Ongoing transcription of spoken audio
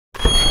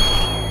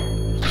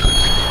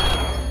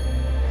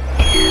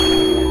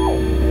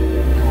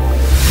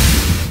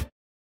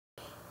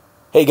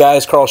Hey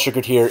guys, Carl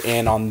Schickert here,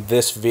 and on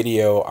this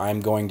video I'm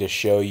going to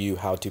show you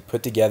how to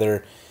put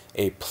together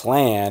a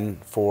plan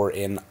for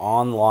an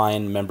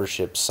online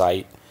membership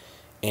site.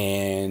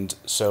 And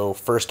so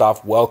first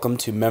off, welcome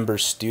to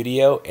Members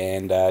Studio,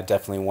 and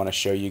definitely want to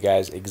show you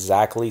guys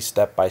exactly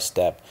step by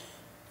step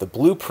the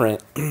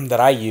blueprint that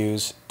I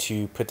use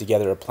to put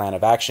together a plan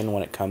of action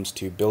when it comes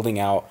to building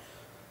out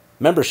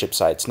membership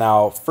sites.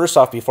 Now, first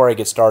off, before I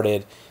get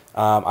started,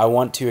 I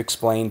want to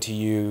explain to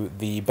you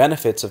the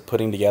benefits of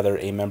putting together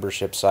a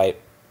membership site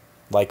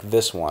like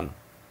this one.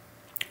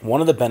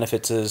 One of the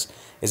benefits is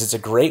it's a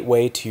great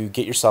way to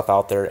get yourself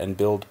out there and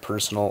build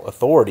personal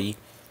authority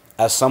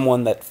as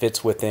someone that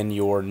fits within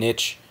your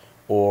niche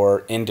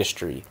or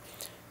industry.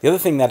 The other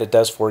thing that it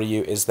does for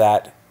you is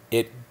that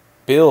it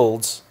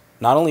builds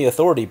not only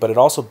authority, but it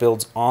also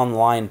builds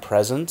online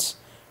presence,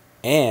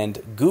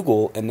 and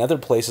Google and other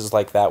places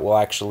like that will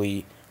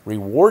actually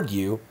reward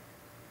you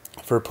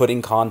for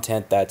putting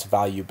content that's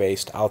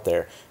value-based out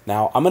there.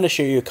 Now, I'm going to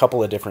show you a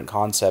couple of different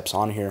concepts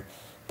on here,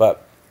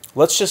 but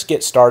let's just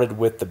get started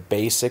with the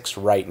basics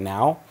right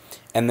now,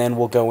 and then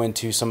we'll go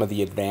into some of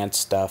the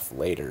advanced stuff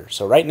later.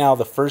 So right now,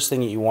 the first thing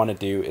that you want to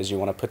do is you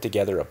want to put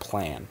together a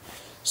plan.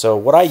 So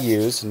what I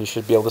use, and you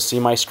should be able to see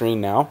my screen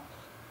now,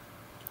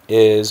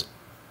 is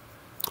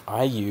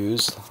I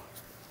use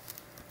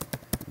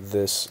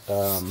this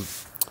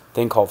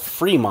thing called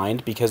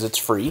FreeMind because it's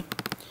free,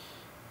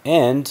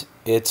 and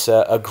it's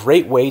a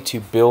great way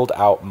to build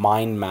out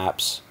mind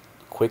maps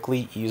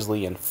quickly,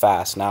 easily, and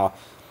fast. Now,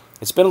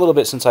 it's been a little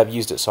bit since I've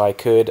used it, so I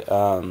could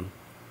run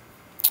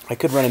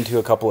into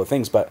a couple of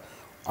things, but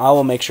I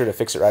will make sure to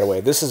fix it right away.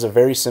 This is a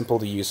very simple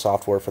to use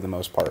software for the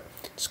most part.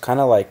 It's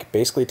kind of like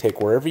basically take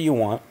wherever you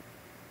want,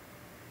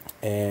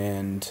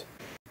 and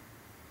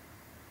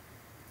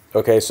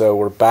okay, so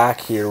we're back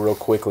here real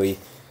quickly.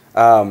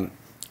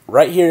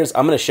 Right here is,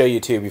 I'm going to show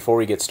you too, before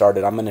we get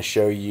started, I'm going to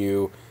show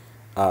you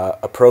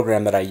a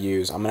program that I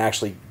use.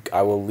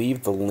 I will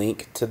leave the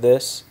link to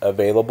this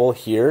available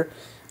here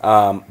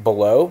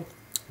below,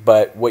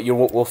 but what you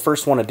will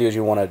first want to do is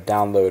you want to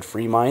download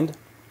FreeMind,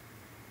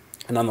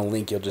 and on the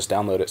link you'll just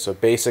download it. So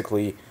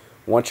basically,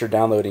 once you're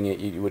downloading it,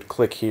 you would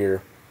click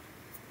here,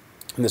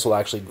 and this will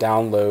actually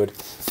download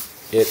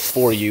it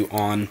for you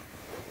on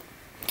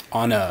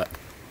a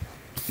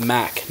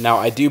Mac. Now,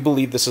 I do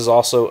believe this is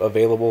also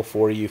available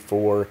for you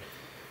for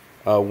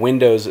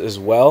Windows as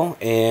well,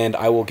 and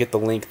I will get the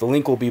link. The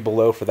link will be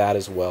below for that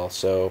as well.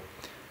 So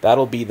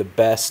that'll be the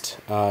best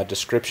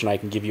description I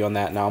can give you on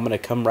that. Now, I'm going to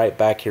come right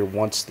back here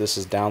once this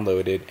is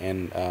downloaded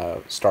and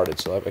started.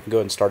 So I can go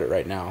ahead and start it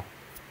right now.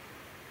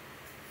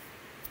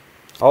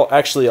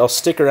 I'll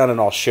stick around and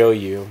I'll show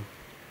you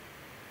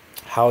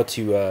how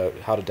to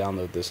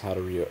download this, how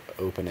to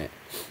reopen it.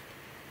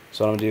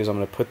 So what I'm going to do is I'm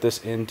going to put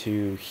this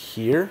into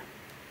here.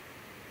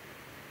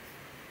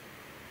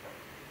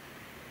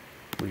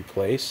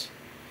 Replace.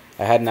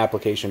 I had an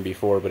application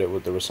before,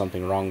 but there was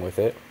something wrong with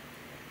it.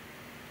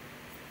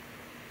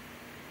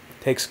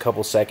 Takes a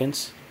couple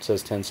seconds. It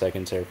says 10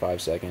 seconds here,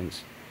 5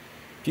 seconds.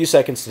 A few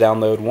seconds to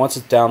download. Once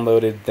it's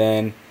downloaded,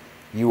 then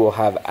you will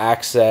have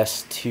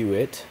access to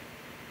it.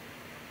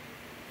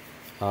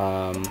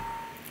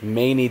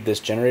 May need this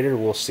generator.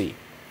 We'll see.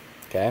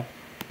 Okay.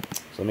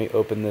 So let me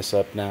open this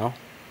up now,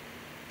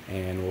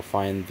 and we'll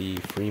find the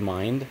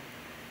FreeMind.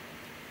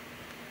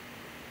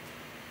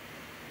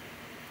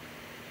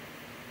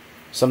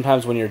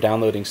 Sometimes when you're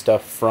downloading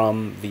stuff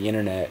from the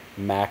internet,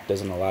 Mac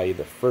doesn't allow you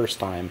the first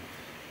time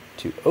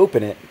to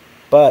open it,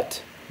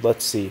 but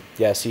let's see.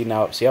 Yeah, see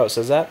how it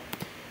says that?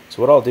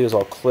 So what I'll do is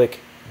I'll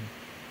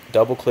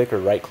double click or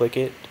right click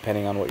it,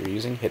 depending on what you're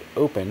using, hit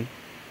open,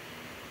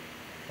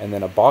 and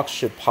then a box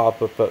should pop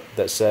up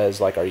that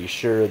says, like, are you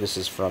sure this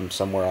is from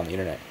somewhere on the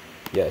internet?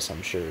 Yes,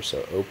 I'm sure.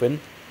 So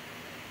open.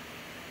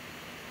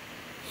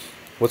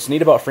 What's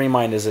neat about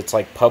FreeMind is it's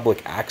like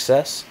public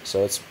access,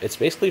 so it's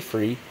basically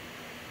free.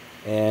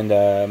 And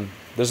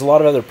there's a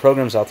lot of other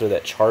programs out there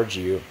that charge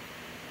you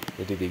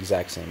to do the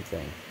exact same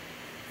thing.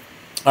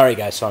 Alright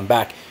guys, so I'm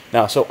back.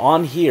 Now, so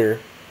on here,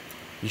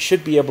 you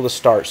should be able to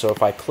start. So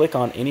if I click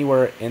on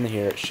anywhere in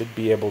here, it should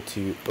be able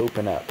to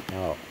open up.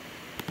 Now,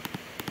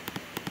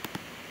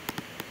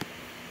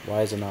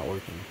 why is it not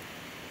working?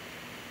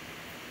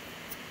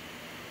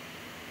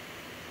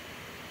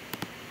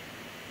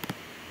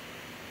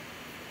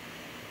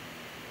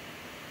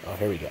 Oh,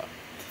 here we go.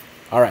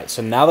 Alright,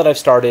 so now that I've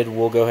started,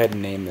 we'll go ahead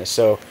and name this.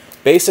 So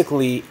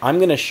basically, I'm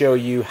going to show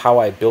you how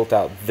I built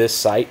out this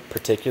site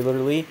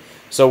particularly.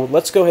 So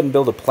let's go ahead and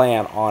build a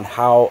plan on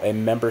how a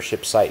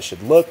membership site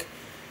should look,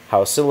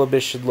 how a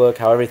syllabus should look,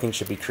 how everything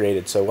should be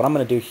created. So what I'm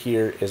going to do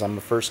here is I'm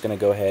first going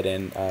to go ahead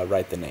and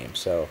write the name.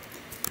 So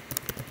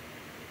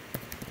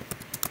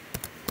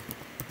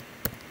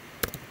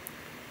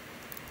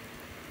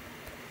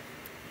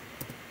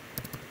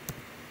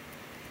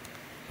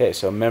okay,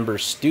 so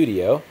Members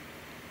Studio.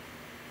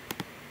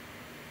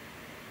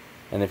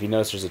 And if you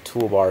notice, there's a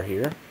toolbar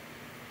here.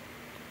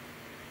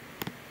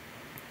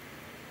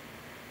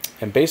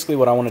 And basically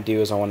what I want to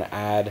do is I want to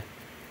add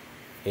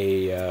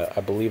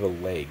I believe a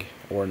leg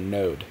or a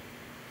node.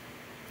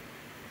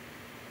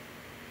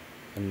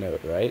 a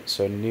note, right?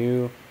 So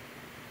new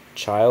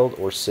child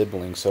or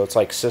sibling. So it's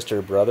like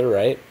sister, brother,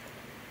 right?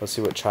 Let's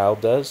see what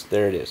child does.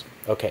 There it is.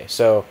 Okay,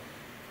 so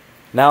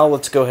now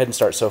let's go ahead and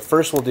start. So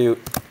first we'll do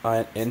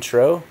an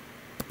intro,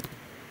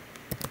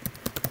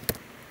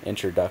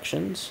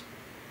 introductions.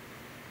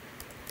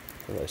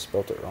 Oh, I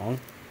spelled it wrong.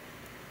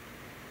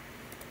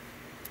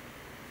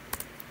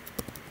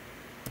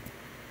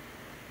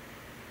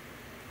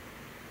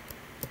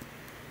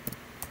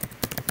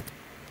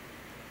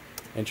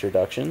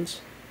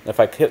 Introductions. If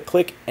I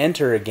click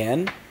enter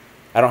again,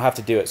 I don't have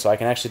to do it, so I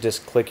can actually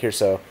just click here.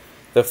 So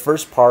the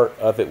first part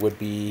of it would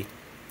be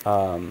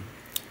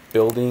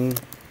building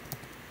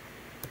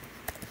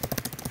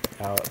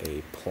out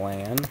a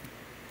plan,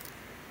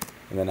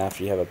 and then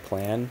after you have a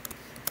plan,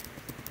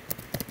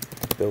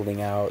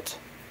 building out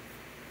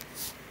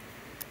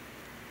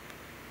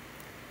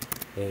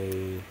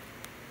a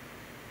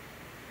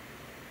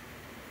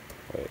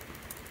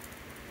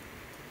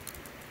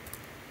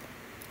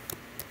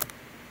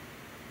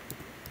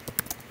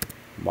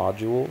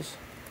modules.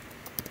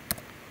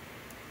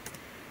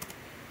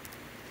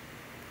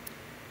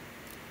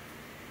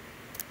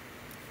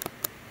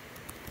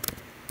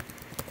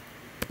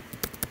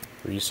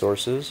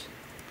 Resources.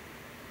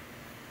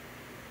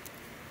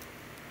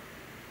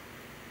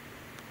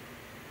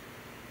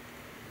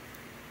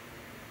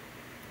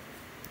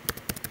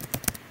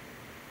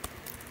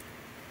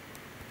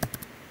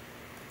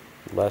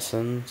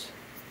 Lessons.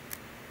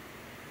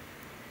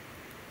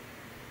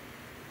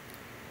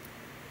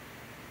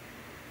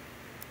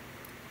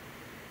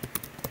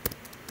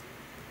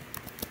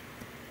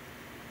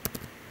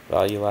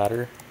 Value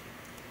ladder.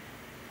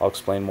 I'll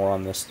explain more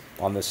on this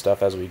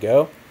stuff as we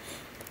go.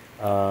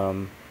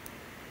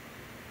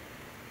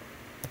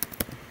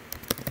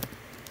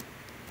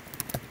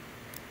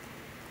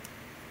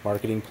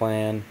 Marketing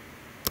plan,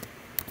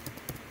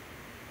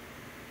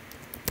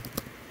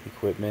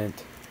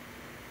 equipment,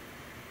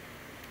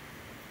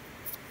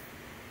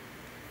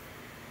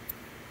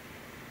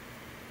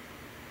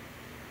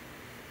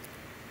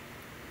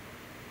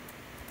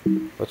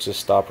 let's just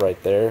stop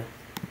right there.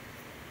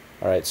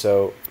 Alright,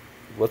 so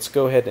let's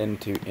go ahead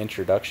into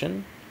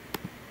introduction.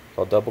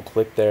 I'll double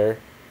click there,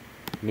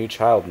 new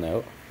child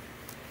note.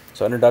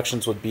 So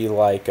introductions would be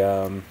like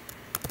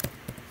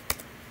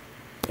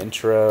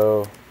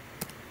intro,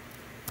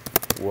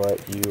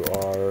 what you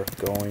are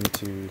going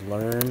to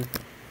learn,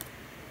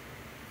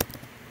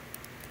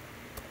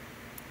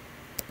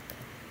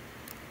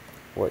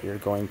 what you're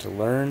going to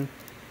learn,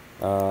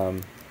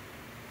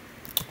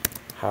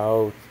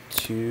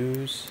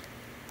 how-tos,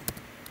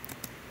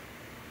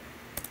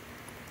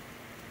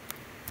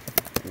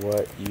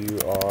 what you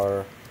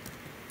are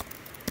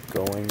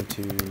going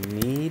to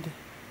need,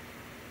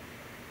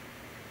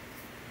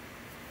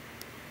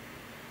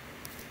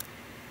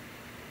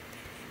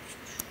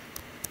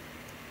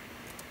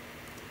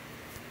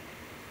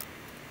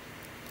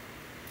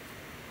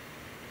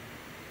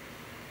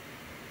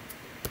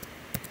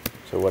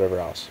 so whatever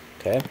else.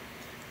 Okay,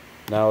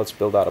 now let's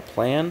build out a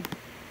plan.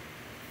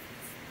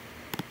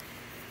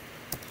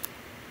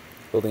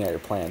 Building out your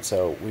plan.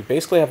 So we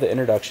basically have the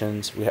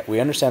introductions. We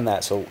understand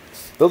that. So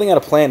building out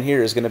a plan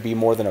here is going to be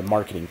more than a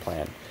marketing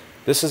plan.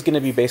 This is going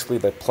to be basically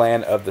the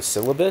plan of the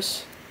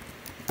syllabus.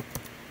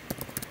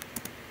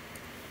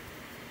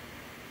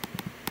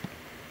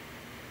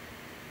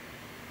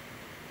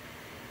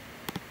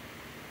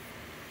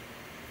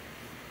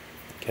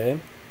 Okay.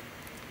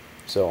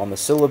 So on the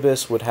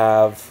syllabus would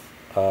have,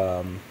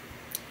 and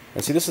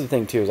see, this is the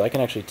thing too, is I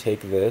can actually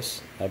take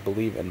this, I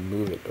believe, and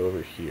move it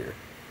over here.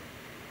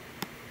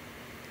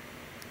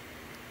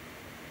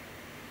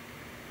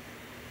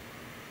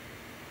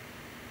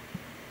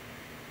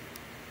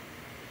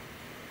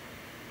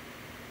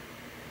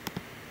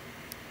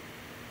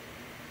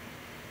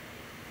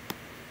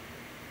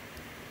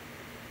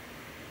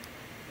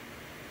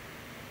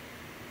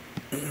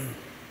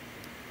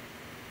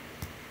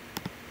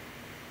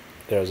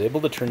 There, I was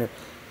able to turn it.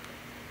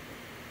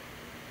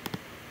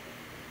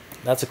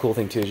 That's a cool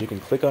thing too, is you can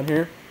click on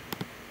here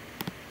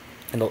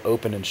and it'll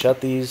open and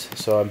shut these.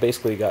 So I've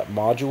basically got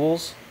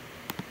modules.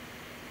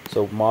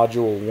 So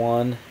module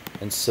 1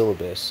 and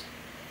syllabus.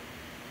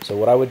 So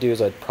what I would do is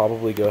I'd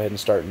probably go ahead and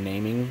start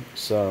naming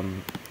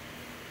some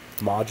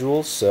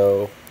modules.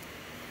 So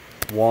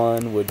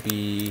 1 would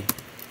be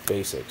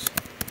basics.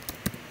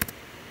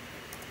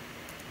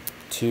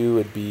 2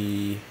 would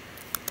be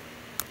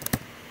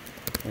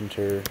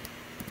intermediate.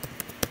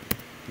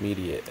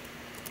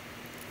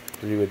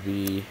 3 would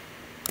be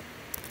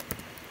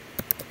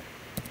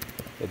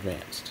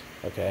advanced.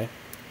 Okay.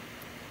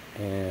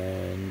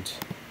 And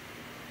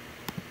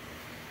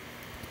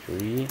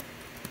 3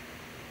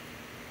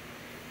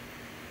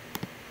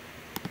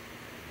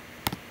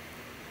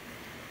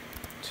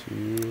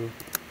 2.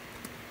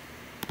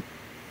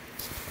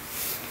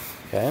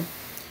 Okay.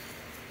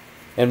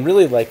 And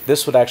really, like,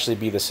 this would actually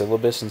be the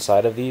syllabus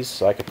inside of these,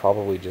 so I could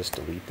probably just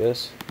delete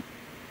this.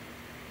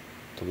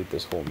 Delete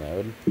this whole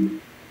node.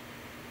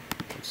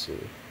 Let's see.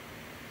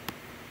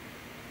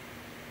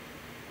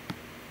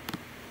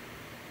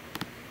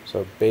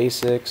 So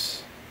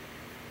basics.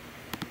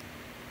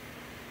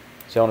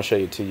 So I want to show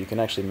you too, you can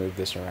actually move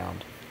this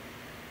around.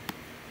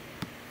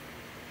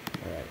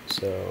 Alright,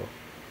 so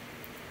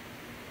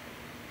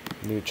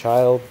new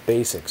child,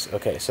 basics.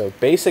 Okay, so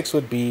basics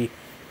would be,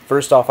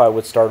 first off I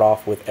would start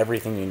off with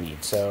everything you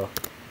need. So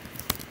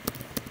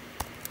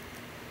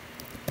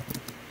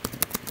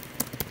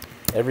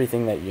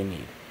everything that you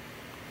need.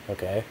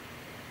 Okay.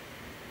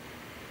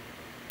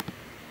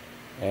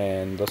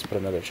 And let's put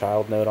another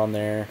child node on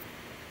there.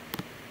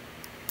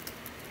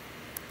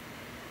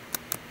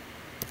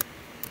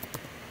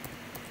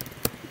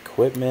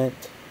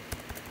 Equipment.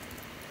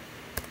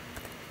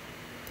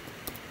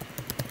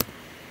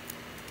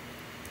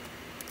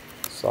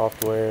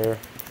 Software.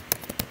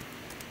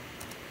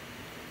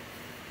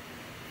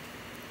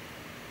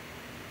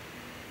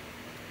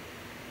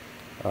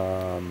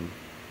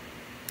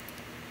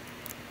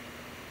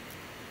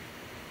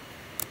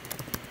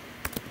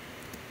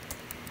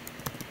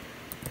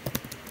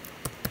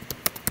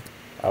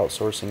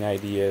 Outsourcing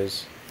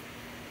ideas.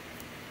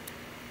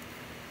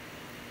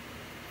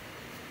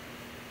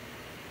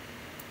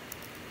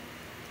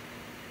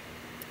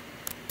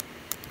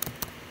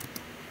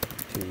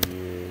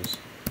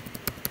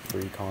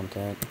 Free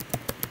content.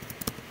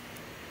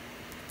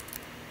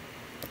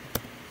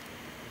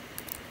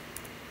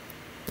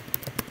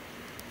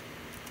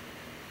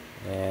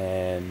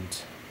 And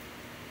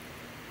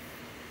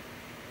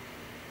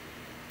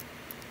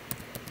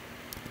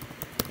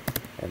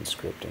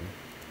scripting.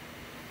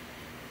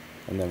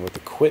 And then with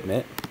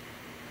equipment,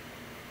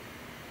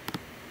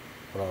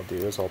 what I'll do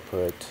is I'll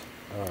put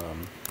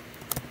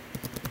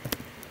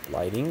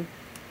lighting,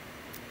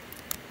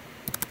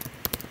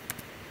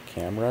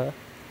 camera,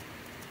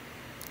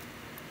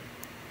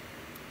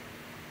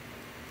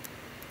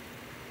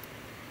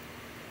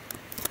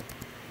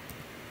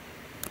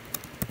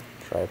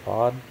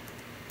 tripod,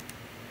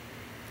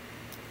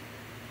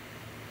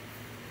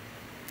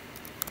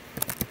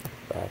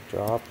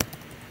 backdrop,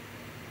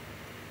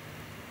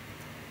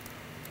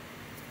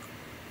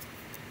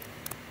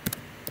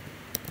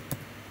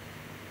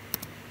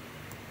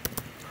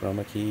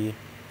 chroma key,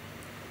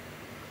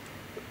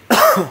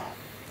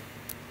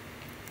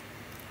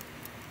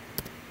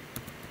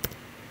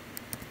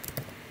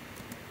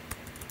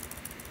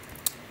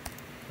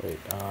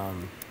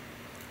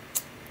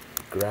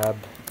 grab.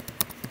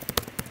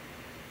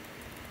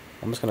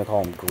 I'm just going to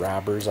call them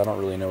grabbers. I don't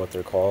really know what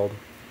they're called,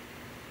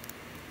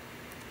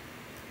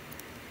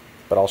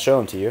 but I'll show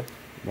them to you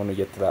when we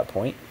get to that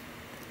point.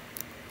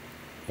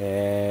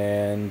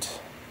 And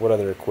what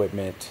other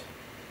equipment?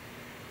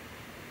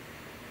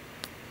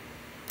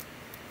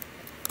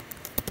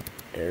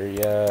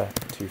 Area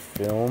to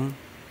film.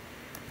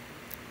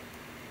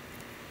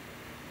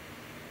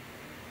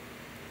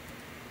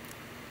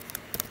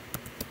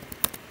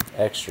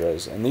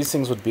 Extras. And these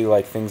things would be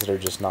like things that are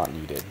just not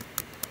needed.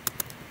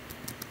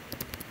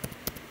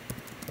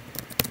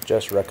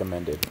 Just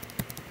recommended.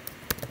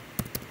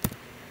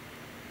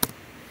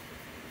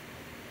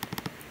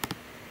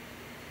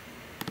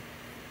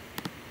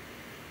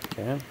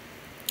 Okay.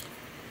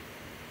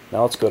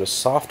 Now let's go to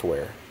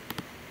software.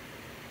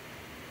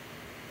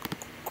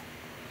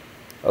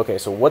 Okay,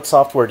 so what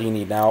software do you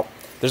need? Now,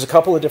 there's a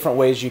couple of different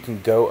ways you can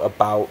go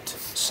about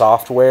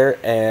software,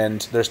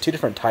 and there's two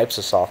different types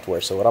of software.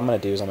 So what I'm going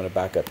to do is I'm going to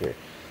back up here.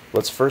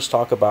 Let's first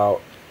talk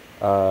about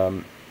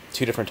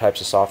two different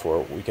types of software.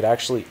 We could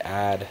actually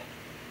add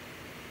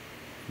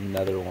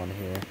another one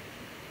here.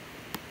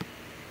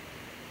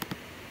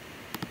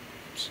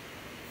 Oops.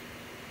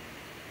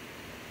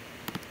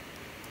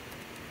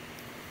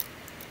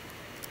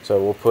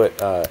 So we'll put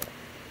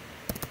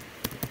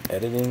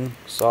editing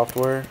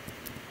software.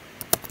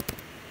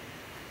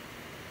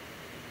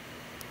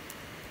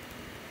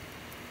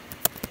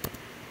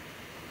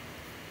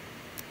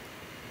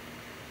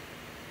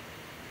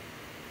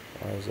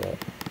 Why is that?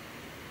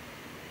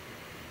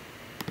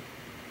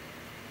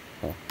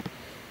 Huh.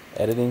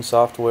 Editing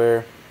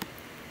software.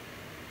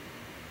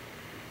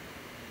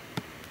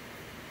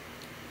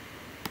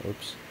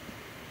 Oops.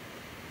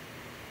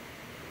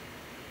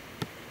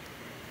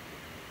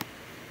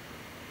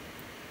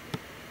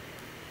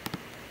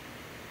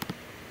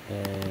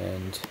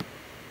 And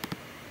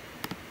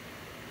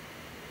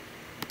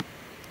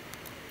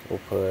we'll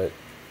put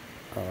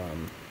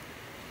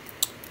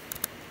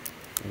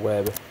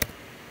web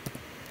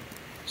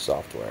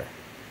software. It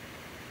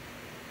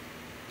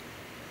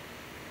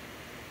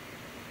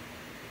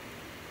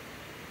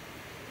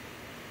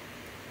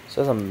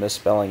says I'm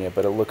misspelling it,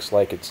 but it looks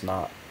like it's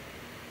not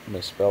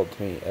misspelled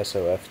to me.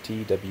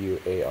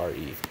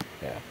 S-O-F-T-W-A-R-E.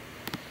 Yeah.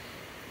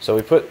 So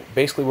we put,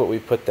 basically what we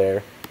put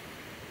there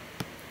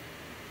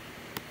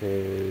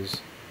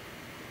is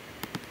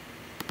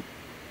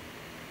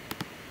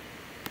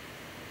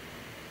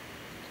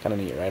kind of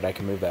neat, right? I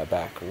can move that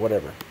back or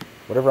whatever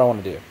I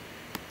want to do.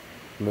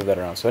 Move that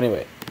around. So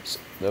anyway, so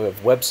we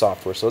have web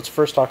software. So let's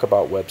first talk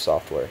about web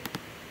software.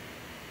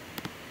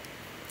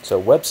 So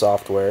web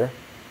software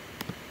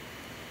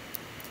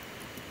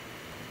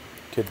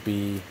could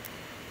be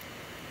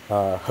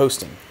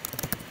hosting.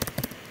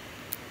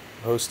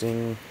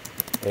 hosting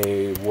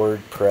a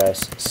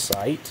WordPress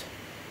site,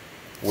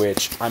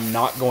 which I'm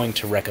not going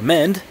to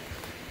recommend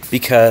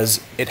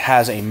because it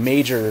has a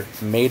major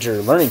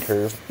learning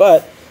curve,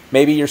 but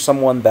maybe you're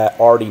someone that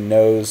already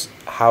knows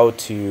how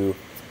to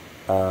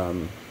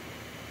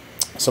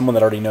someone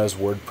that already knows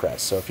WordPress.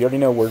 So if you already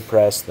know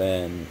WordPress,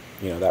 then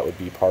that would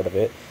be part of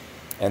it.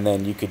 And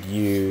then you could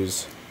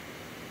use,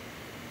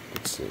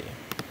 let's see,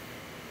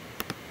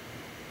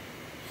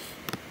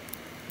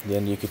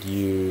 then you could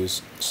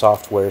use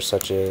software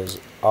such as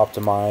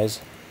Optimize,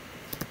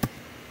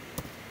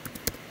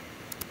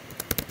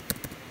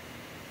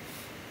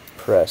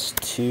 Press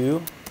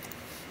 2.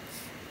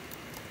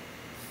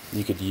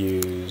 You could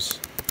use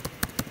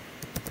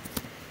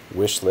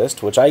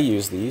Wishlist, which I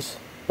use these,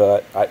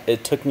 but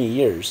it took me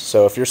years.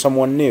 So if you're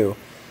someone new,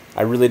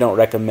 I really don't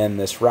recommend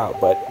this route.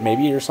 But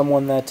maybe you're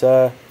someone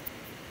that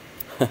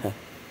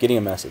getting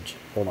a message.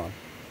 Hold on.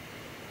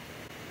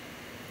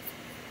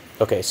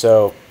 Okay,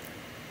 so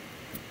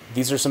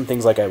these are some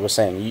things like I was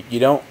saying. You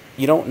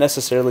don't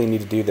necessarily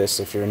need to do this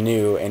if you're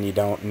new and you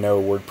don't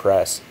know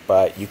WordPress,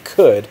 but you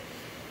could.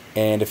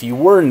 And if you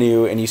were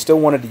new and you still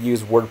wanted to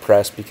use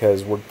WordPress,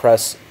 because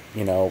WordPress,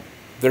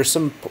 there's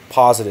some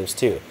positives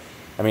too.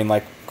 I mean,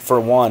 like, for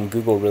one,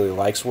 Google really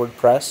likes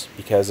WordPress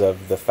because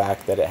of the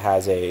fact that it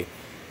has a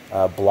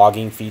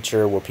blogging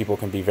feature where people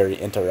can be very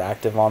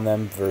interactive on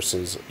them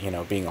versus,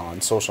 being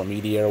on social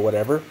media or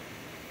whatever.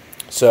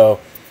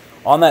 So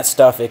on that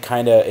stuff, it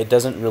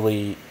doesn't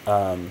really,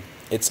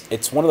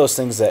 it's one of those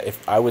things that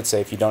I would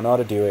say if you don't know how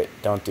to do it,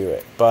 don't do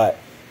it. But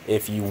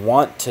if you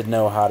want to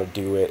know how to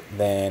do it,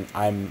 then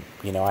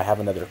I have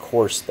another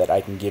course that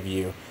I can give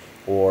you,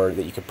 or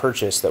that you could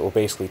purchase, that will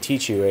basically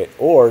teach you it,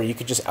 or you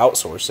could just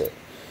outsource it.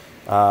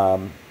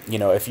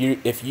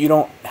 If you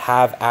don't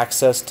have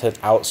access to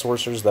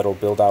outsourcers that'll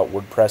build out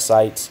WordPress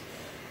sites,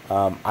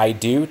 I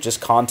do.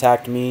 Just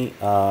contact me.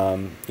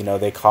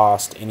 They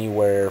cost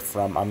anywhere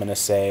from, I'm gonna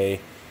say,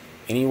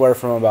 anywhere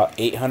from about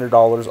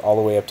 $800 all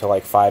the way up to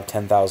like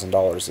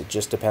 $5,000-$10,000. It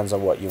just depends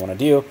on what you want to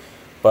do.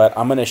 But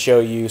I'm going to show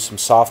you some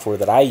software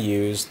that I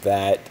use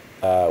that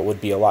would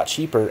be a lot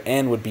cheaper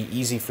and would be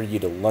easy for you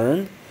to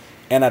learn.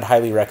 And I'd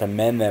highly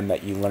recommend them,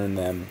 that you learn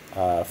them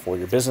for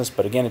your business.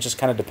 But again, it just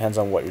kind of depends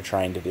on what you're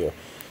trying to do.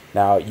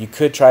 Now, you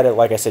could try to,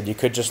 like I said, you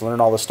could just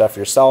learn all the stuff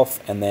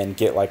yourself and then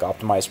get like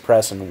Optimize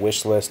Press and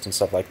Wishlist and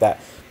stuff like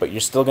that. But you're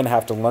still going to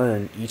have to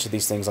learn each of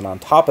these things. And on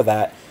top of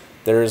that,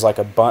 there's like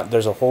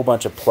there's a whole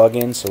bunch of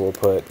plugins. So we'll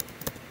put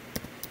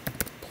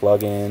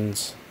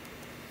plugins.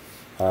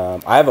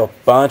 I have a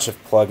bunch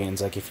of plugins.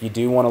 Like, if you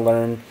do want to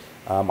learn,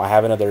 I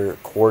have another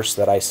course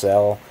that I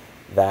sell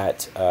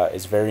that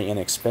is very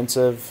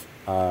inexpensive.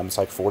 It's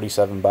like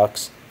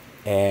 $47,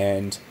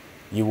 and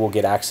you will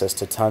get access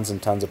to tons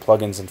and tons of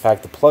plugins. In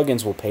fact, the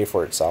plugins will pay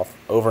for itself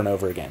over and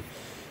over again.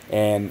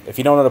 And if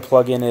you don't know what a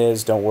plugin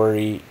is, don't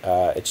worry.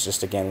 It's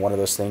just, again, one of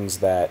those things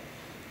that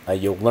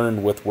you'll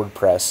learn with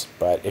WordPress.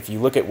 But if you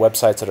look at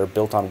websites that are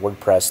built on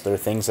WordPress, there are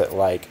things that,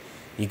 like,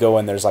 you go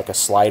in, there's like a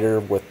slider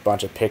with a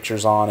bunch of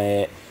pictures on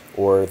it,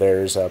 or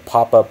there's a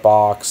pop-up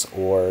box,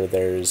 or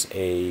there's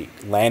a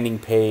landing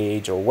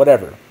page, or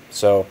whatever.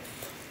 So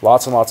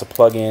lots and lots of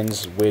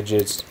plugins,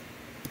 widgets.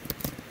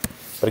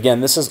 But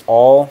again, this is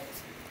all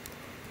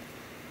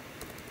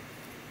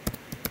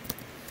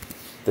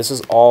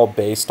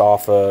based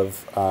off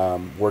of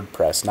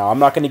WordPress. Now, I'm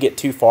not going to get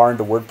too far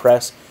into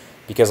WordPress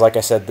because, like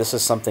I said, this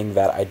is something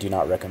that I do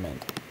not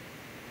recommend.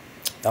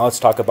 Now let's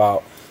talk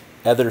about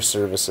other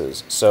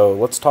services. So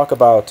let's talk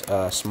about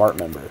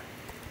SmartMember.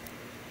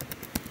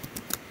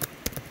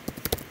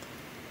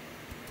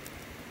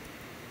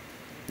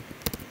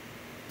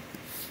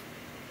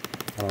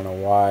 I don't know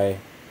why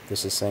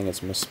this is saying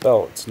it's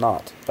misspelled. It's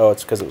not. Oh,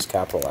 it's because it was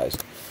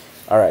capitalized.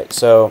 Alright,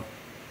 so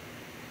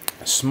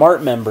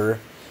SmartMember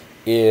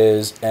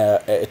is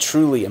a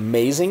truly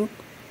amazing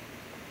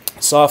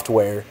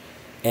software,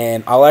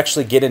 and I'll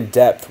actually get in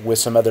depth with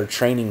some other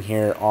training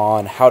here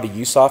on how to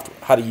use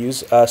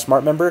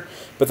SmartMember.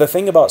 But the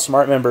thing about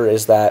SmartMember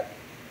is that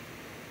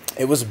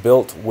it was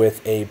built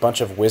with a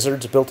bunch of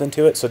wizards built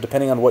into it. So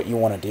depending on what you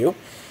want to do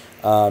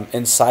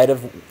inside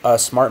of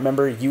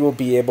SmartMember, you will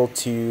be able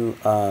to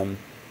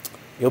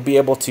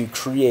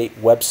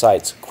create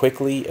websites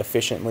quickly,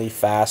 efficiently,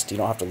 fast. You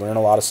don't have to learn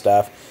a lot of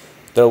stuff.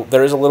 Though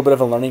there is a little bit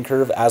of a learning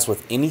curve, as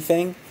with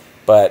anything.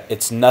 But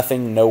it's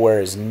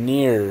nowhere as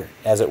near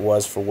as it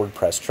was for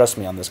WordPress. Trust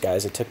me on this,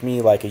 guys. It took me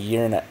like a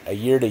year to a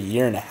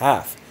year and a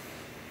half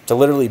to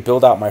literally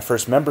build out my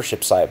first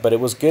membership site. But it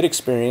was good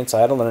experience.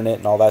 I had to learn it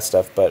and all that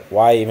stuff. But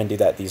why even do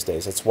that these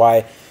days? It's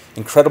why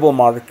incredible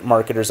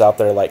marketers out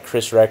there like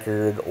Chris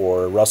Record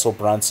or Russell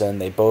Brunson,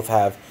 they both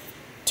have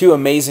two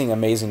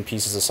amazing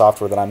pieces of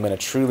software that I'm going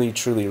to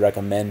truly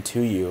recommend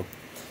to you.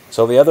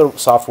 So the other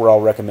software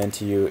I'll recommend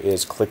to you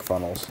is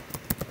ClickFunnels.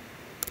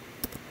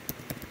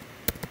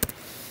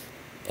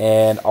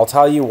 And I'll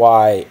tell you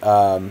why.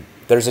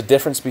 There's a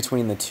difference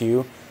between the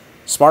two.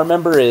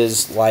 SmartMember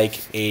is like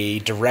a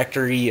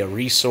directory, a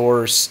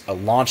resource, a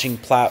launching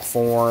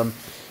platform.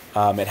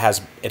 It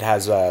has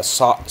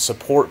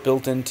support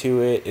built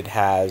into it. It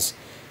has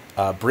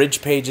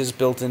bridge pages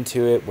built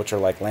into it, which are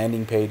like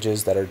landing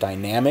pages that are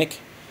dynamic.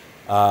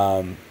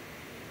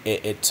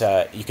 It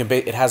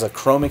has a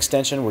Chrome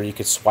extension where you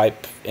could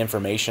swipe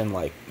information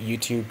like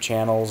YouTube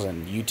channels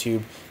and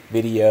YouTube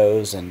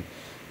videos and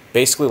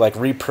basically like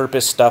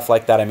repurpose stuff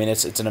like that. I mean,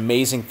 it's an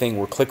amazing thing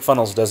where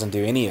ClickFunnels doesn't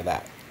do any of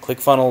that.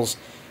 ClickFunnels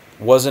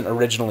wasn't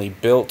originally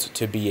built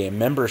to be a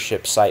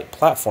membership site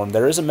platform.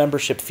 There is a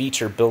membership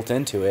feature built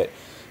into it,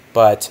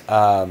 but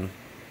I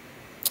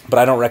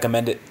don't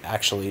recommend it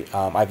actually.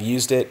 I've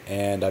used it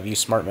and I've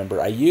used SmartMember.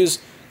 I use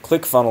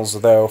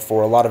ClickFunnels though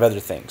for a lot of other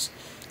things.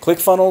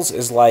 ClickFunnels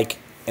is like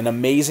an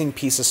amazing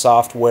piece of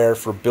software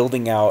for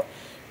building out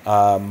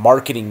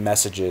marketing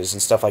messages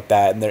and stuff like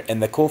that.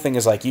 And the cool thing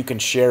is like you can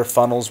share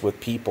funnels with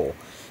people.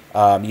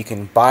 You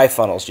can buy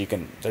funnels.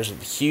 There's a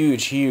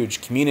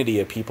huge community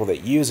of people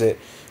that use it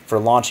for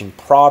launching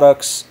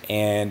products.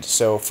 And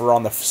so for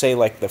on the say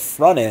like the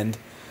front end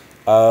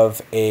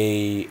of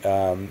a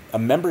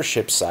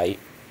membership site,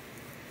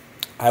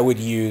 I would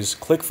use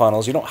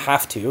ClickFunnels. You don't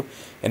have to.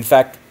 In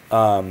fact,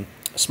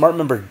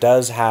 SmartMember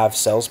does have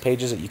sales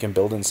pages that you can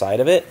build inside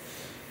of it.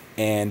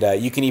 And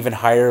you can even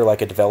hire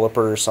like a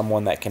developer or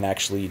someone that can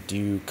actually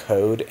do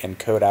code and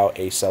code out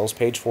a sales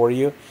page for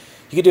you.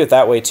 You can do it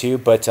that way too,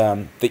 but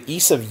the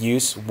ease of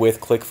use with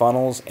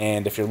ClickFunnels,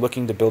 and if you're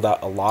looking to build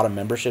out a lot of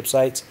membership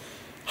sites,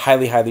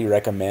 highly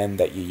recommend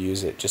that you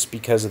use it. Just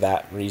because of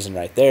that reason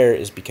right there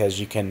is because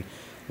you can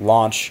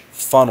launch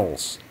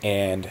funnels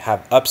and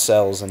have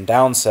upsells and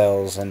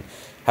downsells and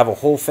have a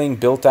whole thing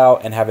built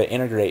out and have it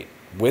integrate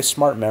with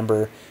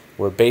SmartMember,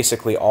 where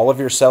basically all of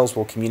your sales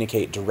will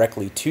communicate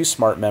directly to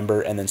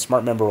SmartMember, and then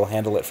SmartMember will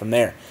handle it from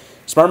there.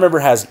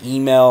 SmartMember has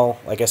email,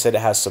 like I said,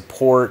 it has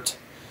support,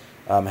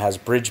 has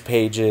bridge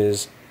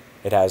pages,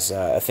 it has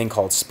a thing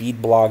called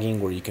speed blogging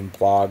where you can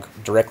blog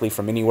directly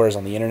from anywhere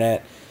on the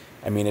internet.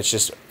 I mean, it's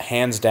just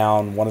hands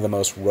down one of the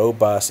most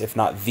robust, if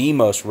not the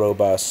most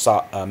robust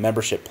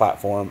membership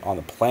platform on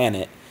the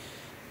planet.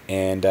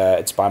 And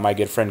it's by my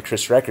good friend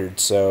Chris Record.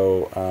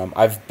 So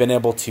I've been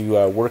able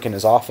to work in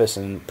his office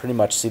and pretty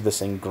much see this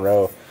thing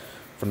grow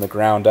from the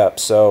ground up.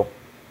 So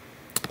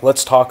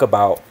let's talk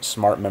about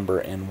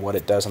SmartMember and what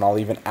it does, and I'll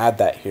even add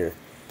that here.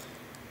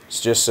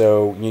 It's just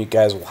so you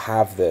guys will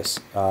have this.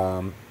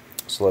 So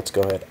let's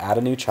go ahead, add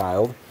a new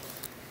child,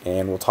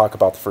 and we'll talk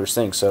about the first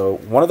thing. So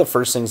one of the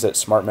first things that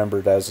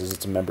SmartMember does is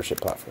it's a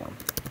membership platform.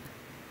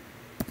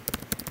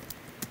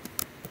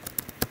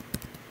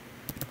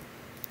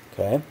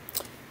 Okay.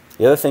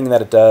 The other thing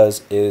that it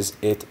does is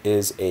it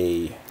is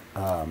it's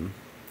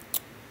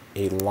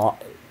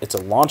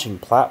a launching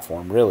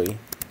platform, really.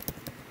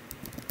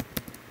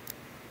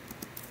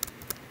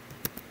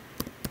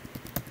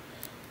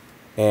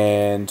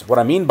 And what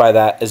I mean by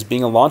that is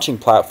being a launching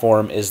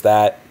platform is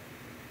that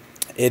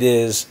it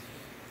is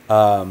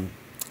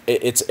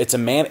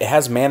it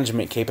has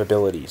management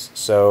capabilities.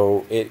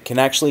 So it can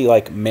actually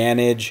like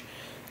manage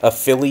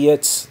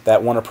affiliates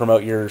that want to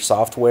promote your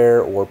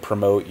software or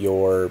promote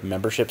your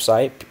membership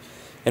site.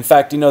 In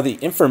fact, you know, the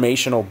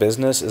informational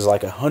business is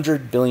like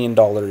 $100 billion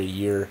a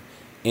year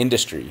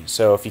industry.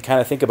 So if you kind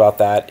of think about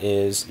that,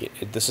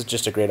 this is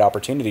just a great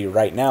opportunity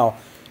right now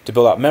to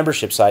build out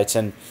membership sites.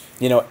 And,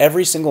 you know,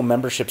 every single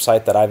membership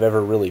site that I've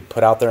ever really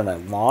put out there and I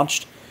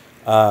launched,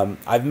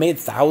 I've made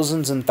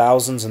thousands and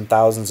thousands and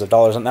thousands of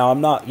dollars. And now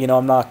I'm not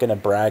going to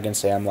brag and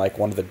say I'm like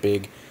one of the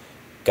big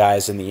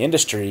guys in the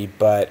industry,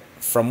 but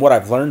from what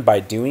I've learned by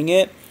doing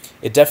it,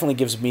 it definitely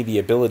gives me the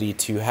ability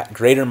to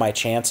greater my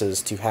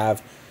chances to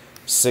have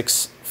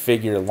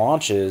six-figure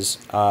launches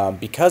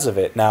because of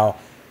it. Now,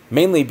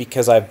 mainly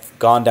because I've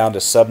gone down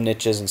to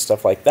sub-niches and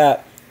stuff like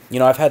that. You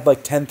know, I've had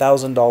like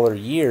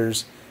 $10,000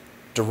 years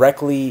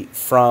directly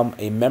from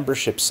a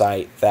membership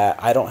site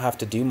that I don't have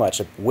to do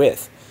much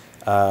with.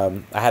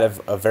 I had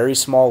a very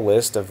small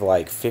list of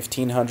like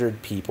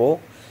 1,500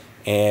 people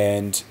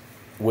and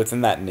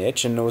within that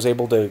niche, and was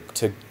able to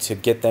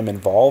get them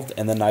involved,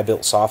 and then I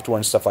built software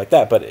and stuff like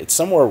that. But it's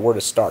somewhere where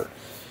to start.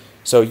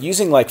 So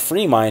using like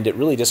FreeMind, it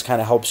really just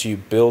kind of helps you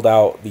build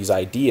out these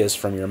ideas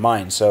from your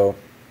mind. So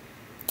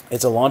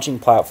it's a launching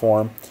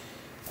platform.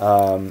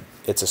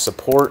 It's a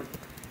support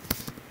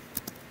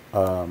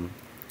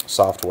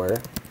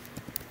software.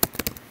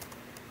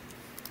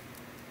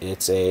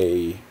 It's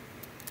a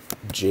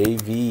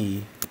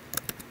JV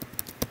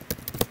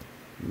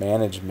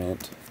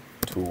management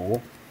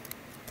tool.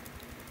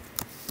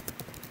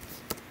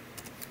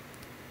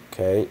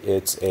 Okay,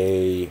 it's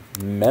a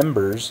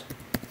members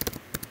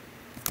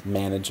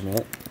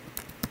management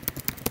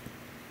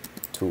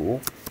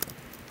tool.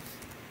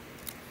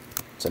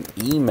 It's an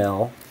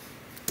email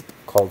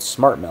called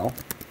SmartMail.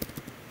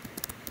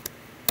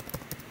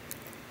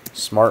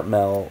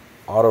 SmartMail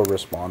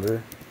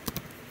autoresponder.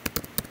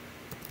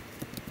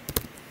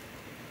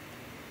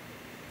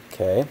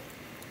 Okay.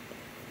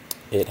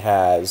 It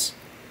has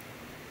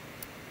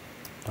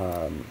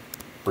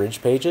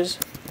bridge pages.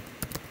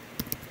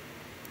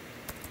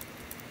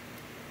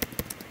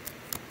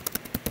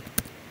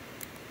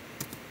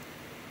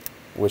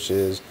 which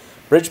is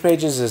Bridge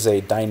Pages is a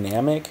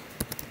dynamic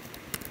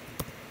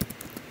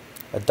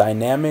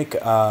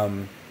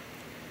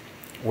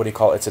what do you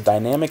call it? It's a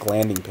dynamic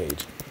landing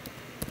page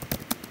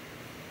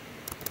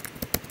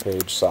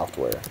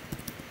software.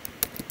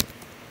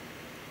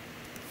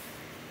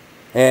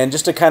 And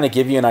just to kind of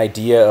give you an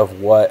idea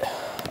of what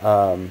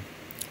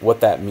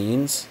that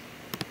means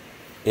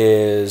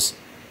is,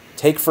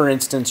 take for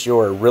instance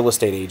you're a real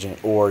estate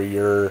agent, or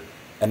you're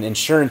an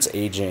insurance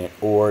agent,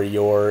 or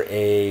you're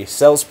a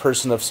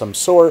salesperson of some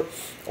sort,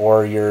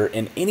 or you're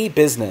in any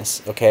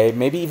business, okay,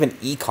 maybe even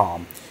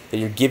e-com, that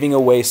you're giving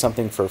away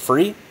something for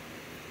free.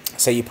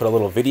 Say you put a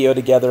little video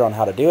together on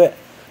how to do it,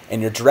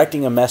 and you're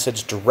directing a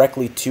message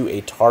directly to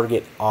a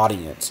target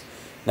audience.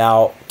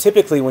 Now,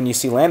 typically when you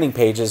see landing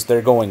pages,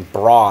 they're going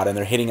broad and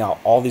they're hitting out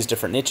all these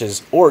different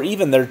niches, or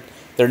even they're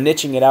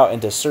niching it out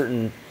into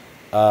certain,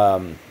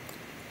 what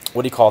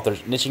do you call it? They're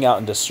niching out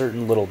into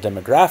certain little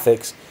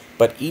demographics.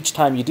 But each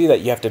time you do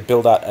that, you have to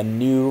build out a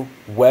new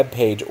web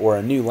page or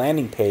a new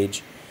landing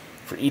page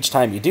for each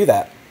time you do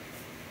that.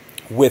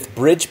 With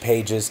Bridge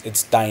Pages,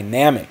 it's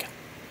dynamic.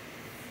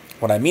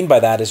 What I mean by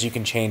that is you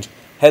can change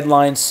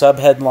headlines,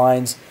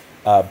 subheadlines,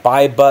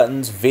 buy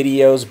buttons,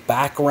 videos,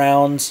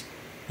 backgrounds.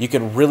 You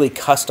can really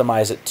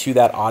customize it to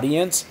that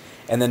audience,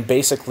 and then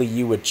basically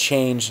you would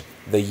change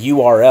the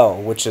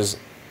URL, which is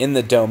in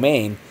the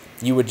domain.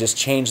 You would just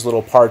change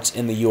little parts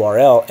in the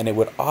URL, and it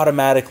would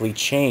automatically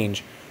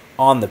change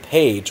on the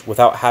page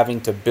without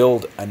having to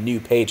build a new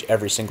page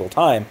every single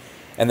time.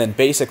 And then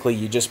basically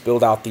you just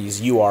build out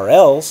these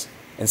URLs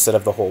instead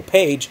of the whole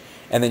page,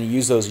 and then you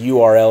use those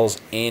URLs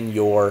in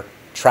your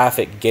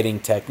traffic getting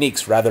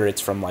techniques, whether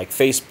it's from like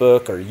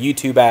Facebook or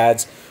YouTube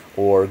ads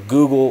or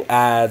Google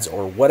ads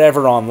or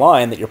whatever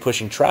online that you're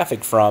pushing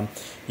traffic from.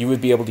 You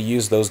would be able to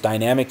use those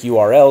dynamic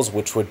URLs,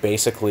 which would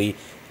basically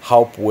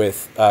help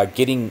with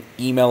getting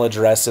email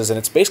addresses, and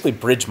it's basically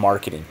bridge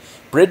marketing.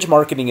 Bridge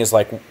marketing is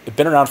like, it's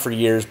been around for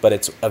years, but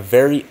it's a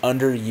very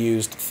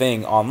underused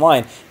thing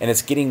online, and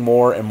it's getting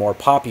more and more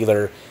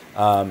popular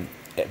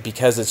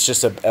because it's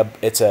just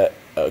a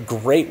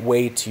great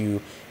way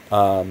to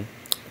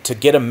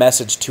get a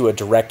message to a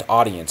direct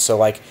audience. So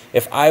like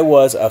if I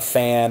was a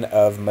fan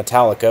of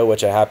Metallica,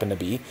 which I happen to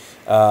be,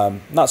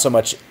 not so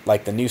much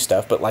like the new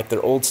stuff, but like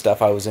their old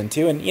stuff I was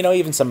into, and you know,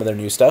 even some of their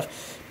new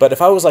stuff. But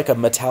if I was like a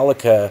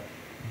Metallica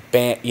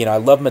band, you know, I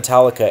love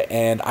Metallica,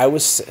 and I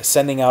was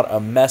sending out a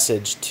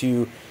message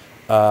to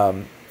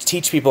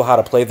teach people how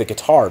to play the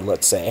guitar,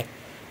 let's say,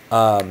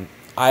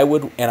 I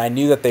would, and I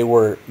knew that they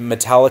were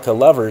Metallica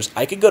lovers,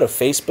 I could go to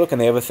Facebook,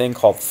 and they have a thing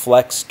called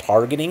flex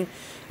targeting.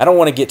 I don't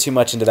want to get too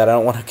much into that. I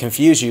don't want to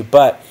confuse you,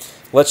 but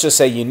let's just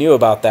say you knew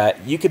about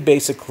that. You could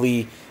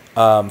basically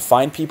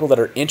find people that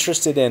are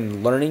interested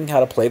in learning how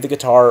to play the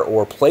guitar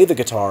or play the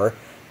guitar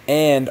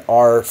and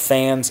are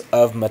fans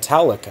of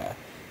Metallica.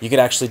 You could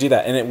actually do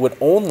that, and it would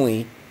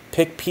only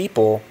pick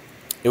people.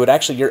 It would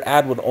actually, your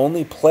ad would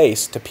only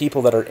place to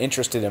people that are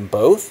interested in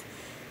both,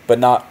 but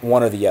not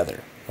one or the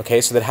other. Okay,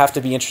 so they'd have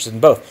to be interested in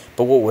both.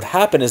 But what would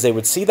happen is they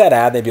would see that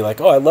ad, they'd be like,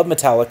 oh, I love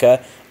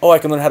Metallica. Oh, I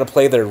can learn how to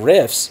play their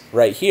riffs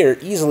right here,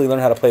 easily learn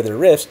how to play their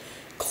riffs.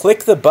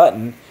 Click the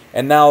button,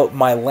 and now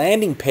my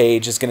landing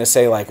page is going to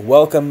say like,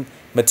 welcome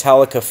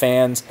Metallica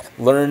fans,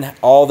 learn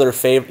all their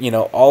favorite, you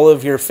know, all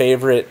of your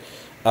favorite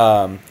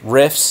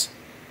riffs,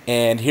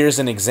 and here's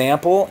an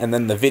example. And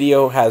then the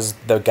video has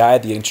the guy,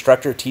 the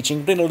instructor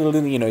teaching,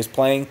 you know, he's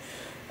playing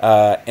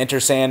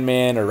Enter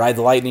Sandman or Ride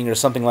the Lightning or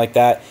something like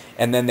that,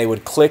 and then they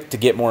would click to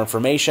get more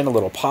information. A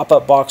little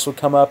pop-up box would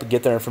come up and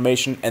get their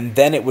information, and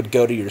then it would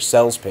go to your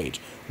sales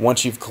page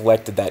once you've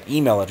collected that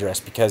email address,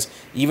 because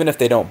even if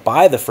they don't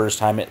buy the first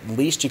time, at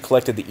least you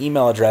collected the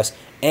email address,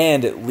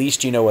 and at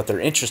least you know what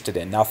they're interested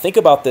in. Now think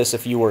about this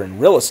if you were in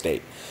real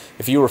estate.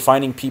 If you were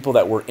finding people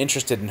that were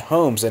interested in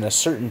homes in a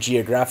certain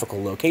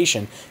geographical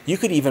location, you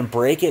could even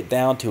break it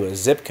down to a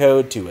zip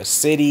code, to a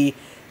city,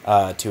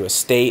 to a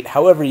state,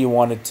 however you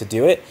wanted to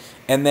do it.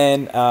 And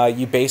then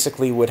you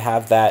basically would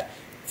have that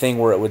thing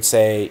where it would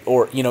say,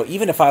 or, you know,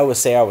 even if I was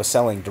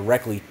selling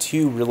directly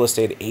to real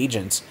estate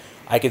agents,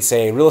 I could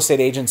say real estate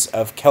agents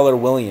of Keller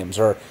Williams,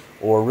 or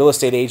real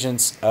estate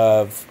agents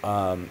of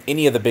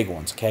any of the big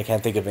ones. Okay, I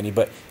can't think of any,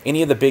 but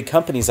any of the big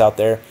companies out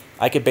there,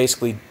 I could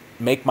basically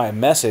make my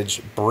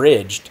message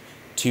bridged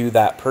to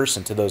that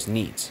person, to those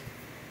needs.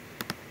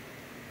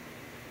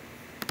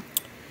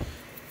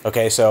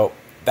 Okay, so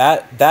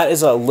that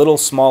is a little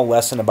small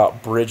lesson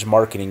about bridge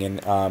marketing,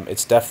 and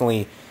it's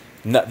definitely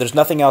there's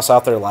nothing else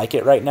out there like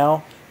it right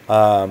now.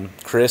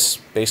 Chris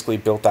basically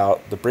built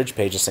out the Bridge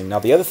Pages thing. Now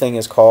the other thing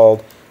is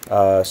called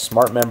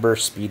Smart Member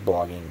Speed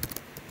Blogging.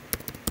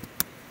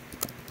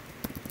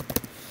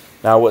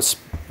 Now what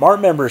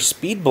Smart Member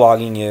Speed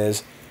Blogging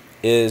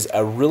is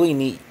a really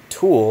neat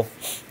tool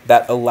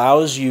that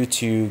allows you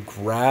to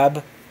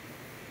grab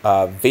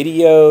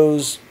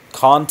videos,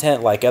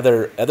 content, like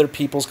other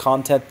people's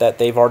content that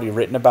they've already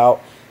written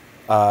about,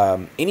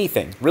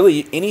 anything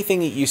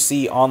that you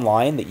see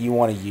online that you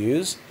want to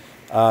use.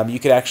 You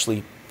could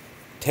actually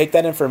take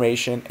that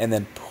information and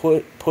then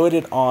put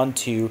it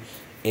onto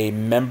a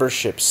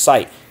membership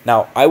site.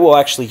 Now, I will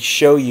actually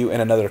show you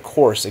in another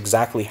course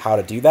exactly how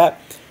to do that,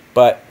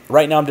 but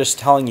right now I'm just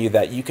telling you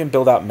that you can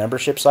build out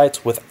membership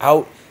sites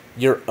without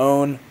your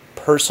own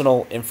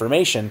personal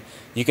information.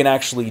 You can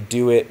actually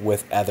do it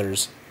with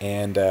others,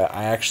 and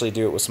I actually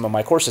do it with some of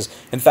my courses.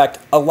 In fact,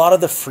 a lot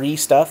of the free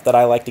stuff that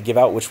I like to give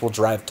out, which will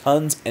drive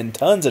tons and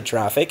tons of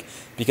traffic,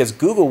 because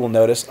Google will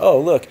notice, oh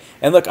look,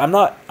 and look,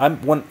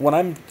 when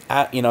I'm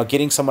at,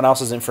 getting someone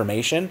else's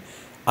information,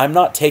 I'm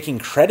not taking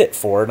credit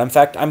for it. In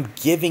fact, I'm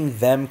giving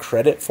them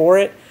credit for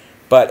it.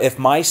 But if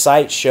my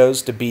site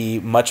shows to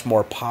be much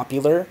more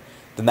popular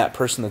than that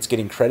person that's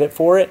getting credit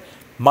for it,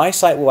 my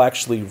site will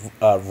actually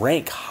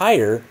rank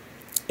higher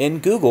in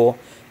Google,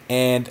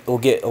 and it will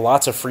get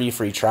lots of free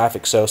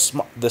traffic. So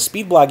the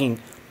speed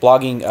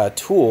blogging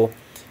tool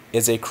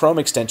is a Chrome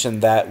extension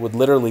that would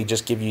literally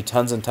just give you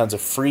tons and tons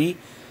of free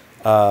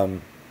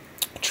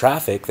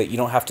traffic that you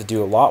don't have to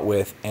do a lot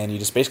with, and you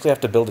just basically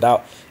have to build it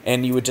out,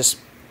 and you would just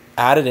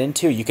add it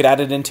into. You could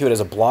add it into it as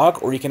a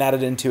blog, or you can add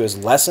it into as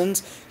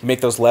lessons. You make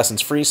those lessons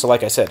free. So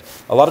like I said,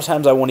 a lot of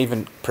times I won't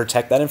even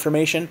protect that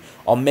information.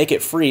 I'll make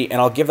it free,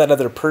 and I'll give that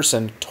other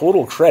person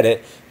total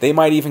credit. They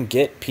might even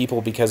get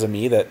people because of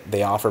me that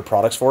they offer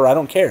products for. I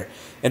don't care.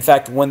 In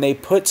fact, when they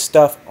put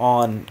stuff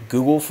on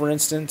Google, for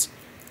instance,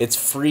 it's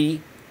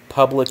free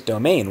public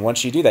domain.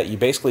 Once you do that, you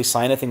basically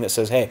sign a thing that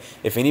says, hey,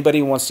 if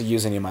anybody wants to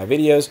use any of my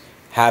videos,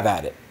 have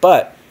at it.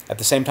 But at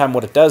the same time,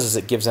 what it does is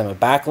it gives them a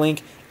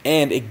backlink,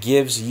 and it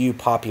gives you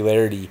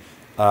popularity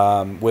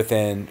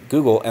within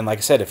Google. And like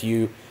I said, if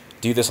you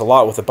do this a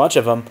lot with a bunch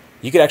of them,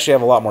 you could actually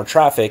have a lot more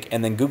traffic,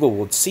 and then Google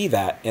would see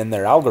that in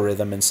their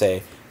algorithm and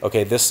say,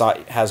 okay, this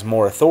site has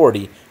more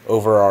authority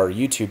over our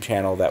YouTube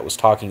channel that was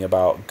talking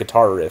about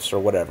guitar riffs or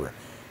whatever.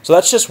 So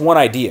that's just one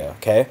idea,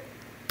 okay?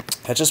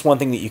 That's just one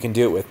thing that you can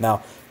do it with.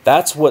 Now,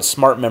 that's what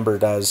Smart Member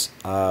does.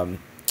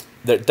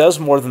 That does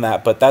more than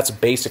that, but that's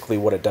basically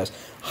what it does.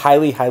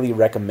 Highly, highly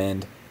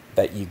recommend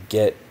that you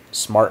get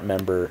Smart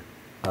Member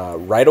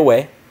right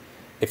away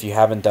if you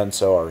haven't done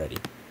so already.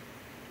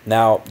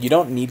 Now, you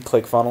don't need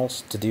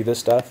ClickFunnels to do this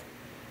stuff.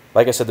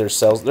 Like I said, there's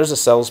a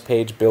sales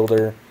page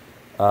builder.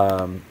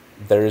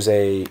 There's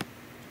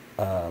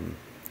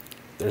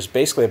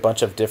basically a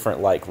bunch of different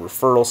like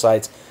referral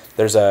sites.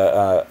 There's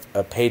a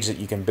page that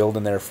you can build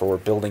in there for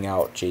building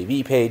out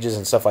JV pages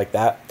and stuff like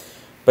that.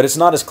 But it's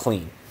not as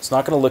clean. It's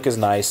not going to look as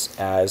nice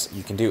as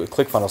you can do with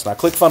ClickFunnels. Now,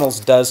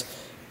 ClickFunnels does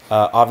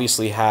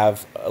obviously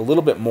have a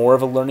little bit more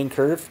of a learning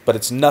curve, but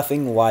it's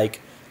nothing like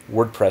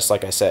WordPress,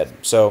 like I said.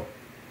 So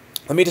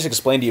let me just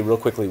explain to you real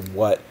quickly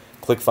what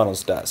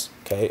ClickFunnels does.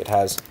 Okay, it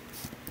has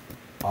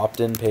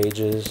opt-in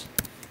pages.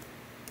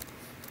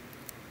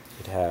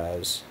 They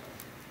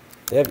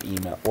have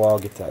email. Well, I'll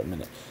get to that in a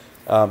minute.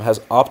 Has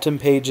opt-in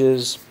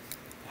pages,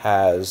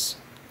 has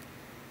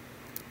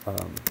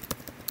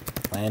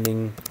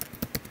landing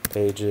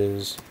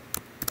pages,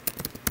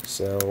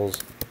 sales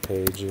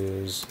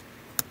pages,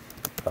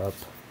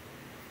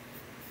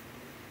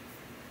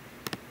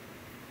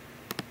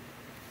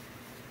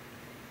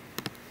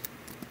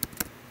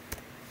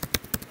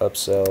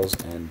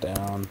 upsells and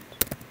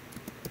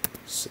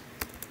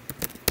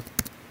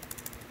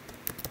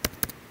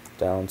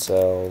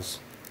downsells,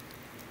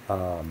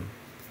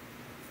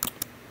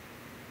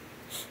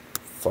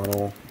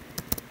 funnel,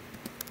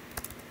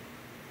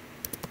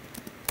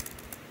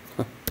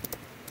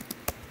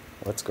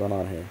 what's going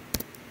on here?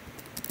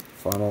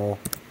 Funnel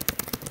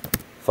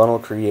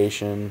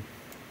creation,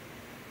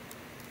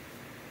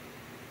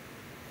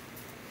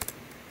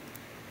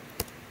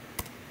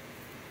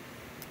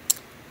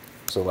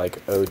 so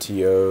like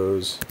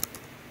OTOs.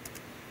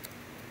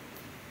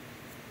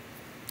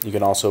 You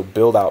can also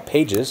build out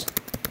pages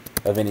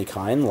of any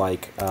kind,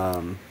 like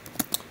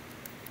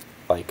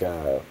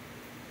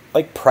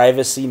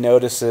privacy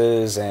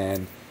notices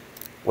and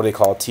what they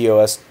call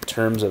TOS,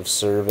 terms of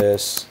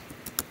service,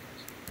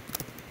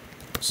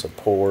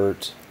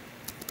 support.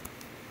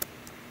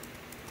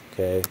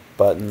 Okay,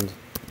 buttons,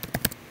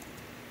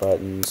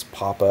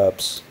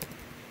 pop-ups.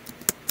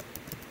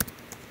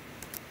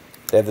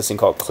 They have this thing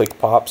called click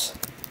pops.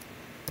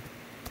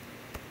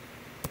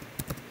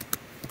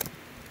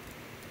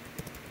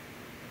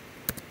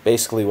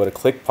 Basically what a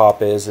click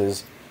pop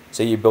is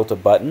say you built a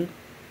button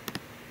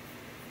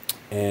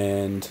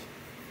and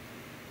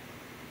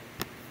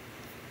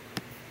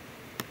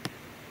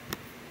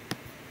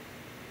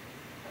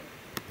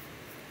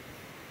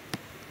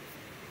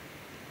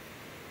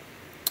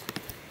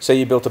say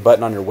you built a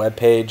button on your web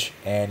page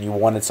and you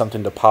wanted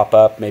something to pop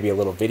up, maybe a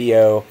little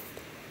video,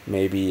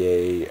 maybe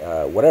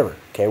a whatever.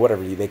 Okay,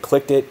 whatever. They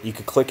clicked it. You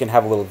could click and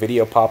have a little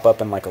video pop up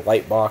in like a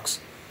light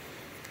box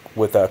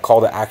with a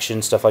call to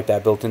action, stuff like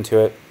that built into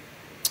it.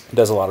 It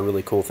does a lot of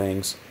really cool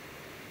things.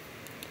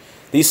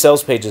 These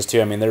sales pages too,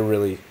 I mean, they're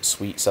really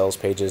sweet sales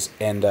pages,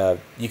 and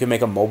you can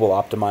make them mobile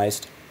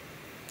optimized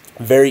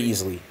very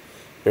easily.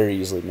 Very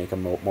easily make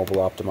them mobile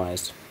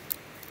optimized.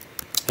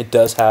 It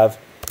does have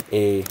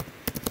a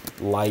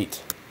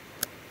light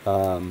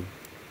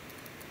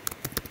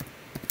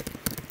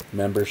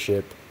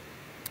membership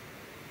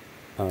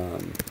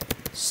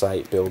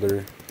site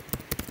builder,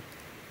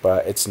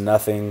 but it's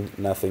nothing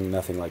like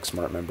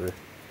SmartMember.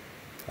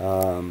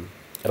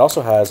 It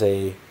also has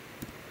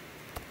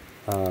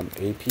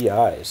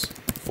APIs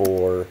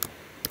for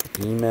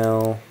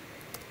email,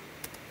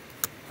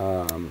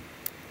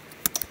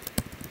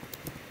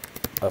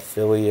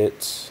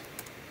 affiliates,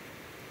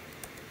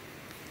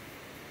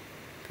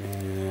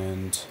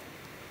 and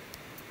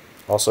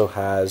also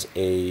has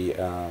a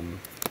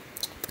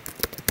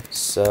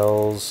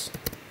sales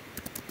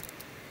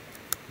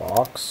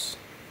box.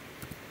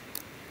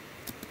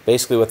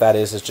 Basically what that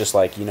is just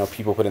like, you know,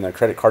 people put in their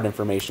credit card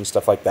information,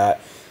 stuff like that.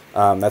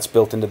 That's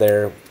built into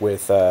there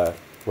with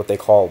what they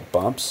call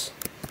bumps,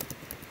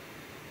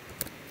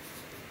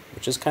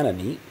 which is kind of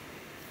neat.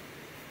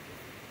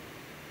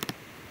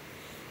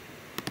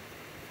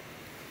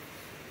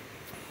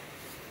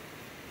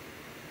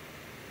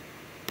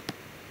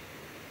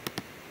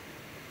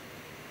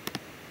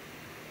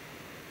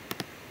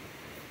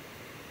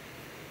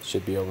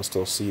 Should be able to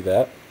still see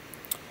that.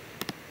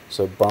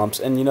 So bumps,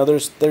 and you know,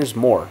 there's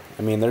more.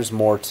 I mean, there's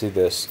more to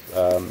this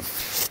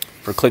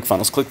for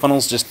ClickFunnels.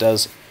 ClickFunnels just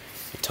does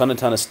a ton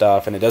of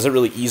stuff, and it does it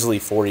really easily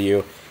for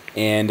you.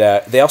 And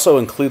they also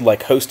include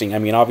like hosting. I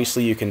mean,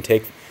 obviously you can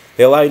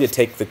they allow you to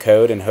take the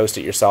code and host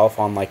it yourself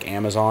on like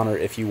Amazon, or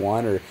if you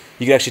want, or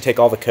you can actually take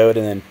all the code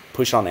and then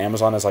push it on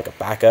Amazon as like a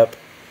backup.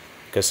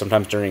 Because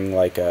sometimes during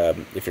like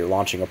if you're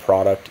launching a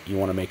product, you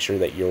want to make sure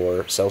that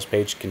your sales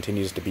page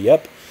continues to be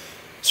up.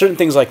 Certain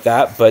things like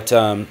that, but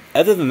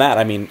other than that,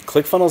 I mean,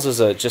 ClickFunnels is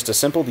just a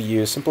simple to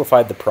use,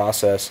 simplified the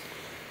process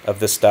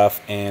of this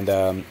stuff, and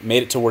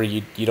made it to where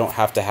you don't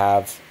have to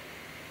have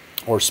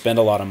or spend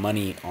a lot of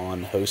money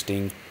on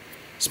hosting,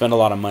 spend a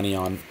lot of money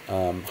on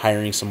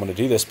hiring someone to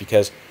do this,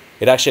 because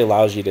it actually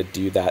allows you to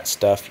do that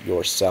stuff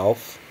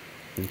yourself.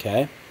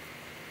 Okay,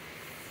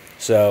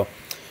 so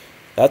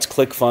that's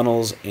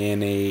ClickFunnels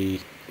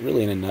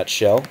really in a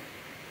nutshell.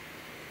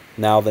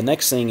 Now the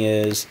next thing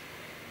is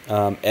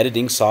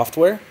editing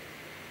software,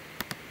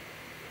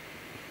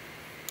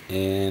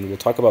 and we'll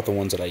talk about the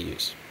ones that I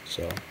use.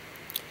 So,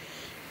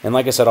 and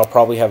like I said, I'll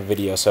probably have a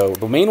video. So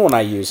the main one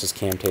I use is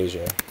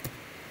Camtasia.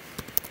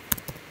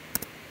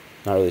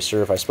 Not really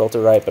sure if I spelt it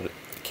right, but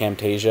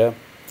Camtasia.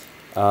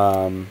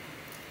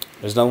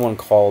 There's another one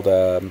called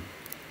let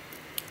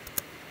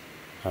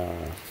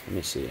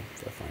me see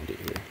if I find it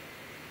here.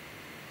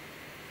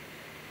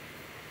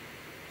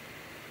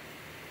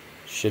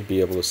 Should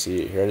be able to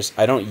see it here.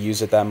 I don't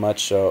use it that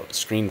much. So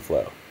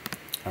ScreenFlow.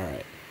 All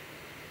right.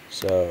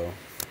 So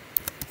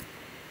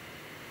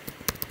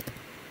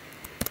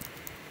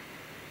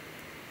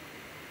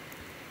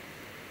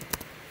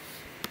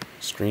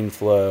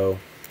ScreenFlow.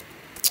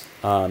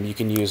 You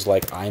can use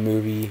like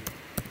iMovie.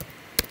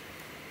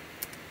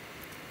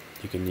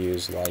 You can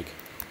use like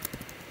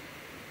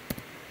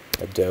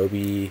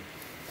Adobe.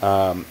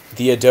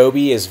 The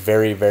Adobe is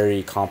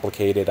very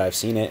complicated. I've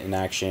seen it in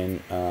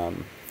action.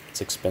 It's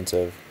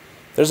expensive.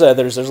 There's a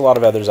lot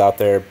of others out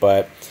there,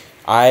 but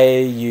I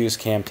use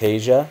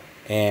Camtasia,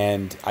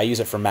 and I use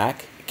it for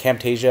Mac.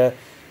 Camtasia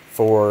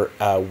for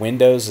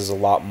Windows has a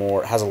lot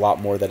more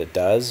that it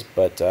does,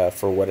 but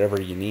for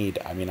whatever you need,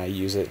 I mean, I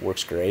use it.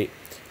 Works great.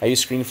 I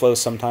use ScreenFlow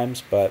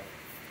sometimes, but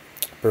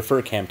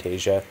prefer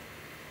Camtasia.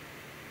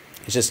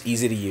 It's just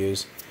easy to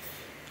use.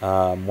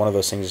 One of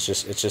those things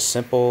is it's just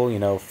simple, you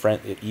know,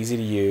 easy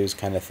to use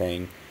kind of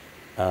thing.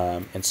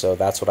 And so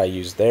that's what I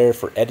use there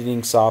for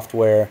editing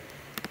software.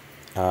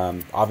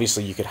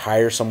 Obviously, you could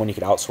hire someone, you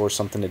could outsource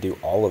something to do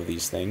all of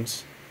these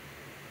things.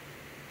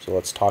 So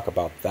let's talk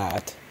about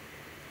that.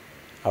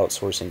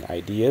 Outsourcing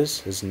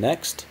ideas is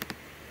next.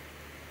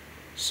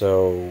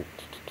 So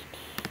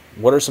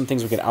what are some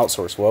things we can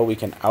outsource? Well, we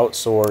can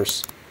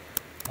outsource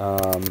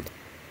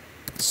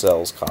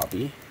sales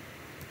copy.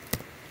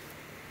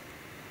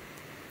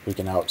 We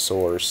can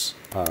outsource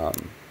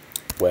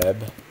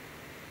web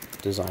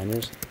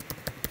designers.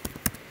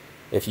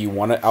 If you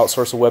want to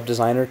outsource a web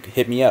designer,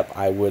 hit me up.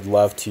 I would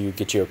love to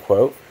get you a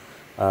quote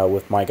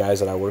with my guys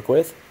that I work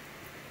with.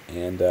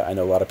 And I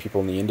know a lot of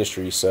people in the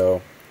industry,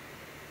 so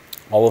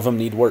all of them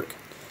need work,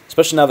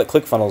 especially now that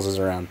ClickFunnels is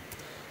around.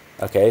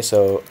 Okay,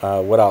 so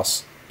what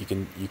else? You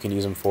can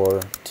use them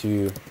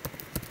to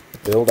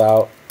build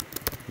out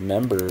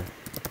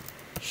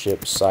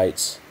membership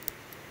sites.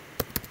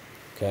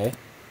 Okay,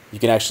 you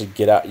can actually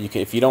get out.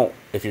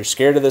 If you're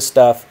scared of this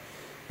stuff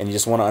and you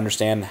just want to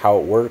understand how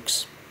it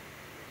works,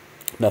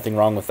 nothing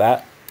wrong with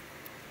that.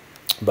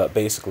 But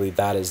basically,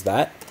 that is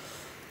that.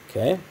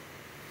 Okay.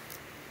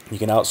 You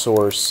can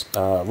outsource.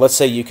 Let's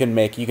say you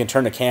can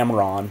turn a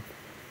camera on,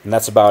 and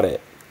that's about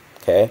it.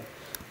 Okay.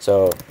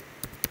 So,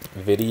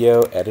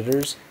 video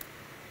editors.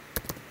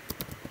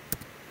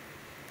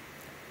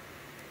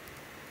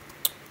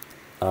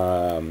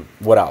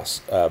 What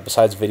else?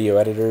 Besides video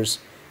editors,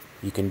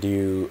 you can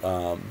do.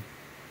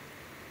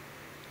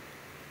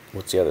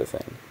 What's the other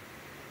thing?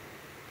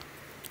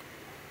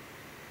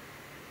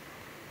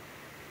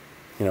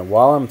 You know,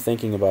 while I'm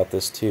thinking about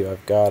this too,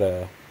 I've got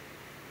a.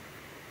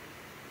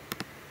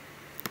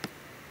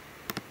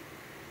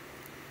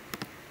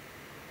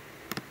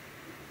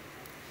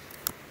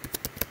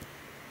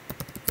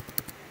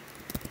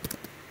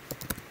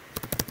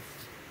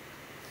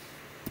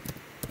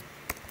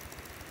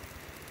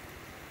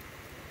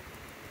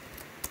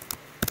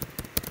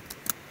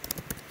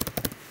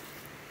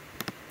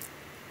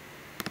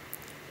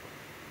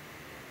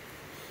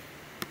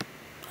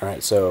 All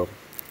right, so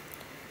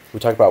we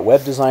talked about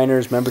web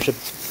designers, membership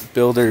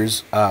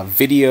builders,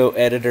 video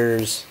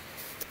editors,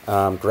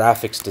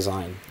 graphics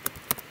design.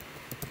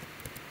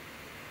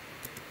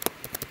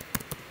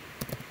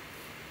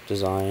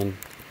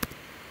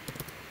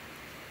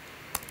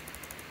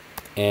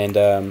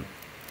 And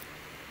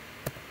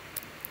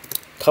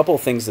couple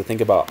of things to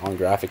think about on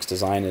graphics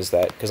design is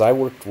that, because I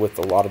worked with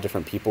a lot of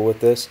different people with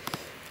this,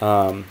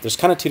 there's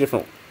kind of two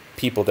different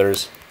people.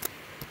 There's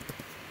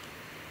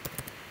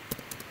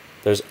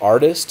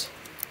artists,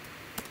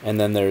 and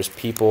then there's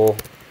people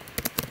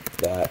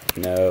that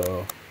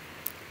know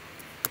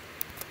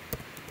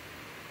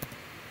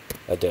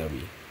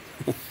Adobe.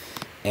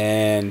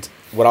 And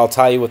what I'll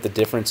tell you what the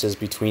difference is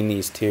between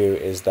these two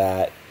is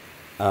that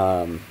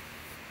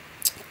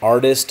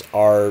artists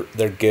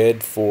they're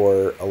good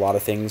for a lot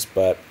of things,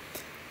 but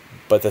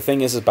the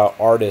thing is about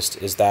artists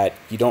is that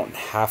you don't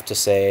have to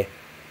say,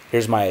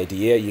 here's my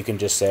idea. You can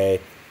just say,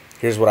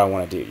 here's what I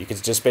want to do. You can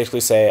just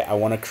basically say, I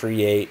want to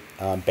create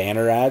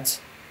banner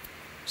ads.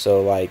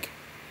 So like,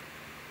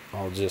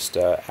 I'll just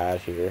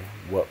add here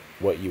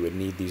what you would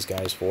need these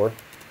guys for.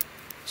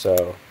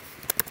 So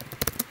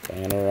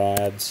banner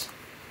ads,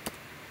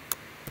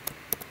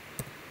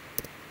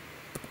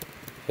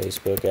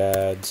 Facebook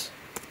ads,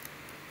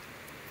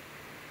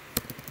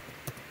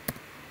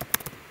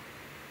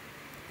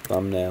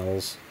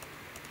 thumbnails,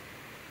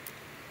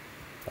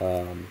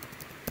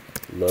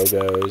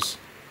 logos.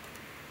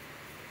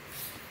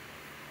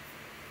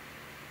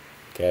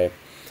 Okay,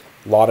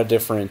 a lot of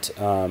different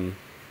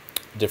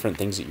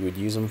things that you would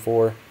use them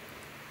for.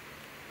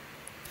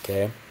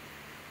 Okay,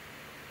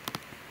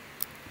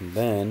 and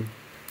then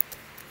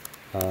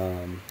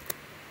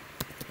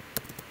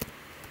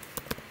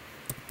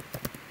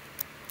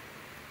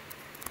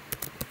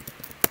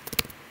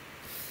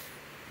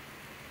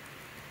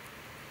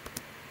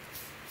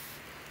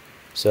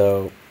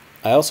so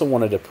I also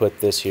wanted to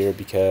put this here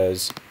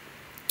because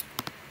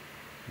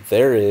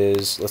there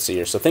is, let's see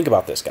here. So think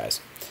about this, guys.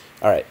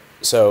 All right.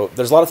 So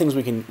there's a lot of things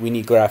we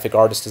need graphic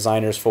artist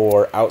designers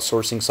for,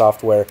 outsourcing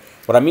software.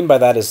 What I mean by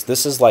that is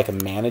this is like a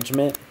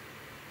management.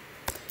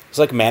 It's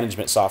like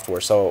management software.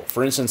 So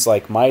for instance,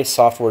 like my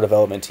software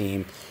development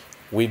team,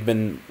 we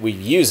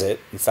use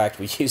it. In fact,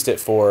 we used it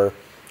for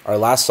our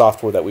last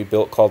software that we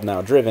built called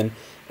Now Driven.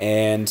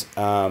 And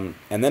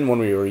then when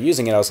we were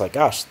using it, I was like,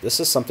 gosh, this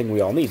is something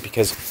we all need,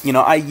 because, you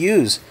know, I've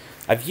used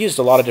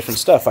a lot of different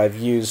stuff. I've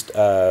used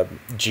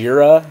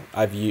Jira.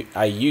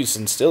 I use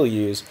and still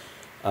use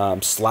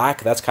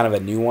Slack. That's kind of a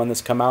new one that's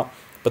come out.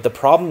 But the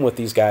problem with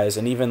these guys,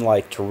 and even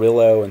like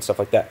Torillo and stuff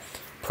like that,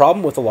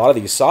 problem with a lot of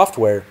these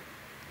software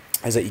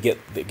is that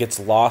it gets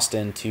lost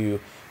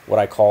into what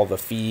I call the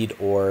feed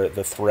or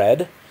the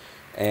thread.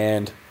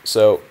 And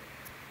so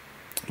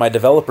my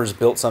developers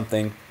built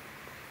something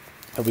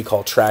that we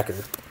call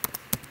tracker.net.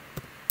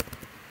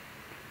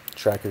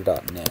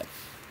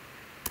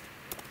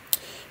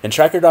 And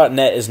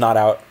tracker.net is not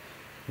out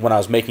when I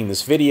was making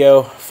this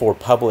video for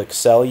public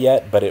sell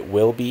yet, but it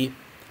will be.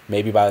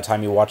 Maybe by the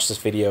time you watch this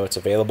video, it's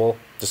available.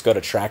 Just go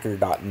to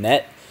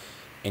tracker.net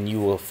and you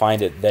will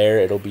find it there.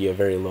 It'll be a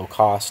very low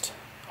cost.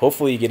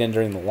 Hopefully you get in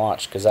during the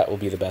launch, because that will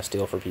be the best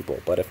deal for people.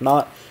 But if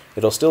not,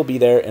 it'll still be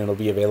there and it'll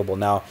be available.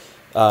 Now,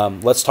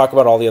 let's talk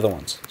about all the other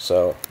ones.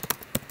 So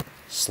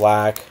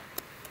Slack,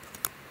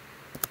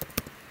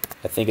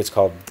 I think it's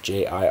called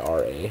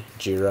Jira.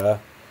 Jira.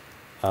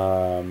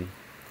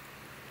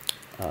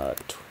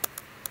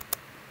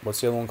 What's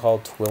the other one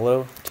called?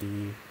 Twilio?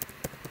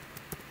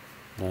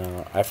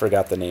 No, I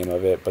forgot the name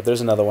of it. But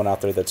there's another one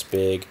out there that's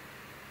big,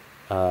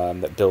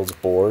 that builds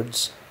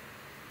boards.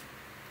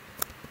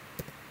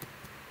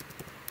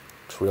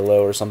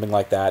 Trello or something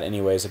like that.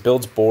 Anyways, it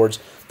builds boards.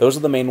 Those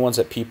are the main ones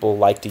that people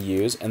like to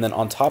use. And then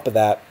on top of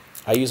that,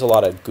 I use a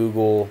lot of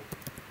Google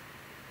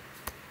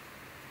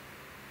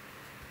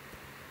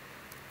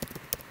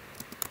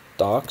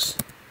Docs,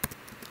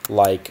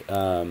 like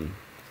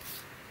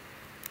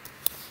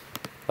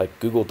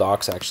Google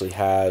Docs actually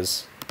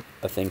has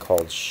a thing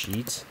called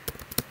Sheets,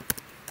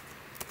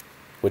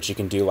 which you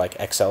can do like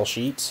Excel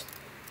sheets,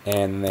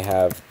 and they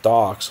have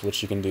Docs,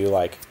 which you can do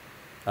like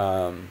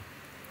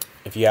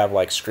if you have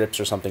like scripts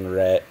or something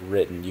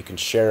written, you can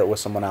share it with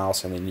someone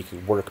else, and then you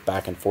can work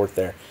back and forth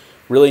there.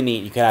 Really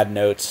neat. You can add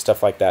notes,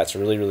 stuff like that. It's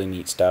really, really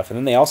neat stuff. And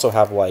then they also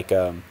have like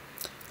a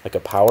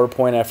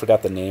PowerPoint. I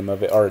forgot the name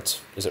of it. Or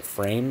is it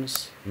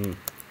Frames? I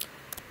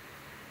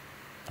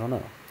don't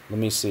know. Let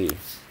me see.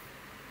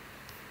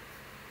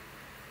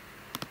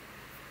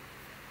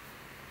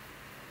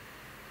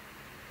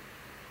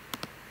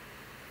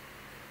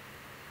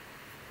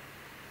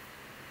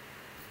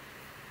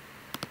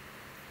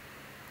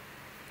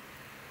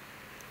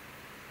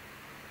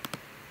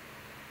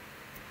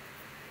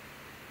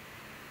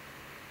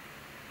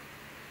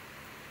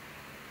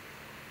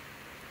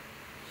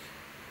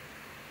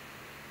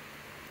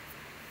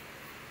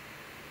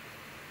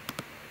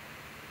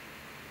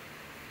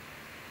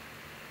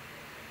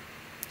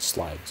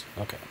 Slides.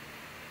 Okay.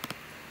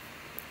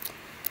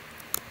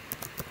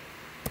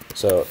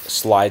 So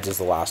Slides is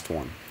the last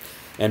one.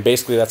 And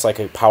basically that's like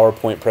a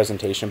PowerPoint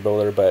presentation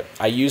builder, but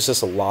I use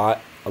this a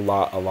lot.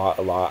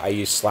 I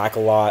use Slack a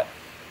lot,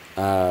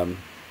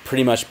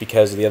 pretty much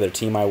because of the other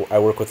team. I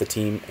work with a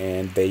team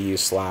and they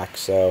use Slack,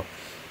 so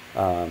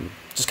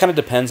just kind of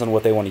depends on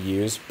what they want to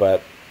use.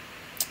 But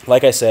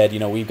like I said,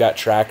 we've got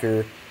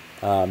Tracker.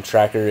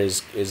 Tracker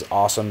is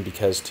awesome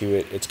because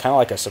it's kind of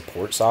like a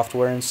support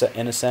software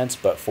in a sense,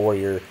 but for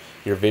your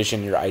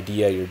vision, your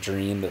idea, your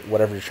dream,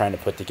 whatever you're trying to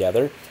put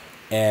together.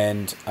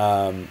 And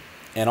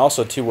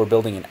also too, we're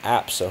building an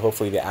app, so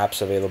hopefully the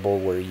app's available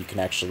where you can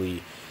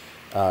actually,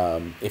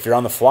 if you're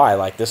on the fly,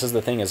 like this is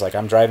the thing, is like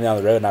I'm driving down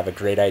the road and I have a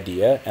great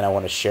idea and I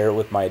want to share it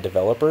with my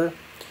developer.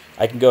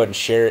 I can go ahead and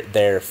share it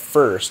there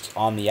first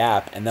on the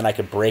app, and then I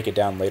could break it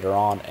down later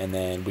on, and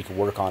then we could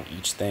work on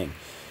each thing.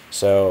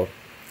 So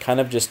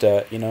kind of just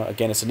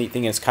again, it's a neat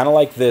thing. It's kind of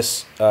like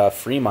this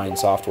FreeMind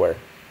software.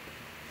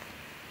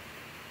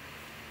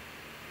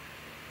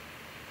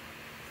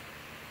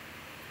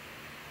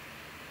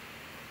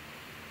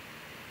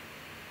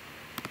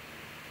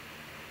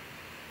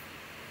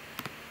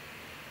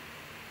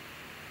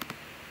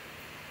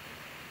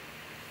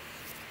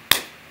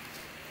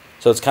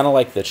 So it's kind of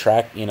like the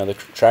the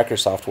Tracker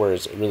software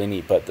is really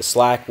neat, but the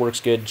Slack works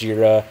good.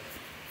 Jira,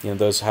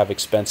 those have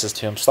expenses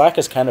to them. Slack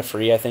is kind of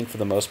free, I think, for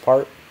the most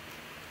part,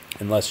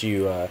 unless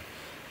you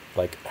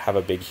like have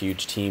a big,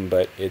 huge team.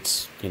 But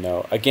it's,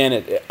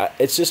 again,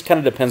 it's just kind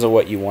of depends on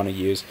what you want to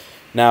use.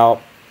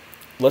 Now,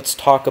 let's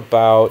talk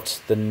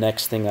about the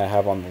next thing I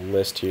have on the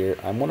list here.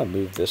 I'm going to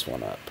move this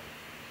one up.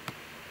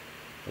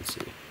 Let's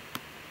see.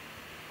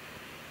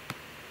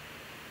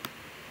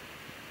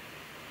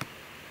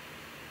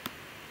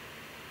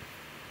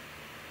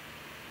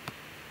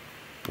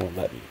 Won't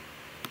let me.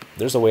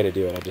 There's a way to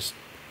do it. Let's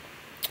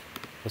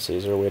see,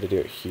 is there a way to do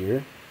it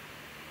here?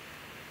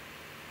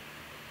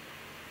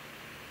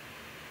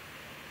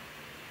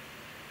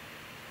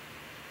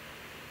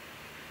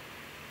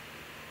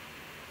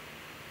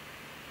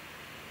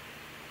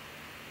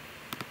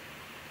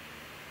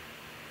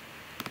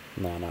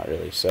 No, not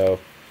really. So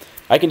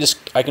I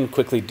can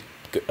quickly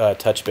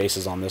touch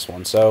bases on this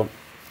one. So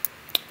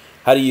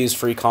how to use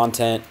free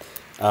content,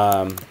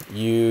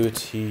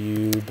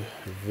 YouTube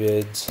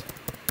vids.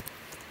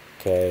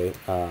 Okay,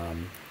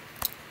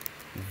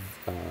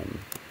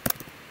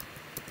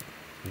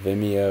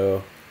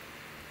 Vimeo,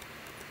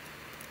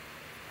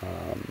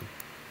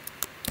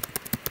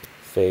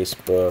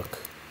 Facebook,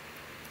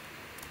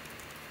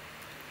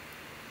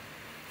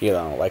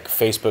 like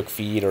Facebook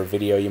feed or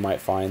video you might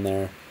find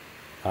there.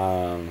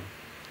 And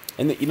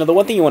the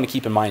one thing you want to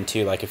keep in mind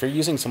too, like if you're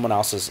using someone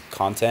else's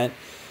content,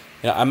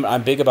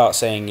 I'm big about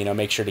saying,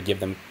 make sure to give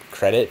them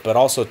credit, but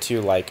also too,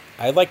 like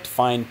I like to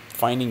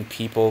finding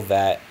people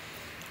that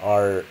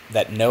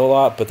know a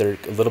lot, but they're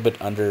a little bit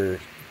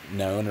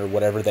underknown or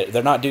whatever.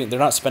 They're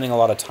not spending a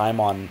lot of time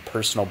on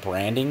personal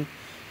branding,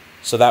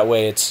 so that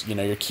way it's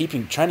you're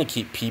trying to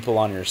keep people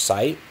on your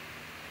site,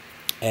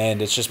 and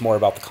it's just more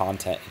about the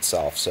content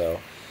itself.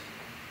 So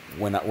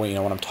when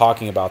I'm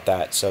talking about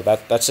that, so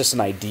that's just an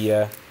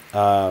idea.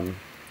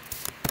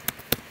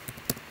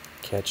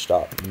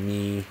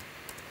 Catch.me.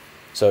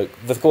 So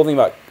the cool thing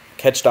about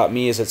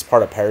Catch.me is it's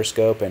part of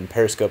Periscope, and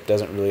Periscope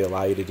doesn't really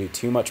allow you to do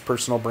too much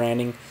personal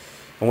branding.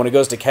 And when it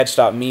goes to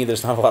Catch.me,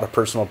 there's not a lot of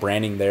personal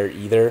branding there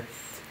either.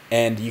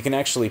 And you can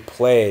actually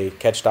play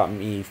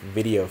Catch.me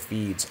video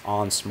feeds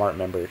on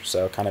SmartMember,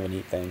 so kind of a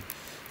neat thing.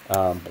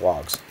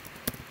 Blogs.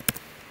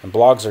 And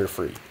blogs are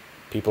free.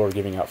 People are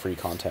giving out free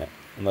content,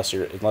 unless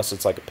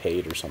it's like a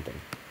paid or something.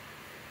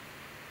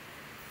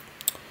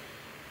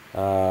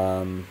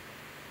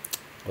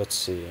 Let's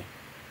see.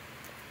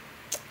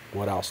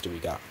 What else do we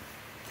got?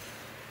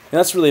 And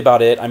that's really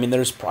about it. I mean,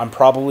 I'm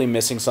probably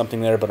missing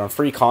something there, but on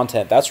free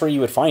content, that's where you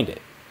would find it.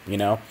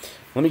 Let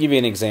me give you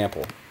an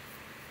example.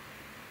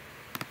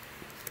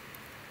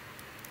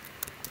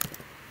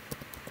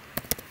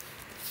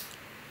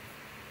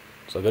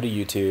 So I'll go to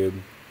YouTube.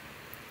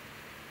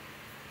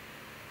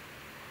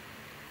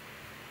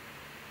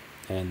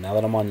 And now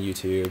that I'm on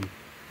YouTube,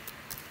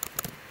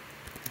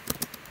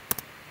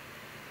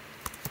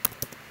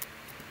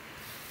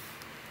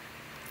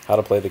 how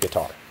to play the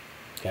guitar.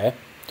 Okay?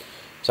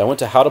 So I went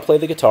to how to play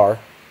the guitar,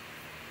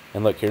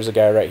 and look, here's a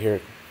guy right here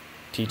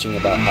teaching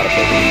about how to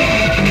play the guitar.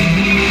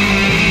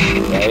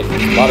 Right?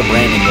 There's a lot of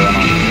branding going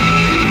on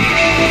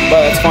here.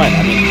 But that's fine.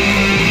 I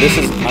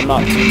mean, I'm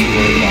not too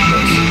worried about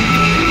this.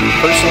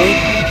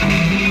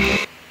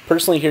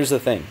 Personally, here's the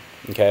thing,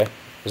 okay?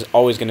 There's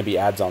always going to be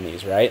ads on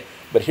these, right?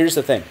 But here's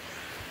the thing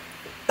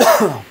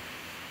that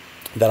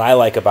I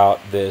like about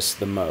this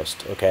the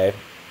most, okay?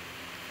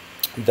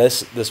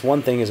 This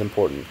one thing is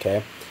important,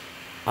 okay?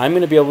 I'm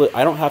going to be able to,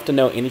 I don't have to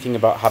know anything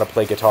about how to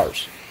play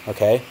guitars,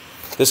 okay?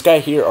 This guy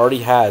here already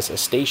has a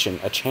station,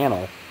 a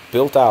channel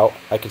built out.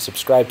 I can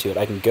subscribe to it.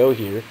 I can go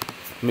here.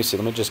 Let me see.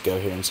 Let me just go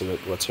here and see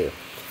what's here.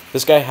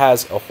 This guy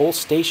has a whole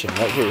station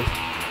right here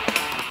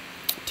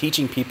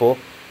teaching people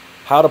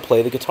how to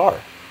play the guitar,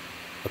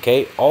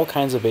 okay? All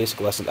kinds of basic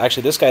lessons.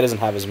 Actually, this guy doesn't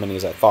have as many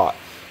as I thought,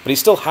 but he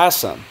still has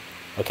some,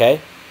 okay?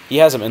 he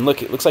has them, and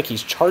look, it looks like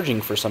he's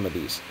charging for some of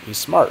these. He's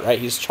smart, right?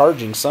 He's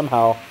charging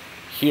somehow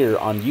here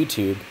on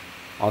YouTube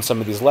on some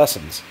of these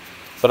lessons.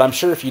 But I'm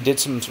sure if you did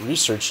some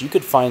research, you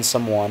could find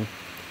someone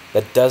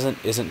that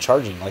isn't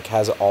charging, like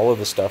has all of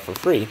the stuff for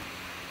free.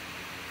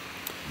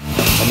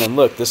 And then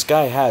look, this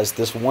guy has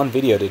this one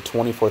video did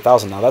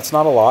 24,000. Now that's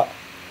not a lot.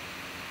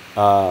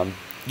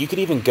 You could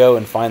even go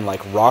and find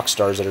like rock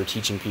stars that are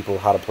teaching people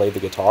how to play the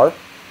guitar,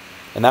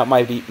 and that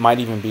might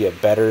even be a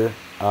better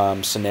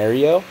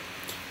scenario.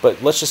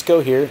 But let's just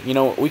go here. You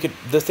know,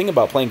 the thing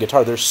about playing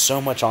guitar, there's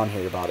so much on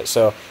here about it.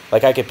 So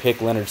like I could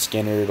pick Leonard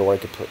Skinner, or I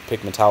could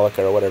pick Metallica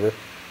or whatever.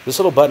 This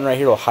little button right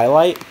here will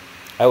highlight.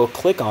 I will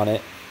click on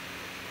it,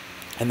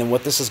 and then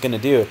what this is going to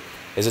do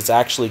is it's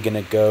actually going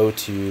to go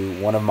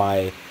to one of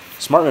my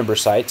smart member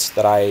sites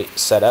that I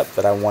set up,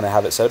 that I want to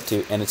have it set up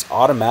to, and it's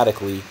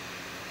automatically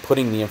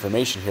putting the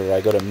information here.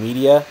 I go to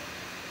media,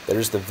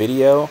 there's the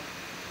video.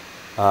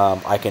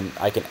 I can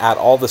add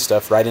all the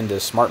stuff right into the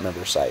smart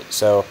member site.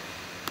 So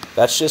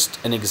that's just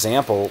an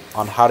example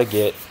on how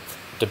to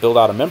build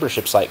out a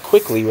membership site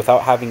quickly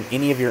without having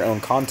any of your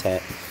own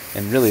content.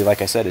 And really,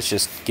 like I said, it's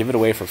just give it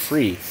away for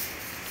free.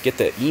 Get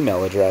the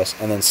email address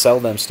and then sell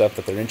them stuff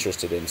that they're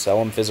interested in. Sell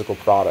them physical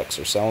products,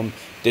 or sell them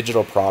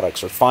digital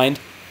products, or find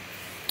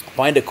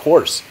a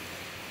course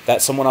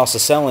that someone else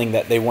is selling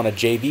that they want to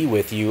JV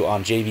with you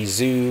on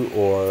JVZoo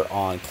or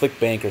on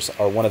ClickBank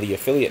or one of the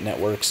affiliate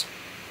networks.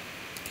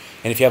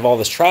 And if you have all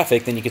this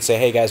traffic, then you could say,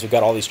 hey guys, we've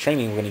got all these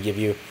training we're going to give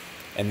you,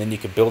 and then you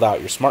could build out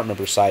your smart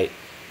member site,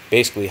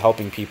 basically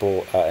helping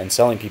people and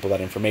selling people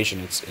that information.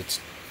 It's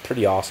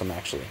pretty awesome,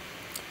 actually.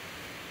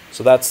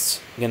 So that's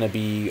going to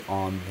be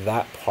on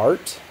that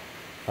part.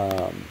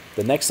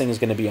 The next thing is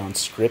going to be on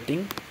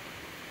scripting.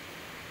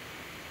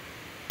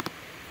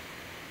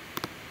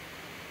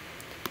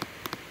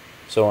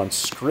 So on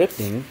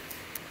scripting,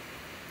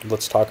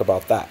 let's talk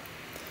about that.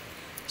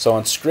 So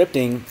on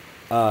scripting,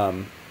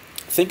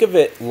 think of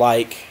it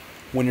like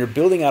when you're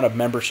building out a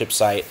membership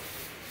site,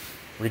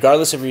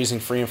 regardless if you're using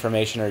free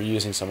information or you're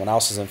using someone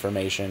else's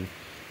information,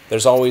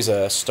 there's always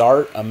a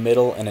start, a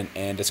middle, and an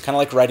end. It's kind of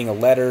like writing a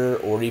letter,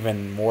 or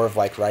even more of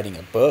like writing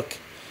a book.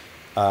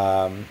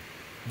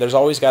 There's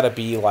always got to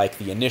be like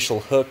the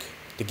initial hook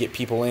to get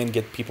people in,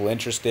 get people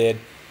interested.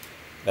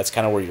 That's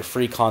kind of where your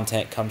free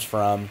content comes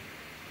from.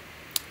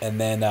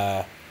 And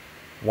then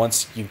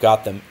once you've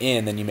got them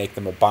in, then you make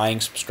them a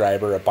buying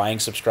subscriber. A buying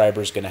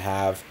subscriber is going to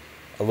have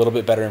a little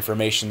bit better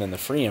information than the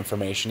free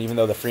information, even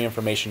though the free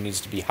information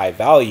needs to be high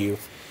value.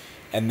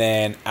 And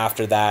then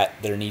after that,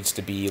 there needs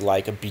to be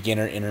like a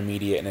beginner,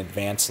 intermediate, and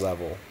advanced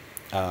level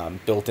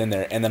built in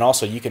there. And then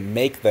also you can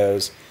make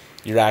those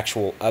your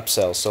actual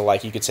upsells. So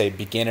like you could say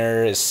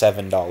beginner is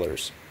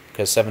 $7,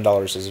 because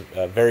 $7 is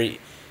a very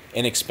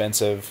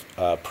inexpensive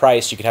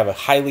price. You could have a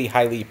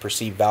highly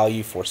perceived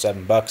value for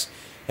 $7,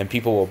 and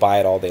people will buy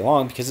it all day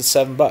long because it's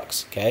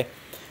 $7. Okay.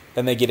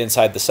 Then they get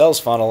inside the sales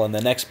funnel, and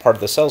the next part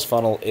of the sales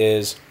funnel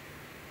is,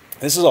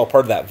 this is all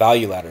part of that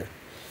value ladder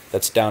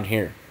that's down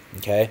here.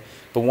 Okay.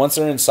 But once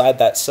they're inside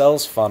that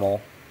sales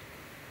funnel,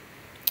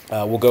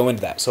 we'll go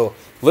into that. So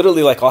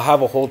literally, like, I'll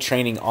have a whole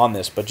training on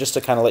this, but just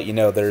to kind of let you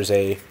know, there's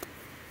a,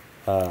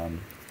 what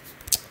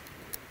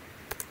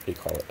do you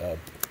call it? A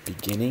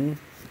beginning,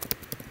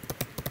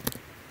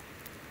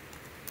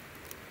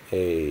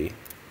 a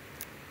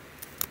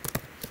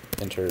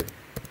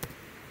intermediate,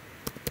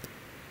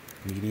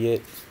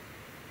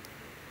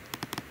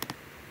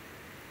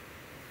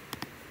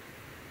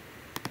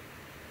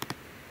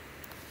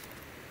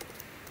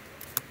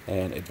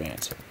 and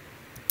advanced,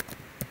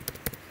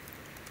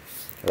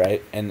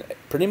 right? And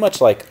pretty much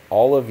like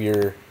all of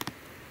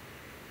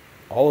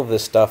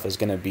this stuff is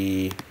going to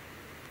be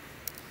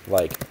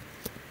like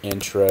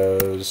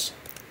intros,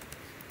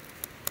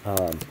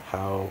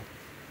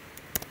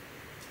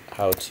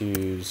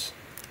 how-tos,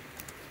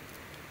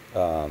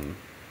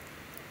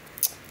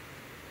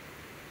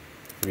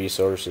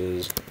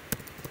 resources,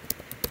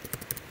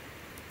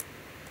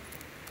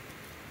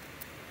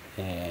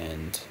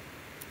 and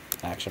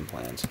action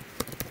plans.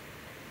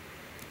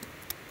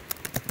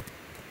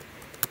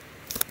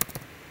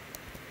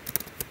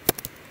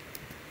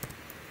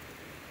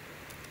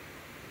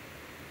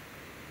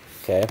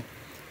 Okay,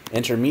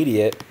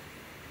 intermediate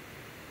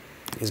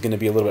is going to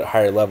be a little bit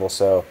higher level.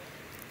 So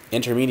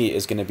intermediate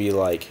is going to be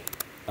like,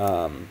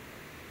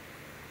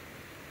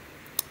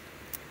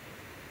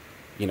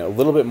 you know, a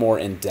little bit more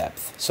in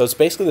depth. So it's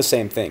basically the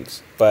same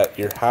things, but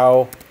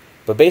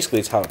basically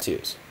it's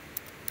how-tos.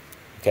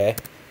 Okay,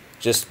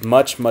 just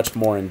much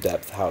more in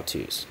depth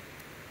how-tos,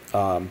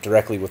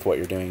 directly with what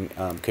you're doing.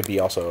 Could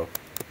be also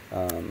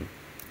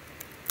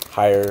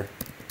higher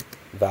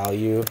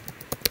value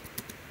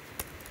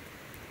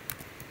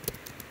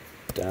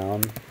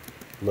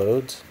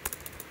downloads.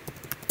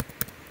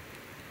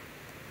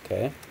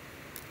 Okay.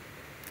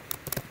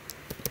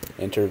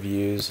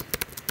 Interviews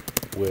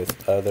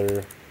with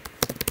other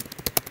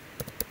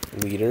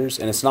leaders,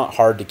 and it's not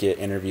hard to get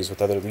interviews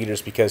with other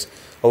leaders because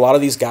a lot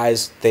of these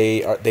guys,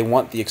 they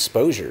want the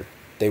exposure.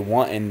 They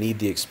want and need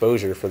the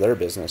exposure for their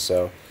business,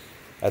 so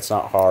that's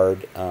not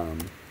hard.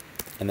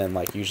 and then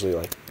like usually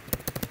like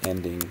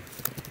ending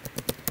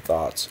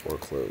thoughts or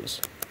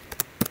close,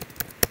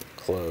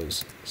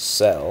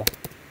 sell,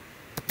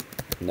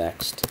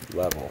 next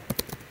level.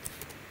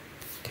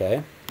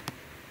 Okay,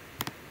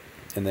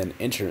 and then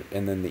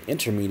the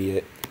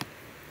intermediate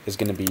is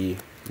going to be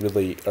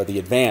really, or the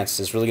advanced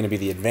is really going to be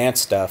the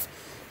advanced stuff.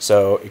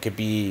 So it could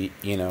be,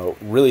 you know,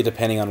 really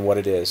depending on what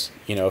it is.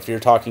 You know, if you're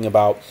talking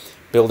about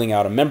building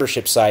out a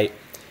membership site,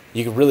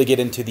 you can really get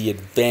into the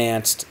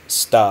advanced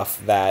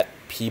stuff that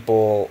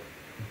people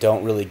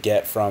don't really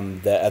get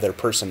from the other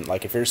person.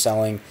 Like if you're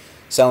selling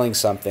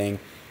something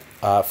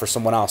for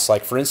someone else,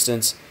 like for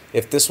instance,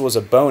 if this was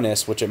a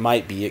bonus, which it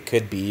might be, it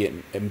could be,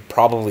 and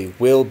probably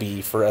will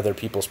be for other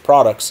people's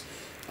products,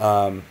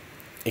 it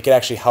could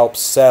actually help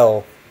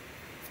sell,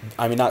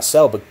 I mean not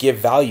sell, but give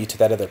value to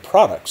that other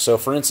product. So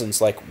for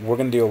instance, like we're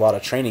going to do a lot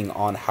of training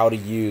on how to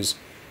use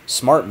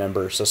Smart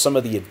Member. So some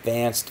of the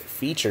advanced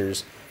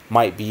features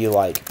might be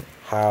like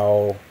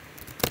how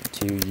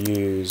to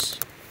use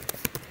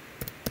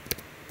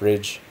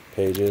bridge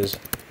pages,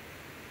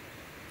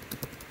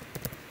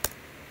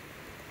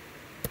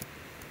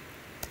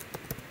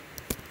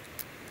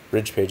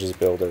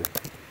 builder,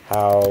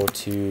 how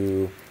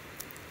to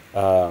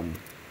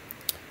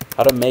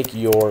make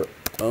your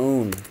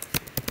own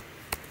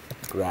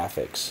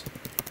graphics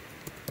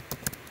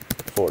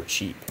for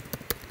cheap,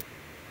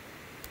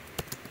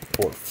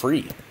 for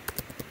free,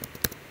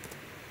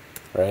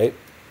 right?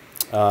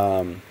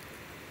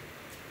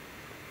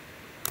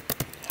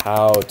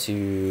 How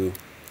to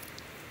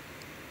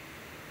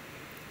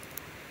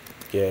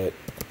get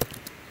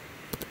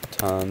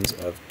tons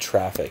of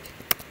traffic,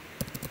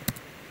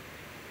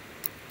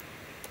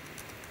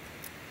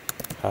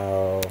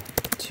 how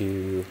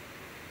to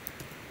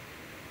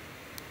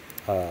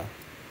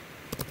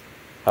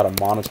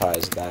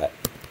monetize that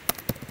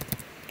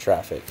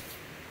traffic.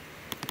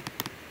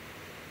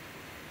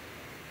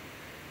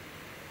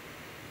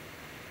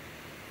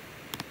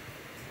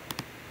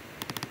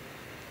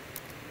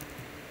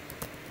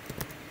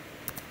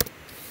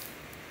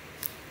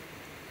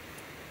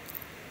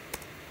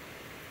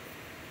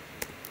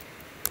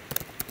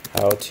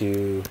 How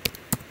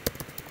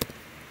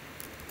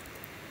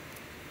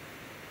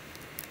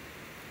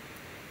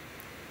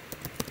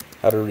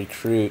to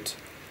recruit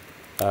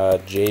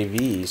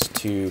JVs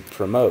to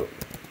promote,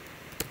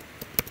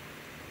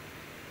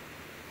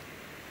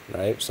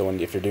 right? So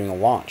if you're doing a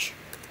launch,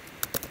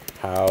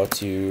 how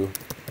to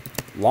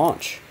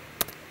launch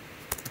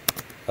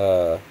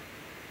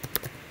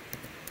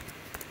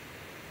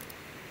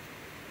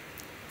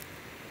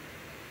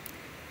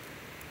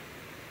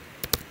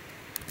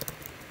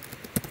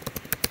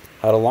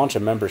a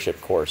membership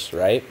course,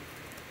 right?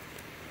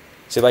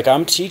 See, like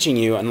I'm teaching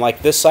you, and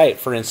like this site,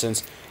 for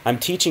instance, I'm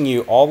teaching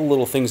you all the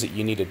little things that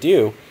you need to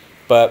do,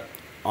 but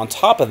on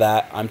top of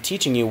that, I'm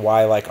teaching you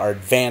why like our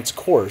advanced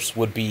course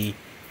would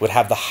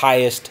have the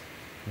highest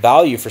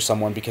value for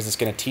someone, because it's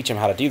going to teach them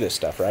how to do this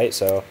stuff, right?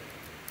 So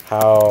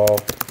how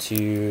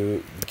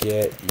to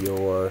get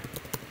your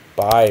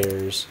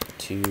buyers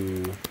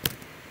to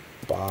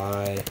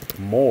buy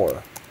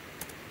more,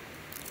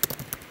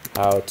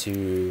 how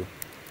to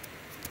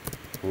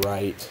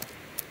write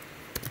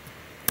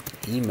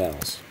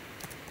emails,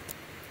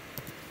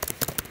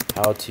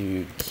 how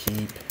to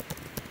keep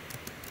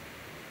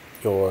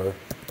your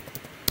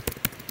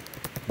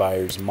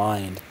buyer's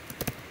mind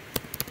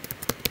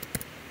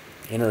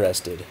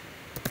interested,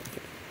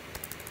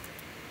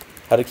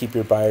 how to keep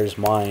your buyer's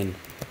mind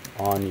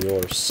on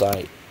your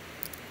site.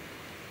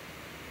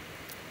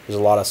 There's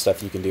a lot of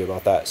stuff you can do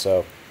about that.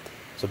 So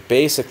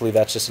basically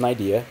that's just an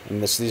idea,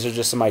 and these are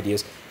just some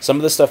ideas. Some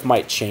of the stuff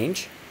might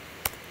change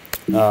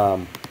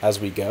as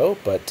we go,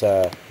 but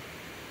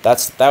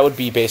that would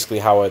be basically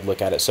how I'd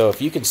look at it. So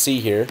if you can see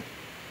here,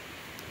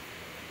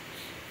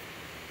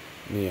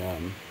 make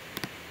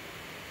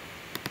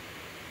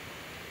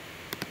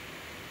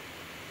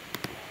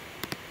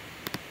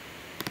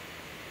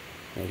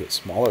it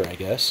smaller, I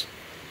guess.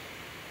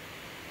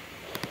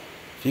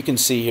 If you can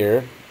see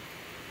here,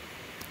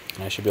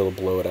 and I should be able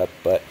to blow it up,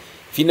 but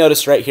if you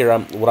notice right here,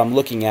 what I'm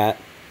looking at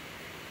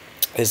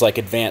is like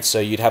advanced. So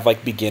you'd have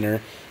like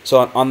beginner.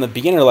 So on the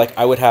beginner, like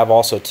I would have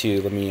also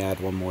too, let me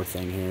add one more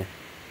thing here.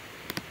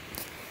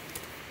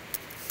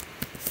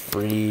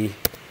 Freemium,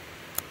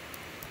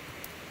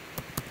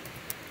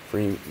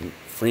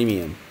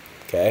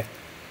 okay?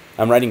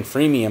 I'm writing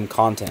freemium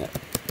content,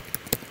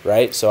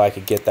 right? So I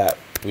could get that.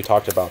 We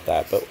talked about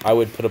that, but I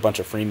would put a bunch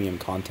of freemium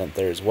content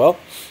there as well.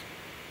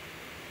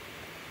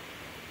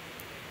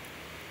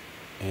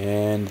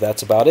 And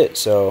that's about it.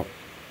 So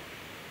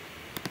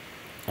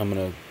I'm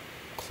going to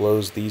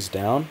close these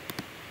down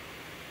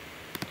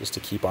just to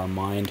keep our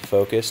mind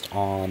focused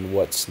on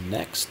what's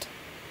next.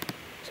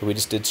 So we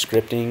just did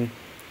scripting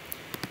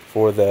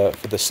for the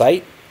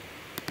site,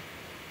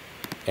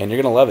 and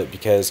you're going to love it,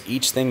 because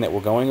each thing that we're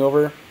going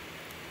over,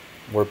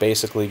 we're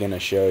basically going to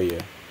show you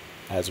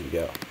as we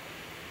go.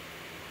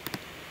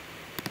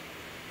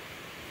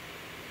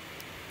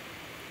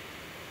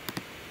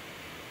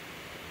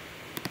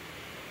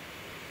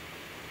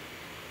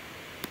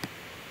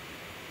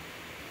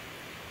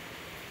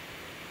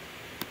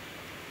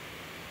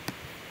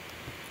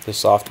 the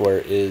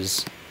software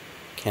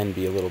can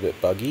be a little bit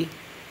buggy.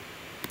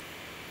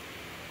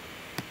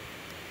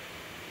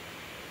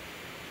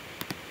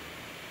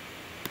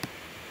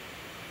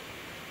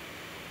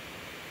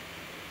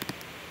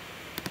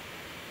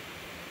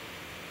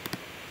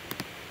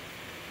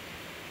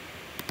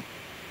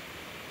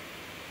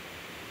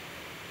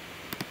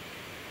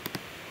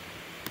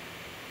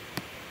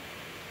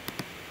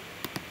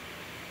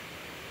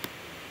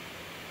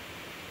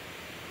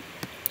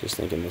 Just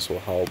thinking this will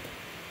help.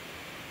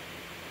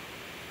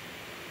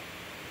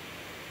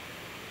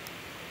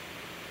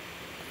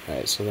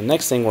 Alright, so the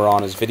next thing we're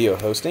on is video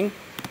hosting.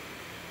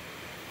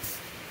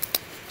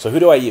 So who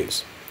do I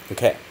use?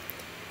 Okay,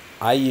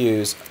 I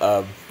use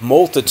a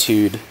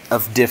multitude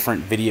of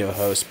different video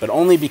hosts, but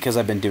only because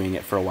I've been doing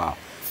it for a while.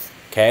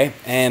 Okay,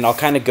 and I'll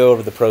kind of go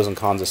over the pros and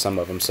cons of some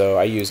of them. So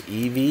I use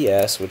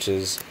EVS, which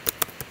is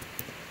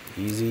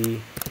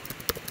Easy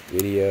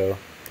Video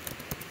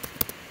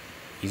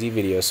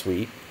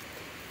Suite.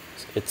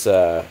 It's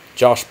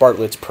Josh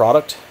Bartlett's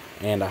product,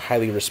 and I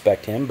highly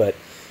respect him, but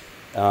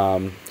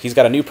he's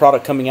got a new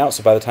product coming out,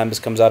 so by the time this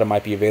comes out, it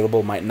might be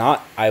available, might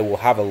not. I will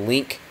have a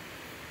link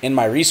in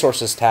my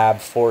resources tab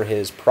for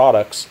his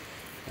products,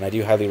 and I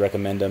do highly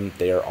recommend them.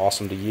 They are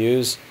awesome to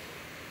use.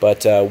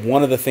 But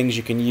one of the things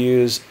you can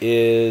use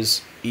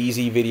is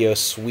Easy Video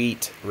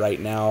Suite right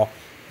now,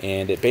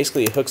 and it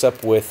basically hooks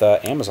up with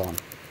Amazon.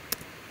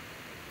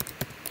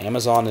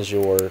 Amazon is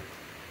your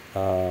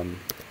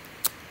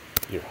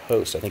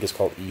host. I think it's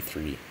called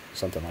E3,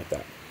 something like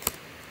that.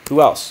 Who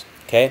else?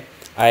 Okay,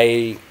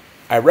 I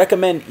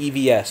recommend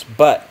EVS,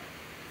 but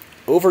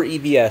over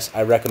EVS,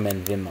 I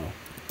recommend Vimeo,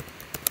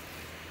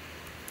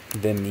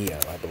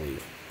 I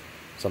believe,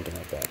 something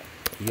like that.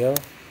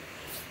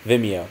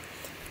 Vimeo.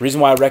 The reason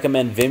why I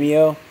recommend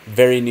Vimeo: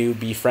 very new,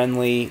 be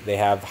friendly. They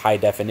have high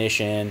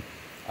definition.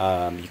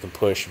 You can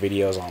push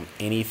videos on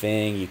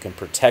anything. You can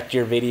protect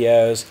your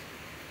videos.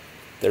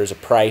 There's a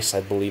price,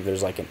 I believe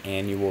there's like an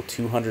annual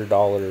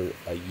 $200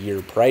 a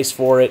year price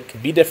for it.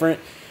 Could be different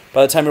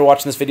by the time you're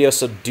watching this video,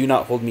 so do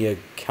not hold me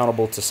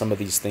accountable to some of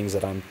these things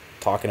that I'm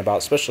talking about,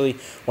 especially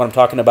when I'm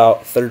talking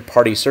about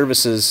third-party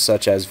services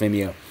such as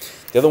Vimeo.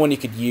 The other one you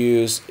could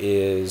use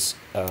is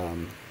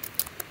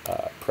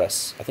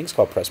Press. I think it's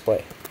called Press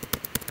Play.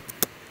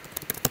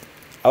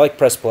 I like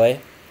Press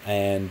Play,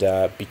 and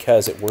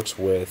because it works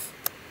with,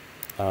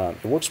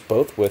 it works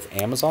both with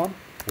Amazon,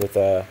 with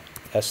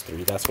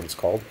S3, that's what it's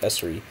called,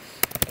 S3,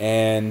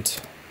 and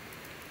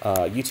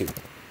YouTube.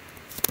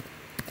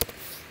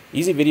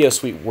 Easy Video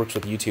Suite works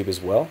with YouTube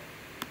as well.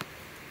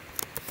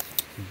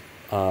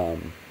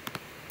 And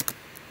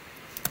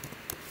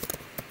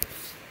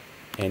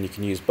you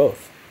can use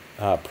both.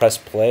 Press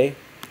Play,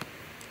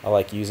 I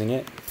like using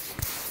it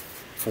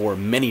for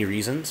many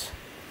reasons.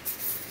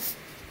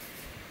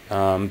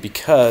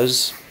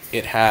 Because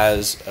it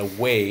has a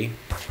way,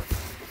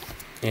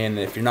 and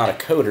if you're not a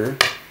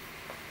coder,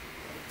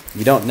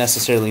 you don't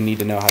necessarily need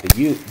to know how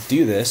to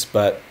do this,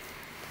 but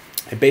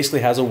it basically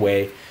has a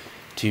way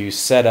to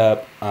set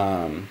up,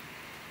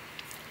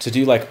 to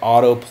do like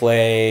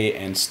autoplay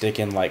and stick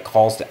in like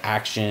calls to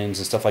actions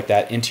and stuff like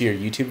that into your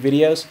YouTube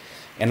videos.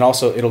 And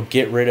also it'll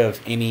get rid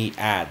of any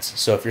ads.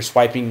 So if you're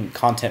swiping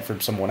content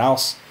from someone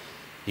else,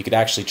 you could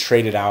actually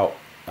trade it out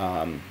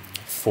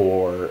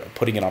for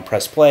putting it on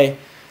Press Play.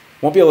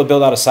 Won't be able to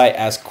build out a site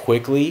as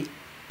quickly,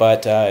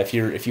 but if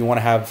you want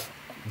to have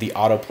the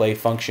autoplay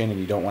function and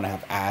you don't want to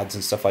have ads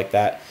and stuff like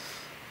that,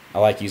 I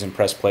like using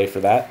Press Play for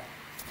that.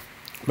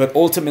 But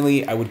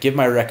ultimately, I would give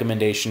my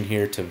recommendation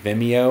here to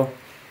Vimeo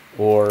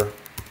or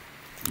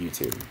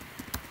YouTube.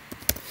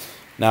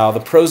 Now, the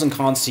pros and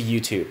cons to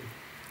YouTube.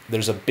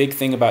 There's a big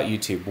thing about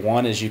YouTube.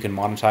 One is you can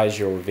monetize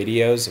your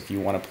videos. If you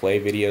want to play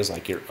videos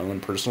like your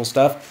own personal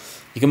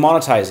stuff, you can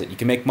monetize it. You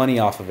can make money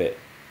off of it.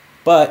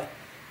 But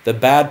the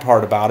bad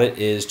part about it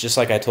is, just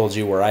like I told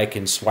you, where I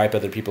can swipe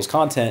other people's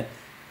content,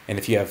 and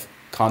if you have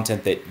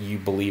content that you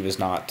believe is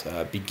not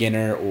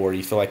beginner, or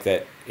you feel like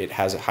that it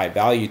has a high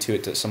value to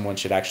it that someone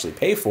should actually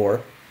pay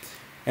for,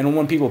 and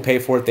when people pay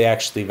for it, they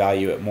actually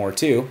value it more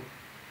too.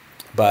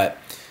 But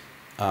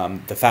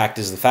the fact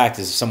is,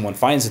 if someone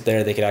finds it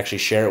there, they could actually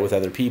share it with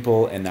other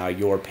people, and now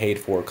your paid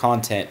for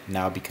content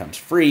now becomes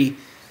free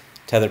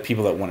to other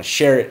people that want to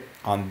share it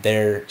on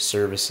their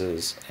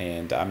services.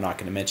 And I'm not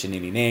going to mention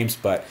any names,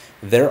 but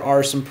there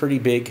are some pretty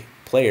big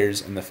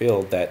players in the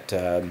field that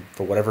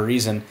for whatever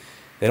reason,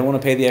 they don't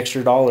want to pay the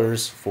extra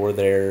dollars for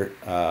their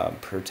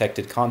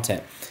protected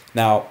content.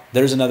 Now,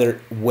 there's another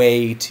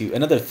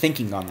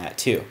thinking on that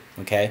too,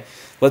 okay?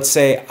 Let's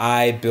say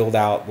I build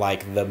out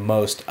like the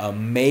most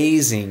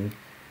amazing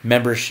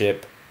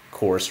membership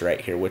course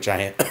right here, which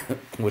I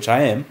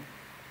am,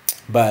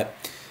 but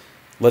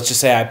let's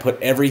just say I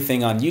put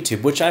everything on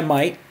YouTube, which I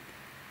might.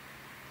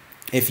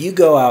 If you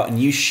go out and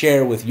you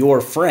share with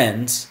your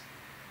friends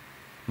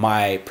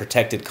my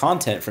protected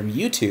content from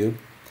YouTube,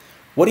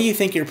 what do you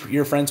think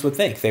your friends would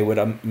think? They would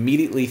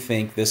immediately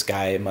think this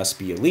guy must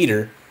be a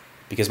leader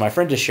because my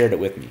friend just shared it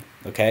with me,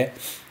 okay?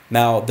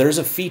 Now, there's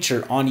a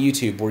feature on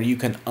YouTube where you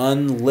can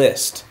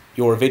unlist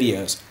your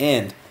videos,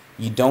 and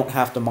you don't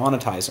have to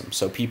monetize them.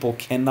 So people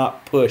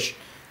cannot push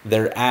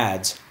their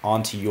ads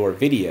onto your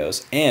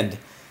videos, and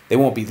they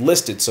won't be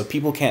listed, so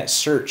people can't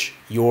search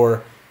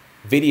your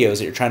videos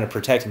that you're trying to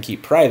protect and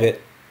keep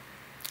private,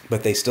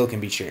 but they still can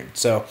be shared.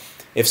 So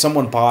if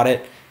someone bought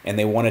it and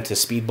they wanted to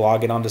speed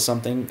blog it onto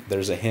something,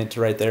 there's a hint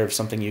right there of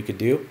something you could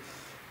do.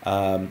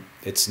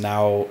 It's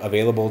now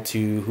available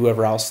to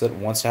whoever else that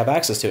wants to have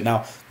access to it.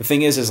 Now, the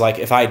thing is like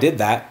if I did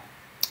that,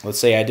 let's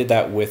say I did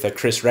that with a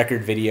Chris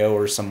Record video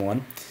or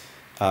someone,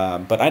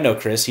 but I know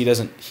Chris,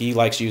 he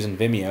likes using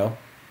Vimeo,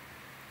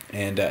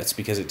 and it's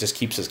because it just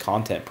keeps his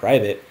content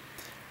private.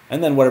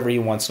 And then whatever he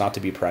wants not to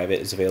be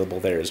private is available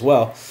there as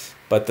well.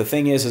 But the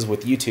thing is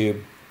with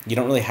YouTube, you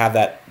don't really have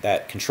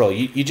that control.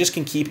 You just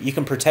can you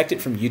can protect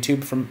it from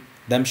YouTube from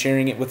them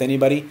sharing it with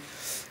anybody.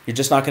 You're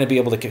just not going to be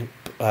able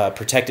to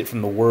protect it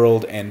from the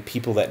world and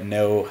people that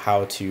know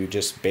how to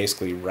just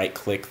basically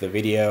right-click the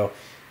video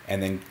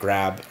and then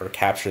grab or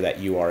capture that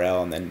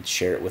URL and then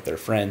share it with their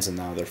friends, and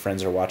now their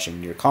friends are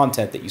watching your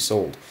content that you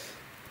sold.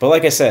 But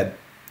like I said,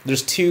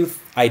 there's two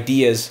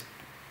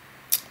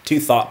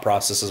thought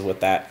processes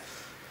with that.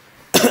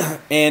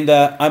 And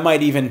I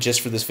might even,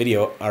 just for this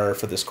video or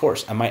for this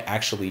course, I might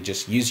actually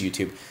just use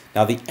YouTube.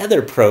 Now, the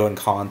other pro and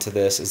con to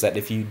this is that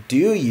if you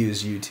do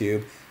use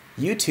YouTube,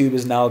 YouTube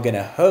is now going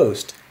to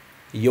host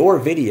your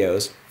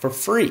videos for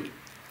free.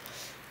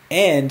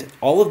 And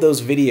all of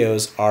those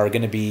videos are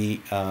going to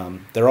be,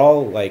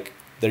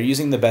 they're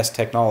using the best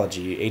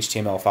technology,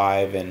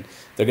 HTML5, and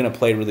they're going to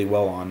play really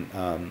well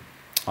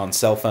on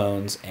cell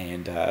phones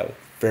and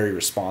very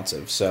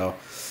responsive. So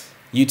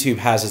YouTube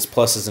has its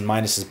pluses and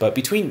minuses, but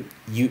between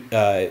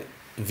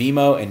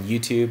Vimeo and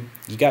YouTube,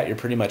 you got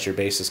pretty much your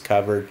bases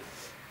covered.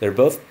 They're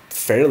both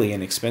fairly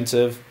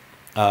inexpensive.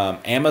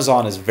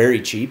 Amazon is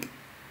very cheap,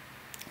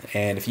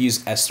 and if you use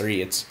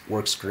S3, it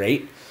works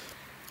great.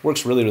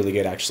 Works really, really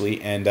good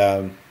actually.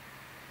 And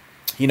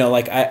you know,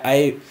 like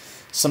I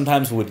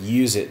sometimes would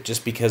use it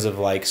just because of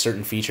like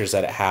certain features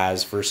that it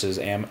has versus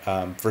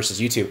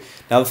YouTube.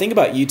 Now, the thing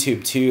about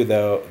YouTube too,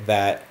 though,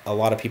 that a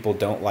lot of people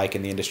don't like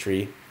in the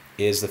industry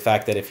is the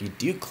fact that if you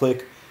do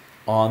click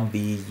on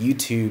the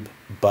YouTube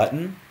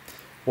button,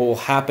 what will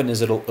happen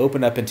is it'll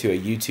open up into a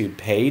YouTube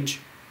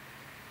page,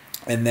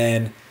 and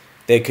then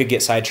they could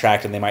get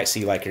sidetracked and they might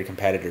see like your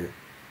competitor.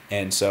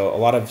 And so a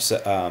lot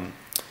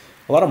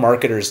of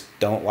marketers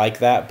don't like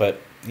that, but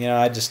you know,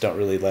 I just don't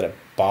really let it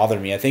bother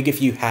me. I think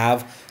if you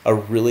have a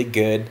really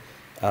good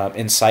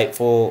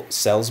insightful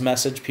sales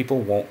message, people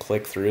won't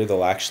click through.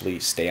 They'll actually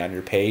stay on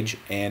your page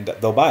and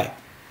they'll buy.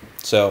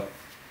 So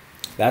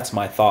that's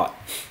my thought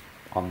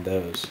on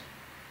those.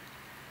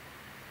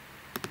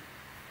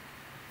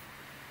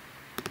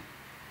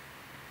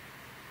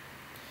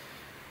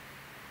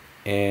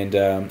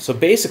 And so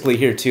basically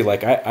here too,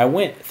 like I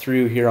went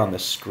through here on the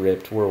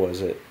script. Where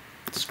was it?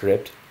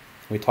 Script.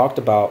 We talked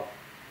about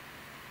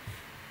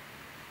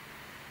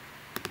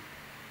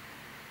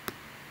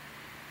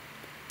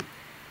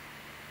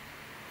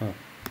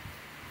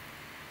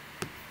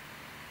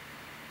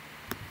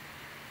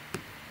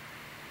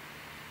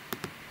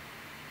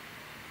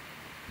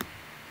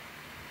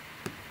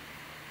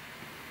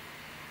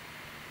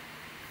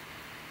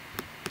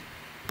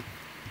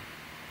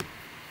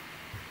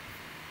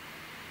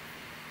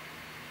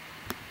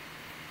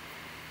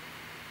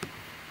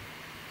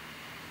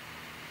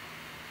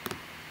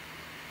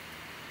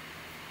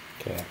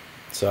okay.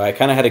 So I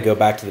kind of had to go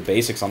back to the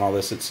basics on all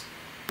this. It's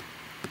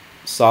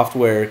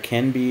software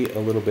can be a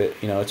little bit,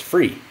 you know, it's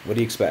free. What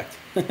do you expect?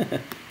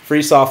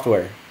 Free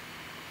software.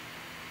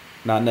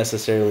 Not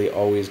necessarily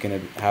always going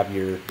to have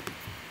your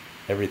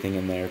everything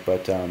in there,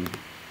 but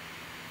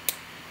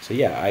so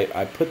yeah,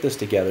 I put this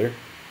together.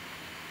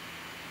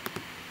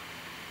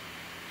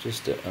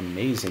 Just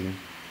amazing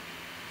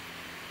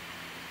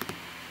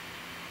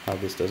how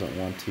this doesn't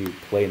want to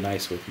play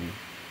nice with me.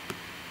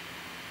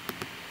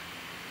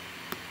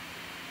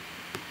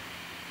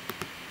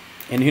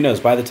 And who knows,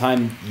 by the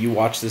time you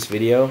watch this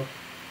video,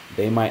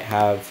 they might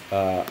have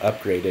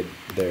upgraded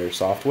their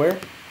software.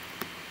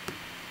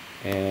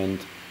 And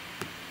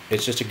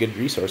it's just a good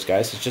resource,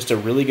 guys. It's just a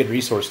really good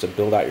resource to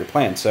build out your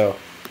plan. So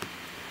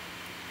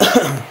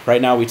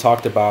right now we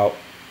talked about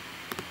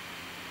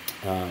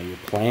your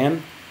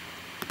plan.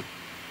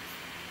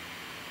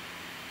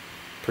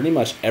 Pretty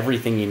much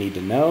everything you need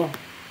to know.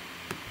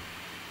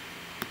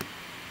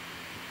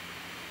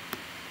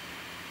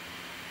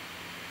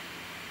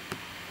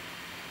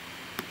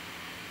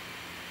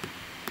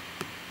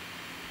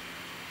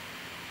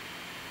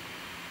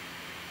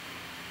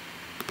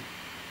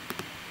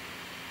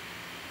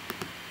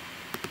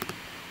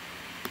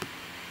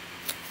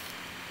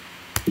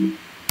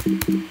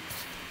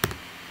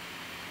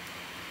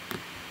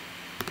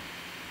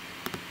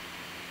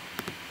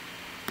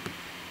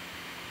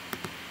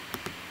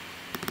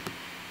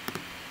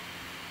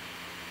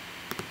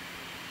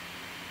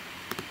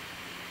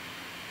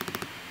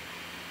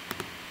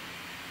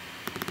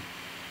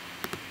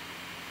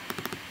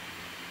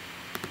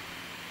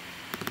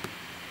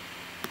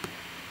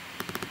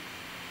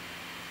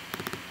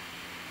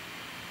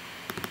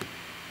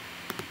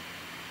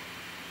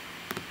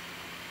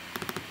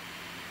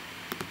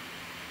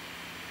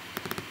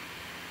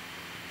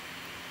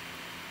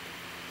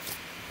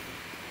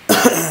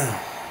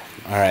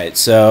 All right,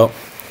 so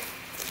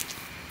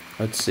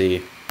let's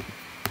see.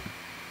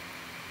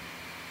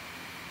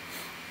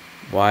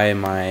 Why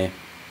am I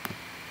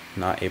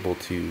not able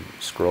to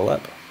scroll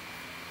up?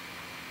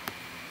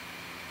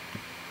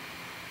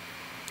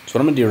 So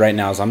what I'm going to do right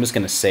now is I'm just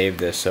going to save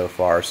this so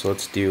far. So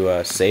let's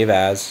do save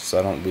as, so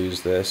I don't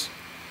lose this.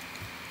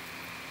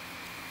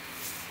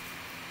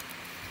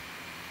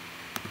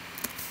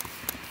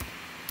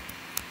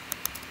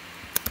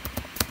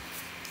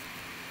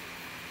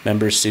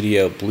 Member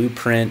Studio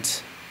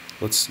Blueprint.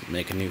 Let's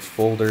make a new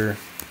folder.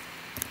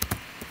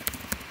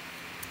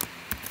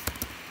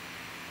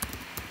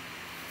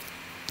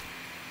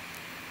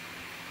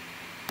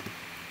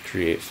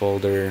 Create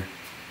folder,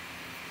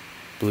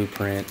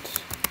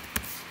 Blueprint,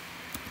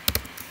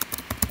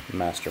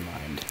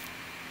 Mastermind.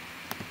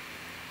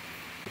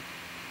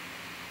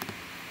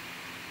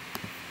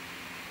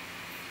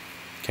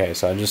 Okay,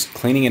 so I'm just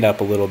cleaning it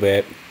up a little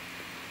bit.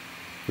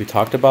 We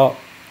talked about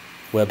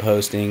web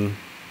hosting.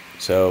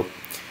 So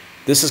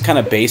this is kind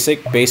of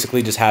basic,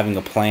 basically just having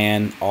a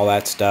plan, all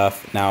that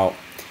stuff. Now,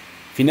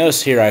 if you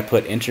notice here, I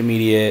put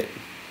intermediate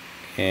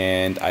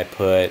and I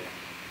put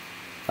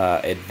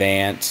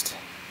advanced.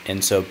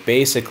 And so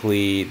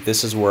basically,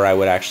 this is where I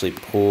would actually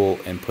pull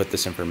and put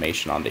this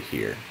information onto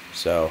here.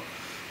 So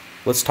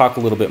let's talk a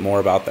little bit more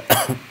about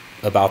that.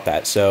 about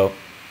that. So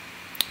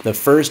the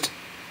first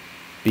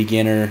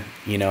beginner,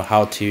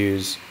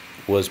 how-tos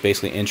was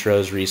basically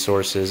intros,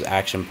 resources,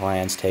 action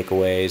plans,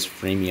 takeaways,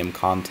 freemium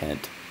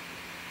content.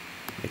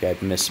 I think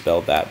I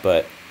misspelled that,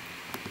 but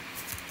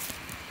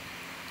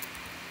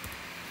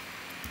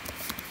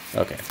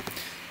okay.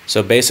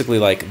 So basically,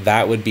 like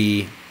that would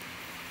be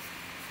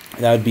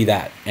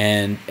that,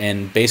 and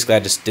basically I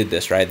just did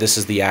this, right? This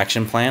is the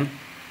action plan,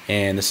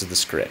 and this is the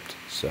script.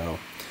 So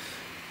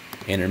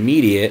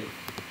intermediate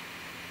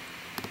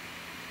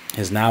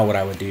is now what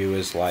I would do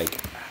is like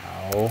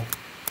how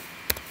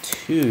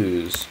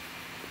to's.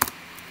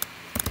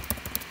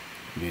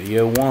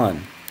 Video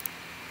 1.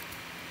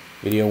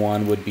 Video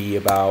 1 would be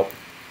about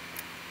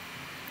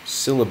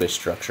syllabus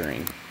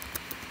structuring.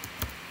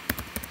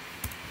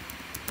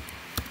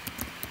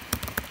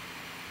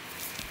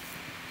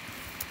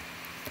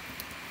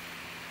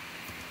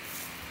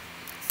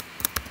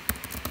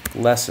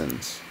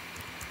 Lessons,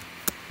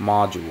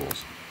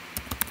 modules.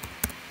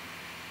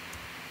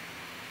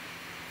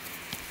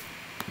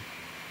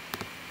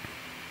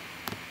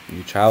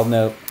 New child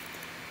note.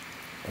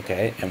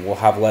 Okay, and we'll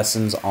have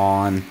lessons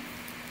on,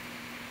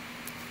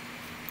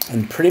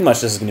 and pretty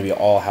much this is going to be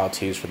all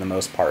how-tos for the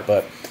most part,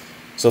 but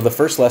so the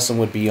first lesson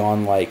would be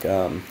on like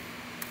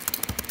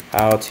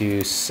how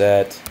to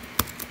set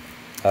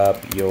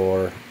up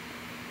your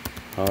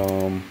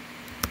home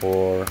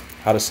or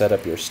how to set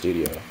up your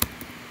studio.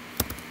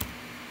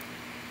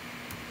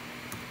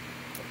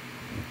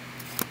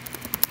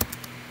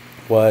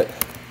 What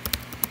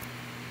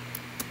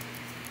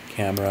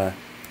camera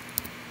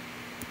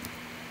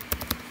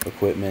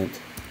equipment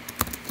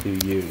to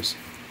use.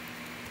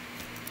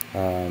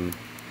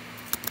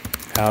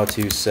 How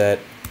to set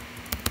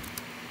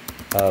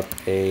up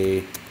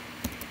a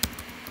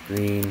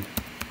green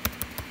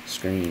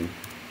screen.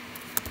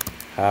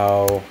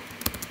 How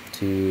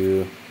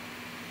to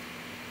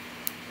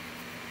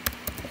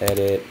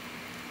edit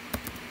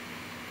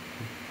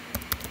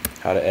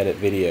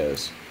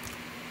videos.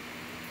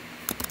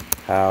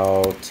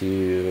 How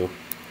to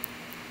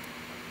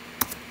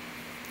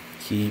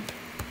keep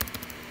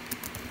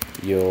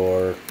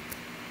your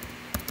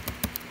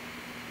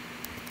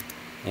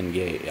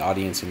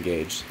audience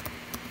engaged.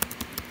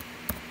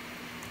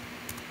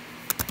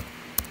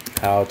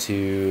 How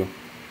to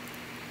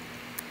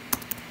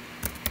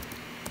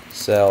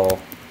sell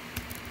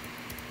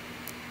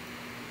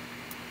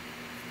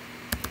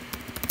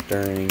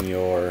during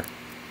your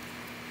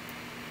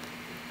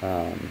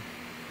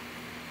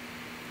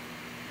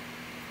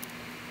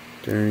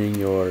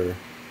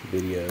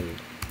video,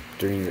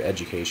 during your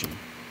educational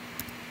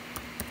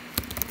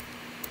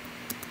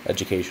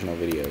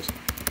videos.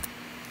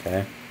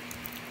 Okay.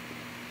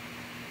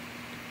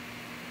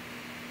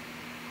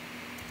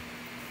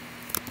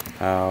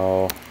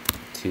 How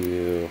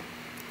to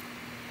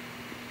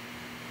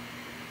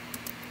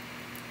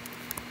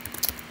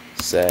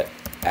set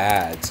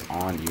ads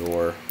on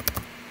your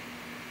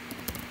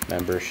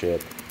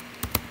membership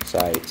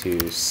site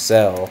to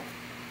sell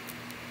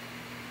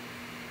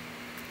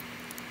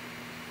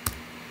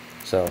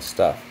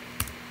stuff.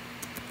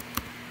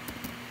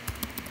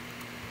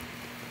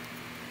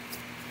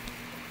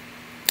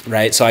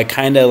 Right, so I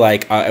kind of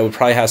like, I would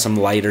probably have some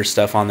lighter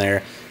stuff on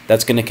there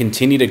that's going to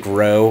continue to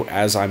grow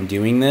as I'm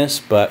doing this,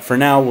 but for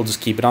now we'll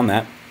just keep it on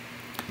that.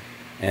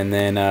 And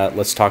then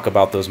let's talk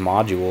about those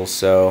modules.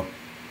 So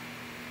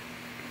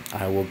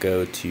I will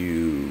go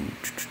to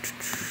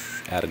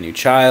add a new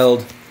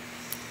child,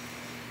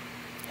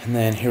 and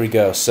then here we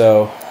go.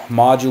 So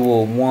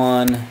module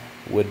 1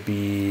 would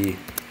be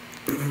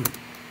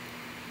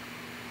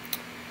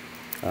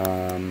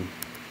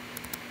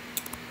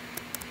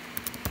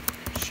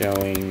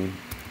showing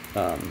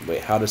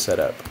how to set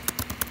up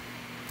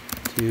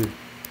to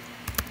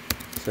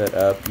set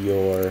up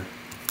your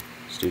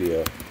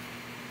studio,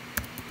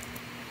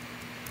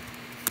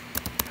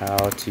 how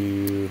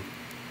to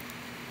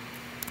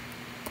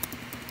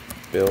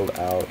build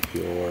out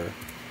your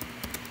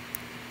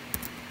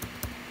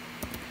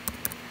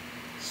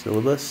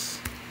syllabus,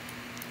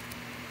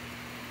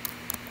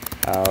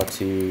 how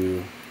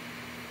to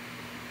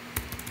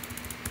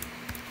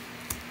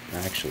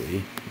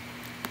actually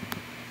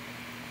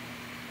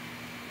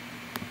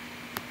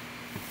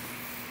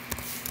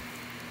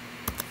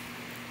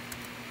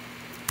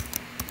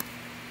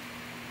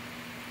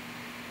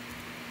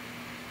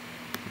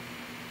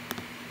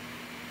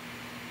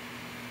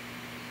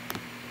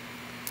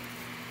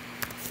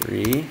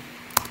three,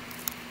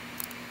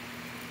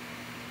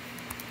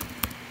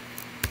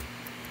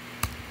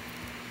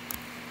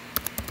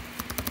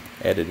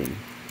 editing.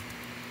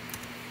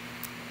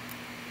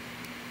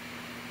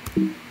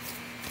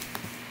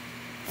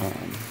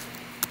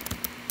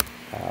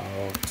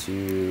 How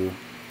to,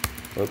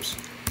 whoops,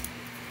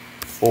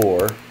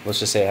 four, let's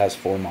just say it has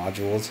 4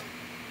 modules.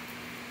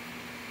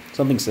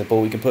 Something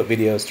simple. We can put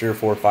videos, 3 or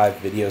 4 or 5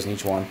 videos in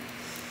each one.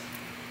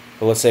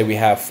 But let's say we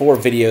have 4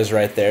 videos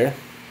right there.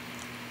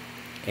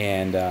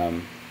 And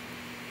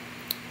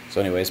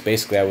so anyways,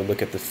 basically I would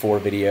look at the 4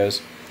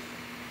 videos.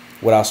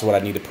 What else would I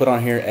need to put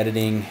on here?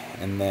 Editing,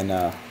 and then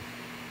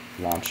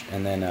launch,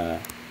 and then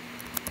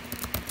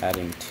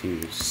adding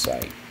to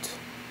site,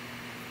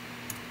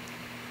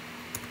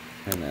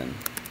 and then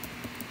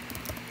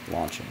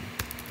launching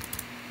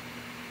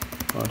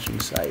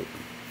site.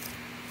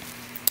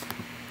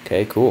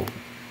 Okay, cool.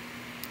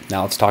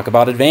 Now let's talk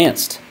about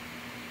advanced.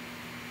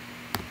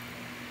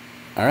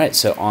 All right,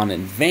 so on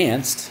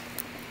advanced,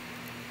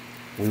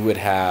 we would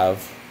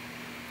have,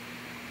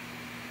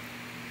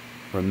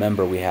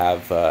 remember, we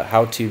have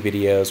how-to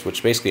videos,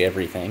 which basically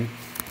everything.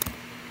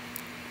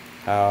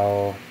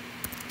 How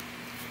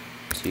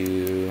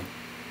to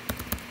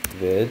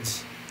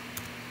vids,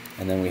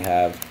 and then we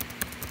have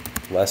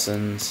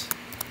lessons,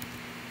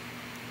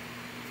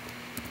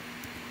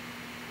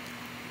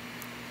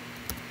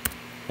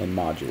 and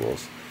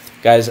modules.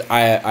 Guys,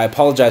 I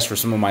apologize for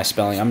some of my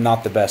spelling. I'm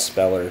not the best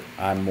speller.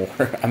 I'm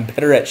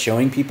better at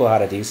showing people how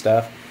to do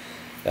stuff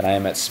than I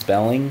am at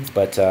spelling.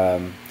 But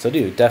so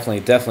dude,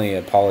 definitely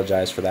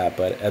apologize for that.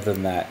 But other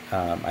than that,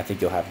 I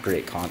think you'll have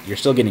great content. You're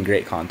still getting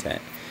great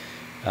content.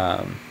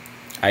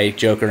 I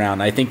joke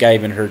around. I think I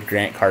even heard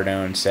Grant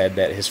Cardone said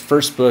that his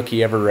first book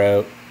he ever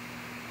wrote,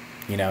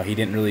 you know, he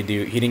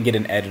didn't get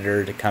an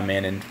editor to come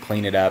in and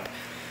clean it up,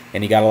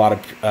 and he got a lot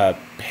of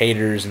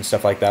haters and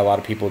stuff like that. A lot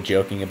of people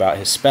joking about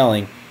his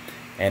spelling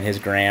and his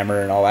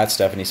grammar and all that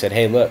stuff. And he said,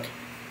 "Hey, look,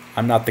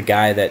 I'm not the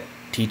guy that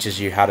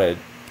teaches you how to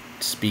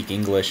speak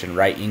English and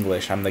write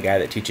English. I'm the guy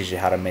that teaches you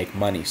how to make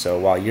money. So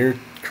while you're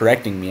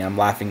correcting me, I'm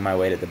laughing my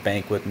way to the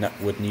bank with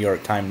New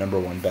York Times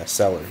 #1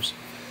 bestsellers."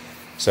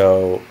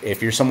 So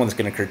if you're someone that's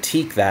going to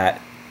critique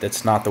that,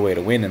 that's not the way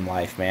to win in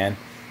life, man.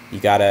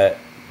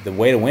 The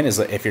way to win is,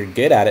 if you're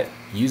good at it,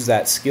 use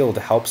that skill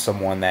to help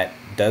someone that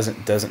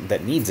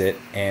that needs it,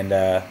 and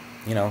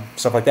you know,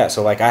 stuff like that.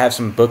 So like, I have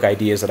some book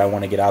ideas that I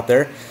want to get out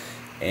there,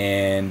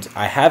 and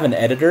I have an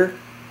editor.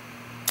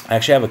 I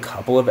actually have a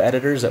couple of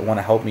editors that want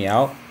to help me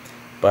out,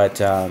 but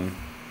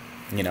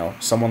you know,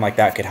 someone like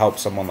that could help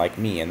someone like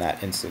me in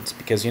that instance,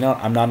 because, you know,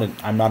 I'm not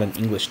an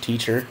English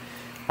teacher.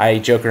 I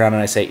joke around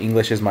and I say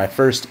English is my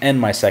first and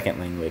my second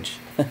language.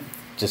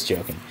 Just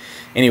joking.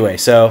 Anyway,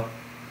 so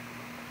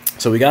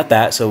we got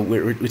that. So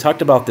we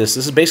talked about this.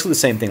 This is basically the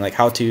same thing, like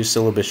how-to,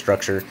 syllabus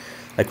structure,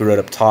 like we wrote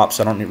up top.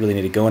 So I don't really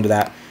need to go into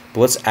that.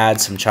 But let's add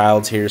some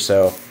childs here.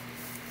 So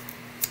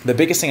the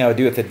biggest thing I would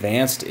do with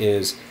advanced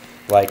is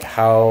like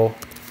how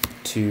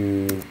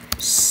to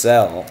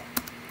sell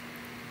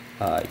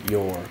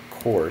your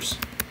course.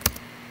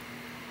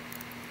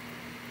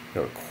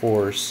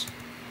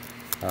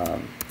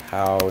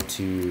 How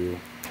to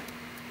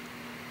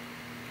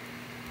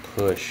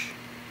push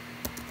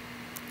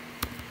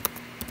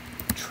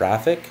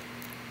traffic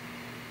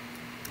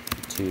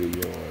to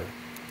your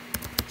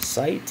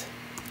site,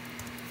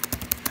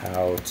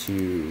 how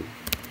to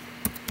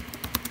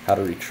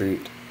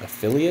recruit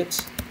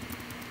affiliates,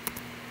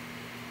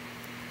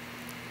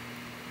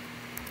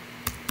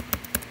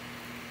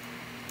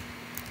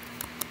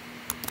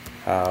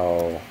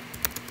 how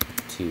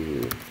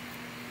to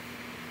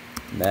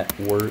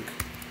network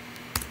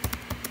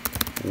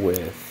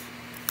with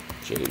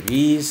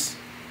JVs,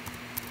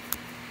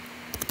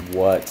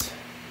 what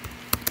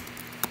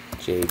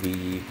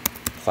JV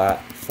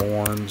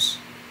platforms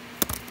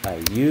I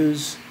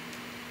use,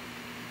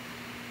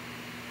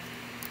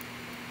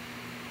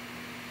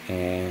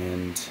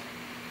 and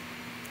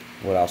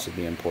what else would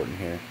be important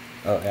here?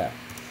 Oh yeah,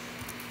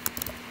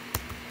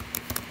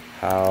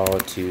 how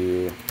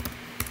to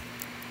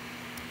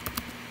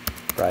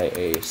write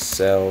a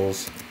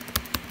sales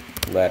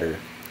letter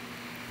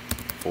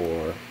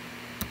for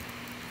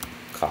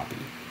copy.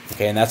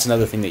 Okay, and that's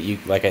another thing that you,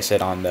 like I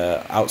said, on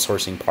the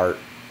outsourcing part,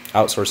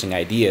 outsourcing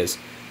ideas,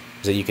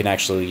 is that you can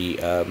actually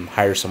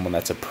hire someone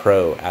that's a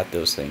pro at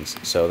those things.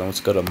 So then let's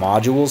go to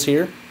modules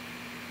here.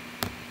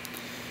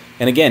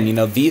 And again, you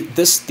know,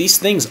 these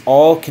things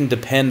all can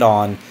depend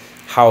on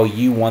how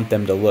you want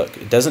them to look.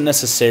 It doesn't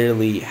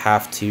necessarily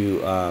have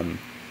to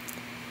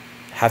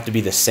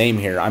be the same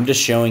here. I'm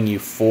just showing you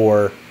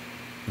for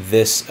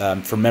this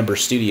for Member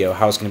Studio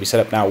how it's going to be set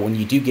up. Now, when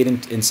you do get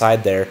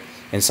inside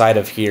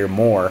of here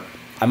more,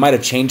 I might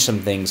have changed some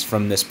things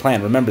from this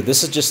plan. Remember,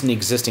 this is just an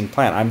existing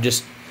plan.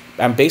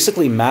 I'm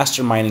basically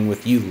masterminding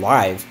with you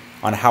live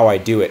on how I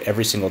do it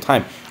every single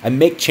time. I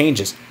make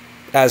changes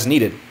as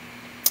needed.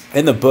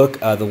 In the book,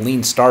 The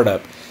Lean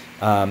Startup,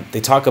 they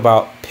talk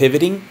about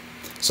pivoting.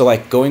 So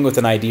like going with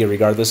an idea,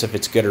 regardless if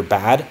it's good or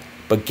bad,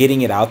 but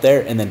getting it out there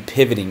and then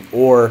pivoting,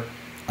 or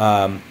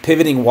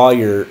pivoting while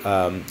you're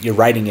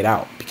writing it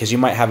out, because you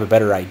might have a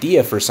better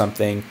idea for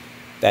something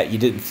that you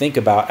didn't think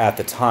about at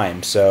the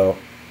time. So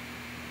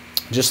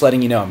just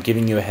letting you know, I'm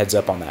giving you a heads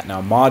up on that.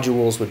 Now,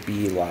 modules would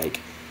be like,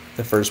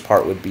 the first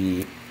part would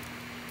be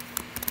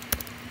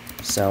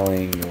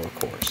selling your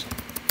course.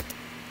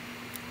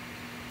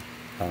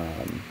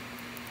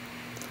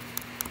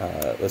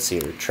 Let's see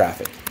here,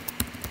 traffic.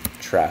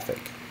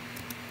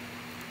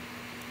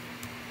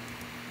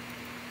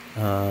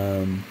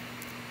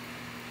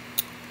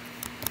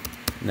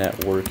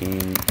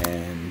 Networking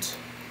and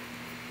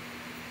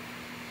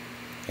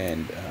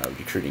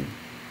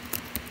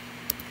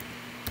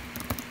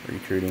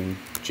recruiting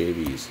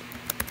JVs.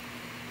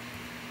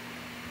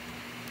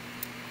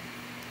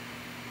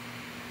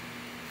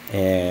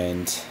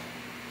 And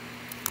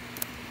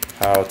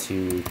how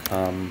to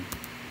come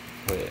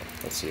with,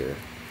 let's see here,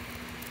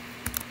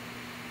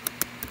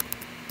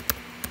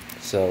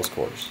 sales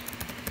course.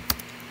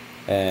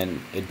 And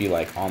it'd be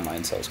like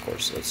online sales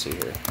course. Let's see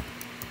here.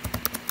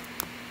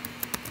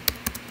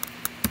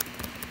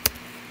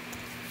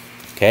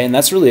 Okay, and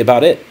that's really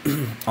about it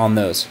on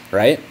those,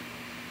 right?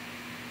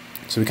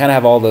 So we kind of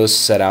have all those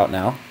set out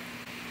now.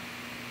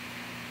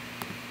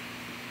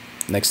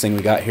 Next thing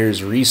we got here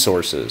is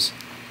resources.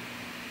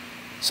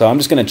 So I'm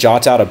just going to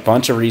jot out a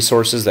bunch of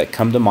resources that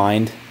come to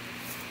mind.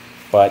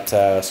 But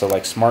so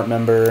like Smart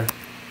Member,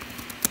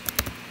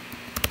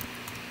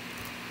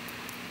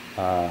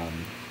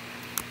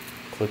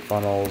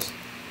 ClickFunnels,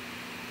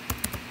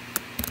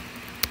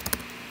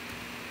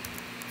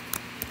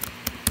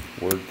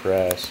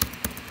 WordPress.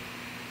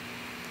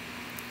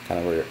 Kind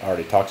of, we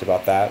already talked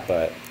about that,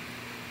 but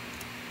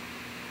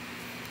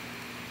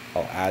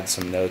I'll add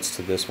some notes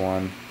to this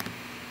one.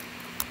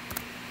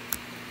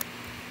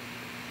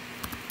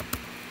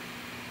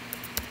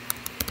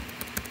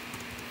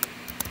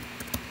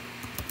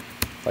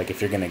 Like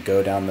if you're going to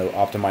go down the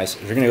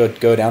if you're going to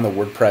go down the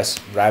WordPress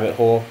rabbit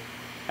hole,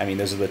 I mean,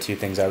 those are the two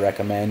things I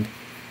recommend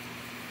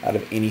out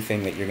of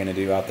anything that you're going to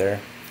do out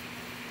there.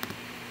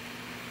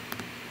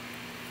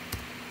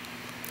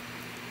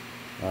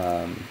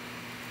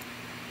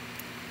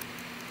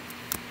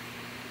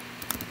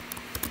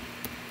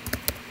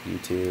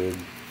 YouTube,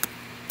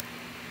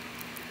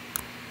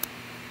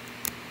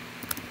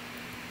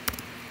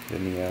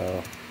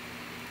 Vimeo,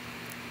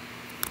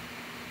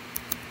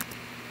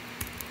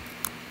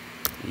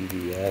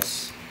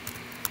 EVS,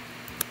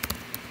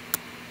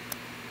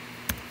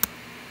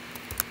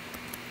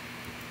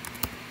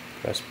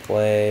 press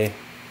play.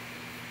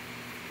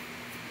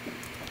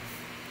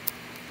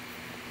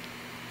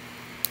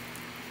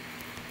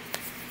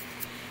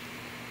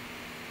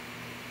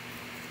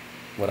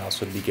 What else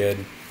would be good?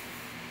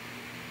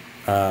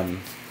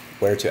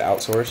 Where to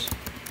outsource.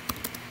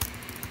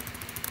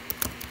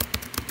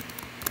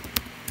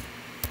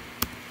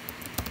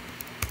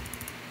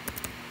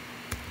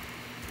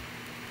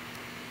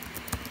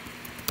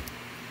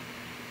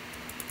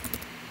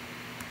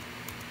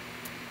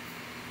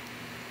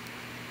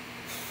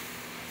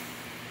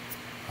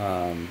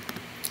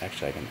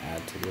 Actually, I can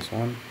add to this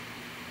one.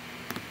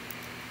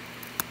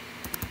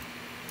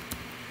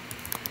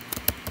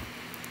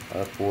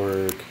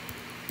 Upwork.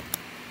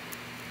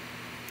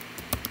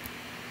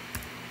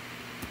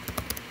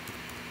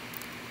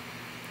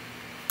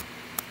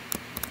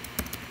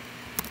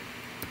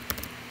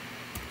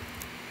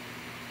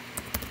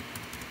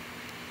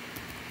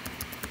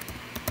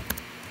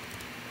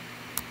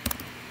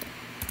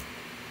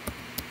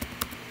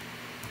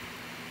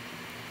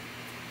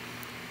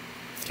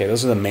 Okay,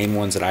 those are the main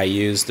ones that I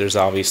use. There's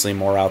obviously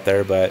more out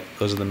there, but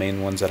those are the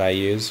main ones that I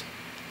use.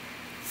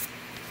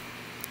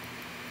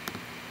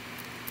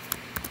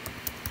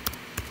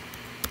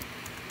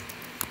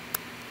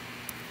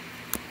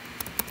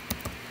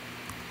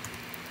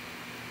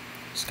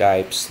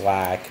 Skype,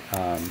 Slack,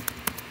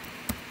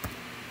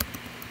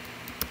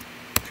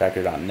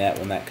 Tracker.net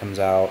when that comes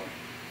out,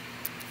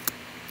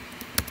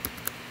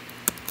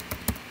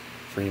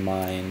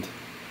 FreeMind.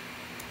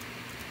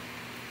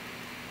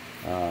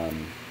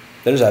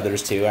 There's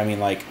others too. I mean,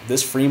 like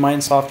this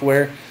FreeMind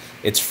software,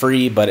 it's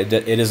free, but it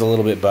is a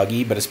little bit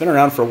buggy. But it's been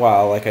around for a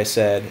while, like I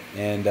said,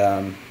 and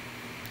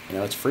you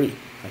know, it's free.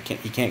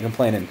 You can't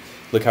complain. And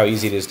look how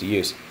easy it is to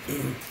use.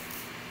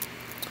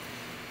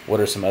 What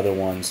are some other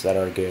ones that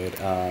are good?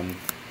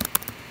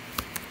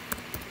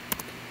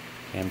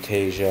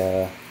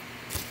 Camtasia.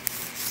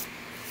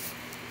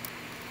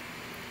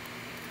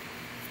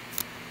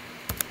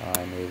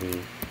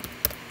 movie.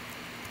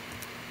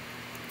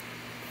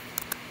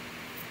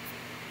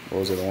 What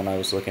was it, the one I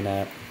was looking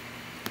at?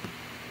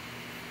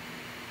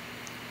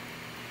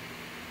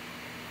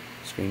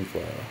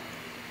 ScreenFlow.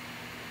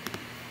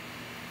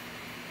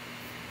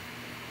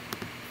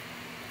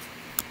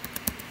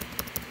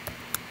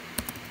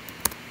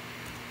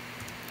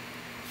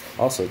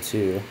 Also,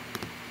 too,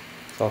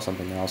 I saw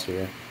something else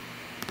here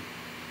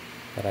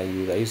that I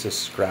use. I use a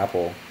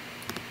Scrapple.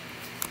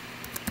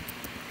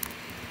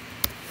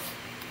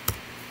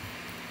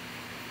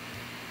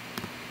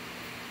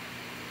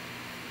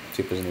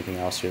 See if there's anything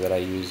else here that I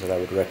use that I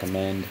would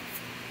recommend.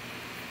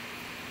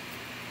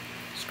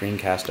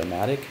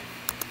 Screencast-O-Matic.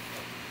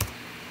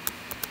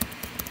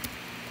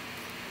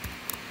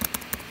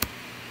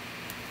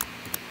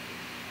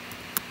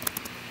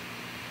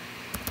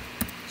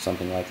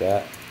 Something like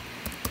that.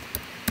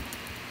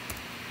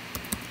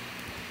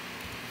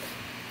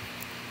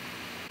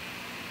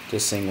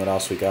 Just seeing what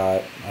else we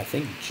got. I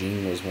think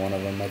Gene was one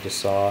of them I just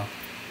saw.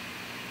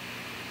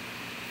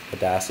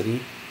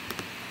 Audacity.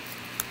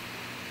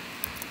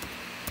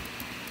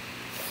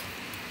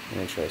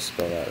 Make sure I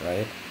spell that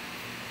right.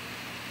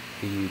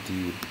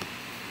 P-U-D.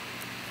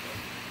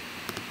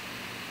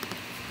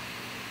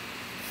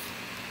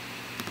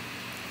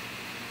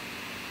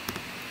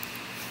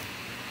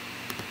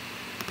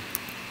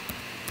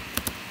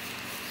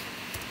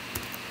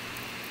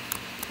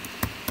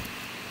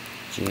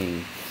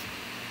 Gene.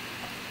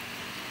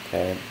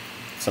 Okay.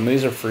 Some of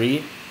these are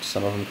free.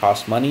 Some of them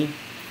cost money.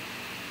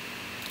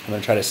 I'm going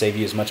to try to save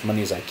you as much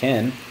money as I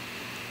can.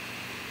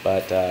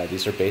 But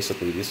these are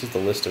basically, this is the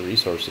list of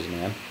resources,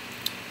 man.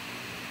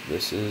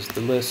 This is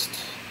the list.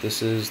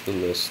 This is the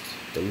list.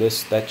 The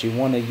list that you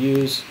want to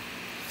use.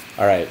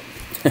 All right.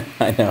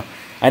 I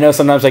know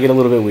sometimes I get a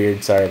little bit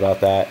weird. Sorry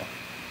about that.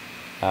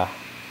 All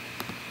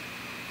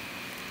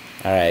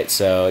right,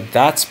 so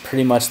that's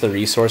pretty much the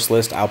resource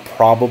list. I'll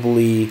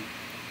probably,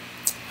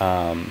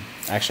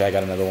 actually I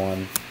got another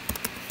one.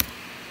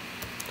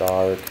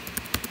 Dark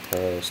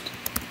Post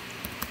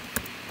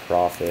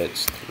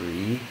Profits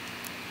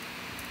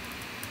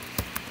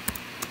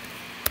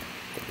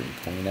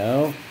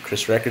 3.0.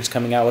 Chris Records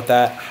coming out with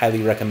that.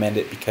 Highly recommend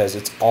it because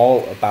it's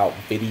all about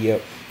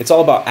video. It's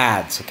all about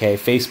ads, okay?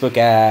 Facebook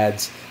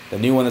ads. The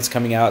new one that's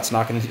coming out,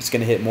 it's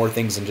gonna hit more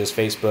things than just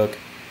Facebook.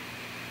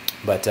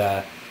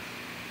 But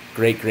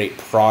great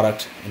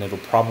product, and it'll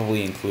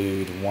probably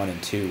include 1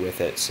 and 2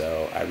 with it,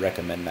 so I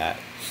recommend that.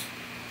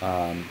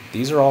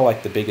 These are all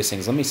like the biggest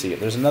things. Let me see.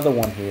 There's another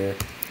one here.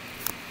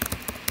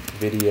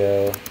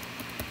 Video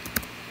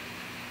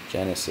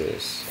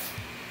Genesis.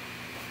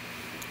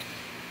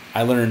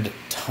 I learned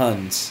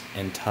tons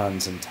and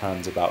tons and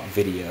tons about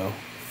video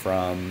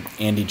from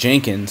Andy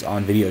Jenkins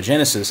on Video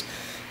Genesis,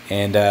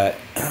 and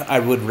I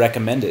would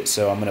recommend it,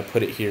 so I'm going to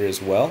put it here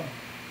as well.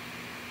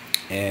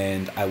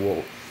 And I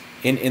will,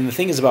 and the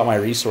thing is about my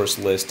resource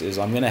list is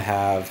I'm going to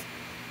have,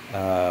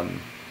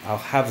 I'll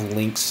have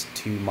links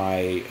to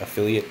my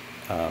affiliate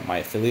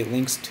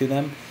links to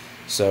them.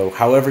 So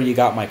however you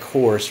got my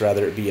course,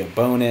 whether it be a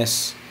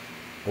bonus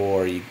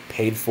or you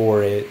paid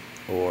for it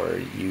or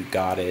you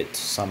got it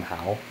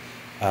somehow,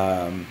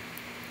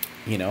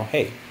 you know,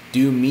 hey,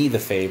 do me the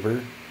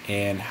favor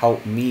and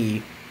help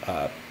me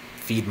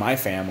feed my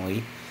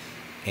family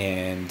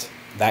and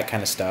that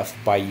kind of stuff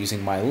by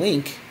using my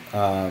link,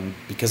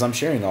 because I'm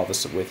sharing all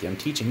this with you. I'm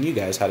teaching you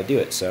guys how to do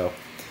it, so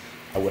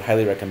I would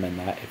highly recommend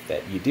that if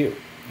that you do.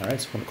 All right,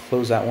 so I'm going to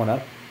close that one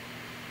up.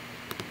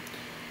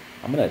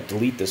 I'm going to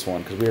delete this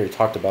one because we already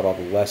talked about all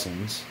the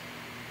lessons.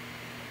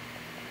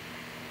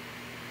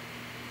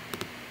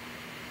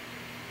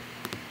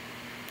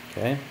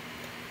 Okay,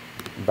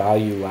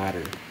 value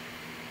ladder.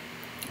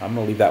 I'm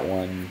going to leave that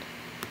one.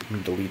 I'm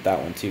going to delete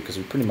that one too because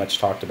we pretty much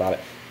talked about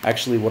it.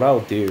 Actually, what I'll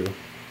do,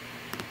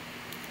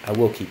 I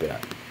will keep it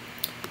up.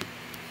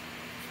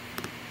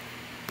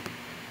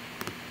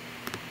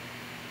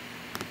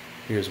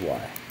 Here's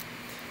why.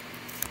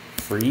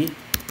 Free,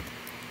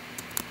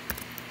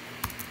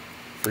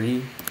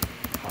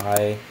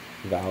 high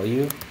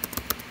value.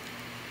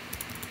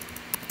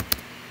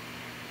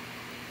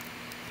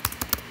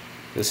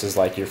 This is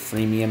like your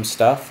freemium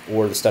stuff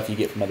or the stuff you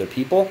get from other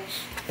people,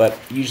 but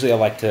usually I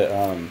like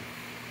to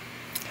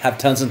have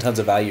tons and tons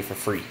of value for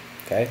free,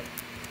 okay?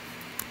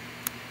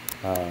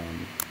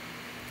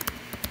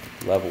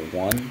 Level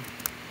 1,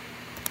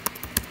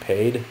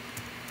 paid.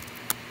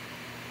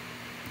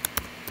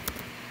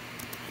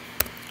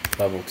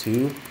 Level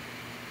 2,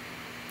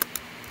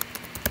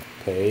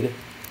 paid.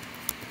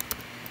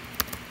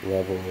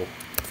 Level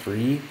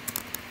 3,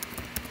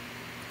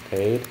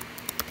 paid.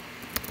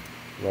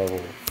 Level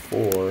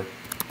 4,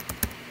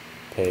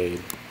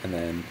 paid, and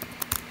then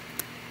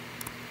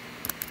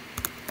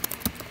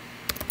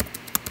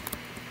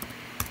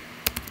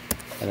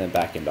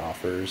back into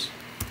offers,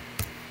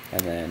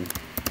 and then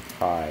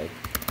high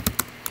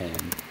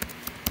end.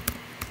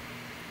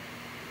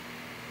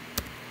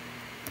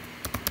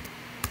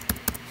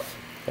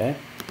 Okay,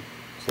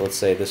 so let's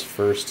say this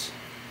first,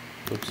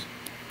 oops,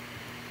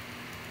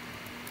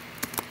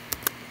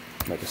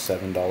 like a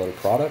 $7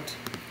 product.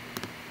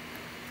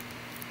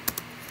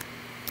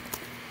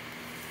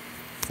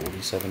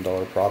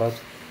 $47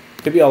 product.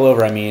 Could be all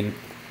over. I mean,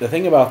 the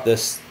thing about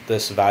this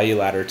value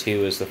ladder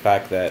too is the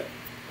fact that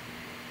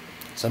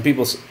some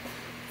people's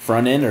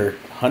front end are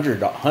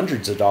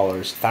hundreds of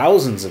dollars,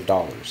 thousands of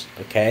dollars.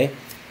 Okay,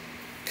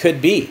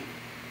 could be.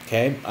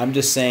 Okay, I'm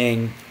just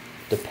saying,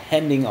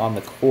 depending on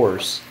the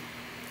course,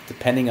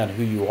 depending on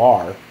who you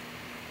are,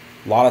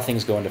 a lot of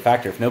things go into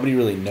factor. If nobody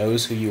really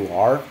knows who you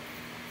are,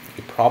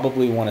 you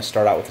probably want to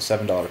start out with a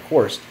 $7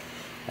 course,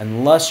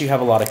 unless you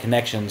have a lot of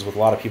connections with a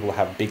lot of people who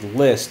have a big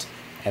list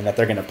and that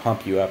they're going to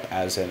pump you up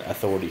as an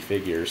authority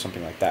figure or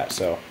something like that.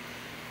 So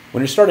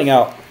when you're starting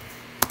out,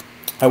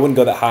 I wouldn't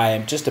go that high.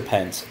 It just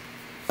depends.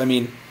 I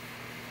mean,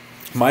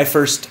 my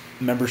first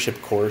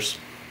membership course,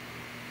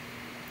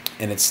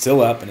 and it's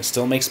still up and it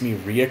still makes me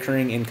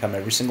reoccurring income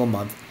every single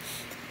month.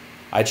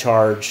 I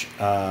charge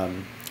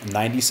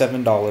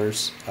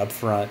 $97 up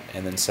front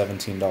and then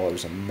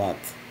 $17 a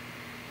month.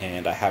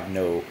 And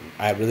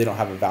I really don't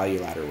have a value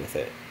ladder with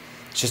it.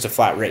 It's just a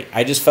flat rate.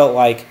 I just felt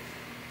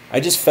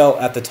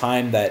at the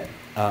time that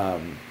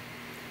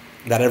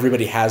that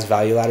everybody has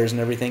value ladders and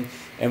everything.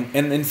 And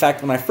in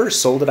fact, when I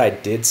first sold it, I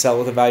did sell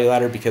with a value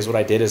ladder, because what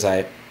I did is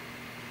I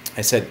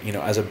said, you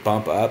know, as a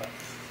bump up,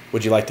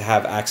 would you like to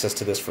have access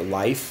to this for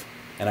life?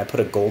 And I put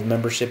a gold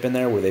membership in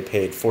there where they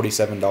paid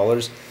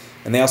 $47.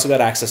 And they also got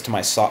access to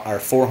my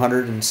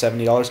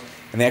 $470.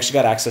 And they actually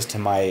got access to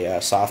my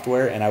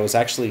software. And I was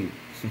actually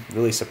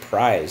really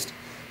surprised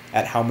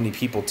at how many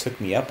people took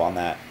me up on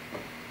that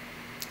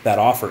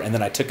offer, and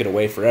then I took it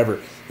away forever.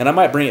 And I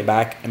might bring it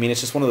back. I mean,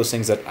 it's just one of those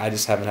things that I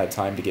just haven't had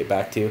time to get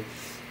back to.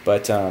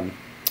 But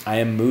I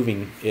am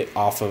moving it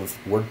off of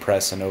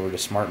WordPress and over to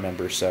Smart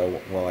Member.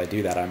 So while I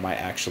do that, I might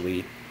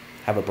actually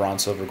have a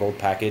bronze, silver, gold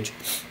package,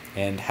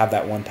 and have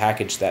that one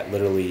package that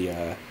literally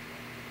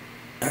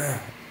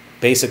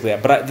basically.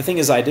 But the thing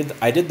is, I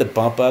did the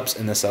bump ups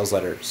in the sales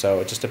letter, so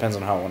it just depends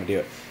on how I want to do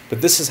it.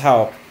 But this is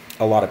how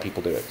a lot of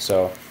people do it.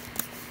 So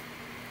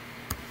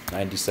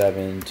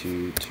 97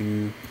 to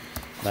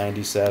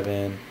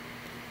 297,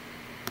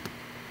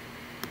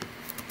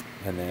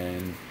 and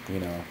then, you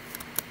know,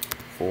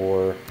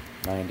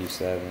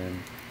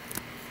 497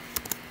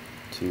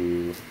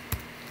 to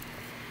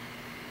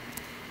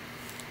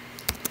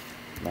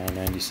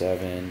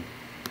 997.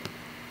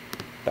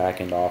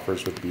 Back end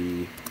offers would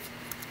be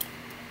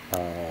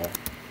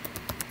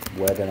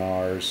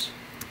webinars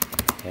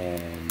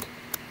and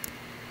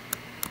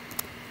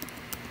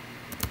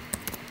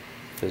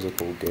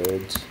physical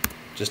goods.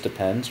 Just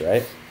depends,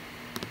 right?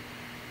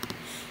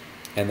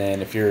 And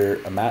then if you're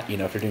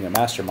if you're doing a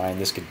mastermind,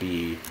 this could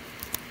be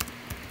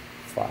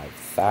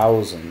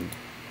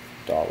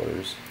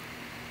 $5,000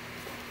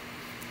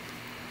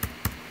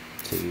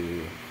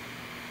 to,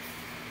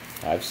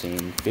 I've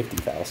seen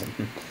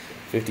 $50,000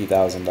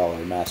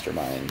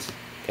 masterminds.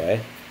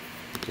 Okay,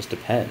 just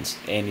depends.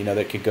 And you know,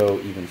 that could go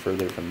even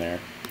further from there.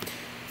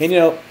 And you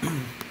know,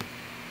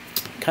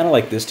 kind of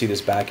like this too,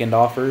 this back end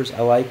offers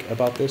I like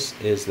about this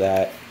is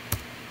that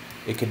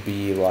it could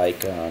be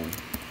like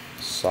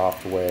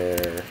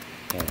software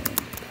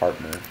and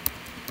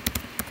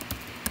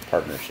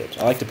partnerships.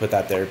 I like to put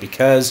that there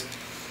because,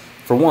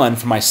 for one,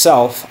 for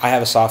myself, I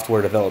have a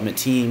software development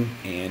team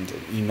and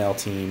an email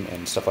team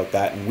and stuff like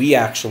that. And we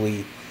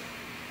actually,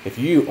 if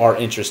you are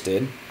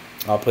interested,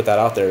 I'll put that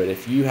out there, but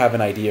if you have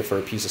an idea for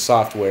a piece of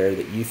software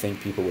that you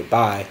think people would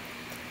buy,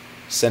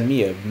 send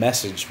me a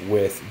message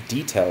with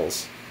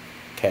details.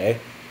 Okay,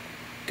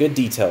 good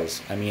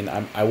details. I mean,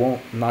 I'm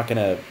not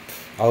gonna.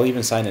 I'll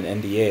even sign an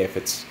NDA if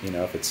it's, you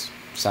know, if it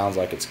sounds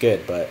like it's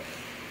good. But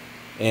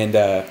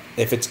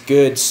if it's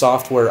good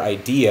software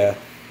idea,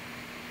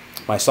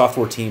 my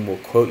software team will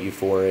quote you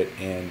for it.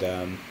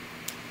 And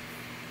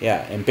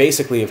yeah, and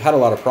basically, I've had a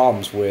lot of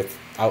problems with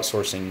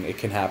outsourcing. It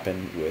can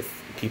happen with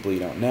people you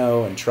don't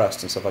know and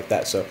trust and stuff like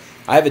that. So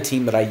I have a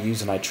team that I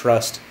use and I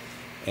trust,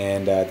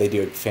 and they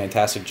do a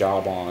fantastic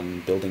job on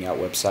building out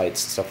websites and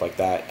stuff like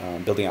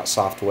that, building out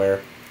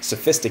software,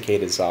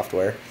 sophisticated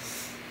software.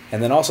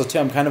 And then also, too,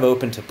 I'm kind of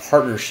open to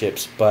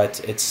partnerships, but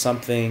it's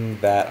something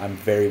that I'm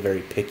very,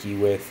 very picky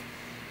with.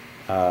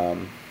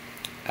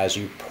 As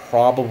you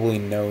probably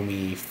know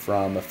me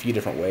from a few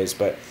different ways,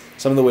 but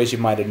some of the ways you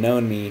might have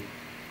known me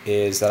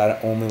is that I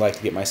only like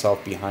to get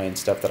myself behind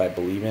stuff that I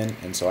believe in,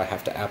 and so I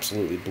have to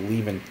absolutely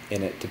believe in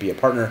it to be a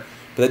partner.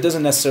 But that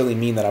doesn't necessarily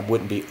mean that I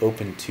wouldn't be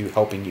open to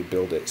helping you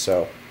build it.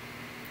 So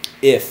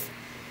if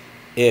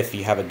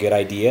you have a good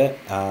idea,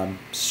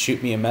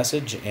 shoot me a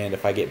message, and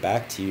if I get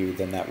back to you,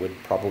 then that would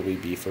probably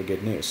be for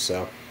good news.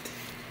 So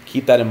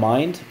keep that in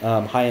mind.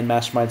 High-end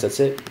masterminds, that's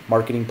it.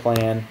 Marketing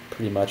plan,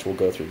 pretty much we'll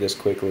go through this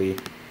quickly.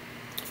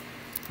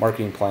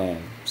 Marketing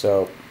plan.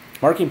 So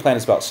marketing plan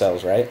is about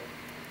sales, right?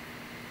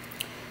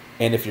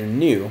 And if you're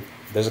new,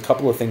 there's a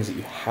couple of things that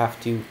you have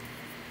to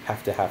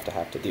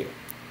do,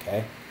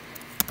 okay?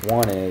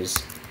 One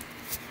is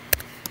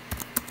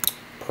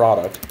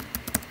product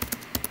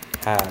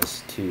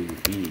has to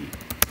be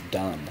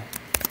done.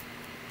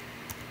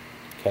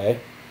 Okay?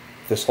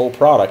 This whole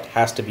product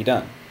has to be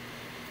done.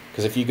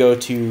 Because if you go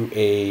to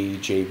a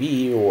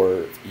JV,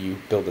 or you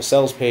build a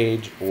sales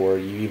page, or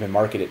you even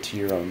market it to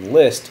your own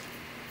list,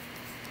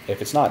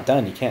 if it's not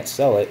done, you can't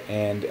sell it.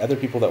 And other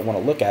people that want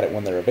to look at it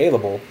when they're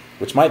available,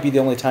 which might be the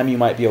only time you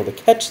might be able to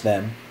catch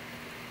them,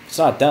 if it's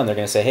not done, they're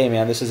going to say, hey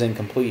man, this is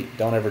incomplete,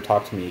 don't ever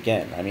talk to me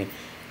again. I mean,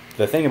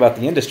 the thing about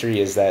the industry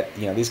is that,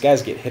 you know, these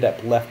guys get hit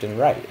up left and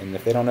right, and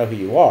if they don't know who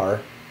you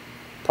are,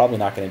 probably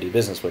not going to do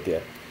business with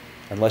you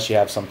unless you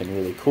have something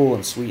really cool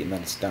and sweet, and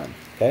then it's done.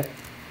 Okay?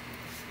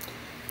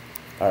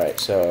 Alright,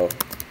 so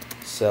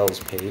sales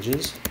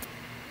pages,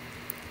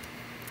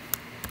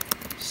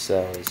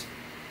 sales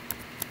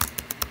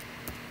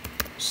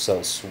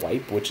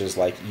swipe, which is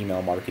like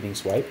email marketing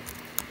swipe.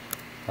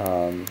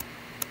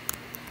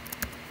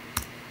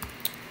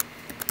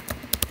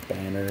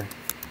 Banner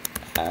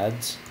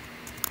ads,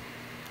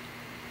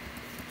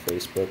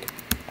 Facebook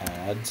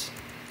ads,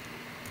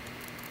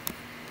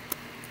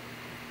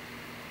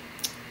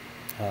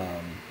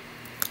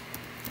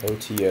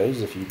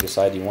 OTOs, if you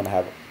decide you want to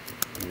have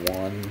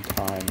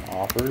one-time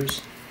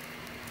offers,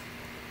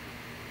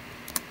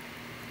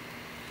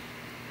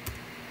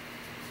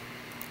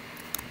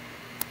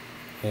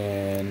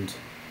 and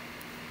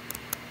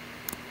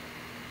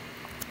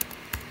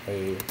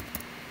a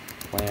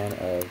plan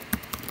of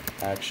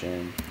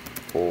action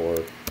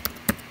for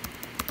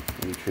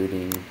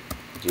recruiting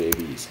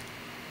JVs,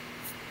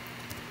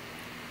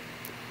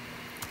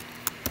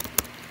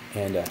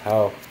 and a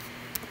how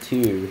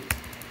to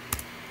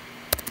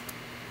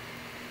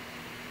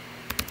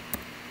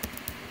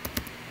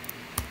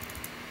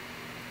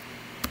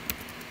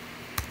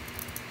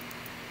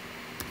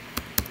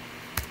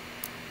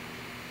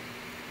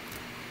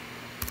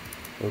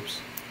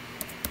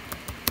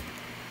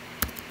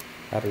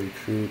how to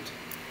recruit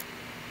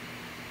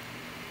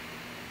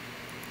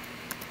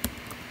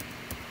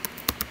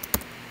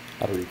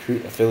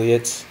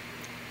affiliates,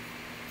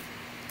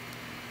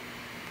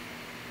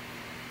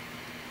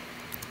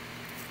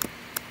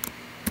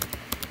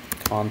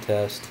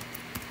 contest,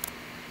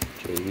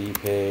 JV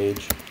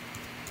page,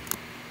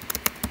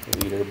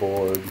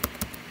 leaderboard,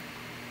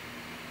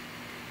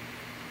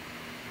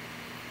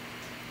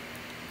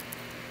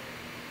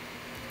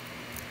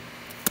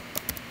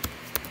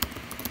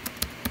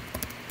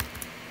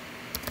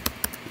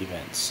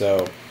 events.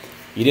 So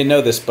you didn't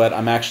know this, but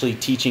I'm actually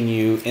teaching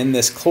you in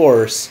this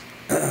course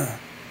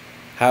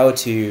how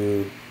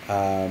to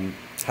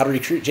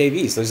recruit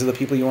JVs. Those are the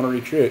people you want to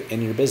recruit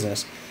in your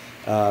business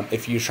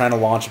if you're trying to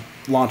launch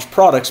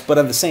products. But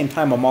at the same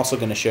time, I'm also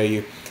going to show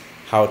you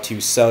how to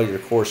sell your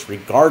course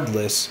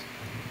regardless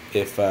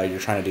if you're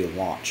trying to do a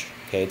launch.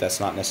 Okay,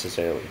 that's not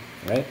necessarily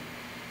right.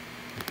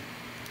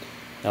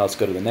 Now let's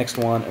go to the next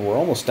one, and we're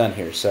almost done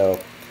here. So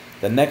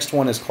the next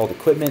one is called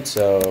equipment.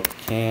 So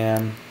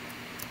camera,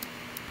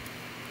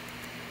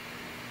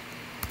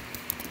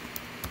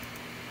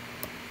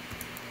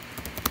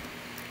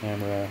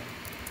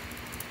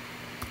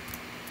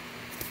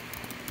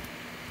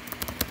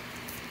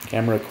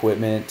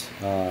 equipment,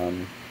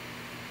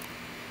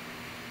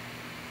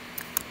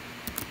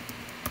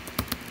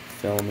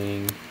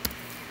 filming,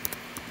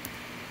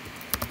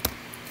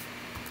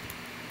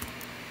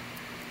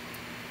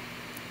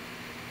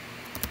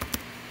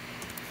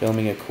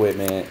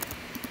 equipment,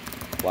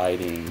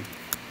 lighting,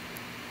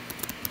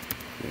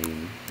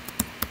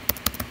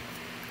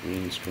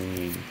 green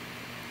screen,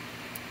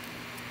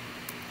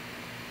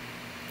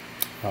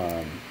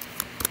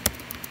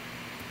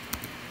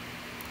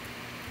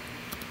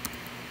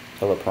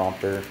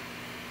 teleprompter.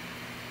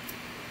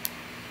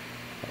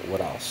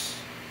 What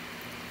else?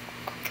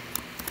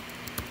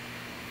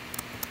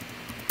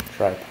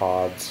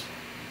 Tripods.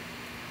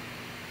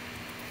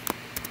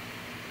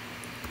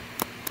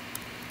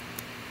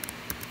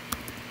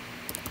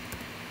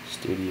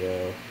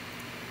 Studio.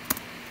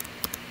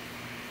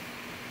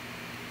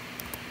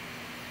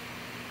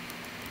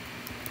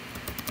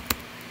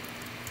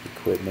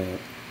 Equipment.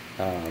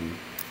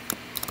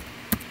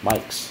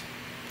 Mics.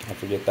 Can't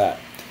forget that.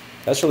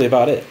 That's really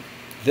about it.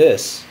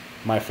 This,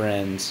 my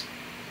friends,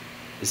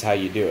 is how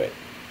you do it.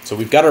 So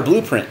we've got our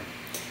blueprint.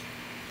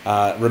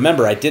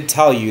 Remember, I did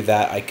tell you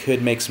that I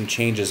could make some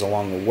changes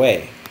along the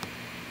way.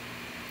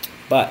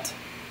 But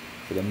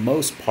for the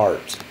most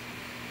part,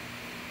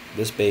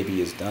 this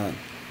baby is done.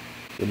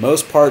 For the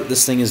most part,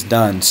 this thing is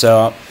done.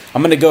 So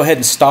I'm going to go ahead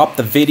and stop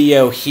the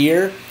video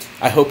here.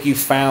 I hope you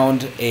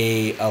found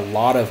a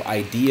lot of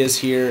ideas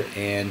here,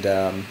 and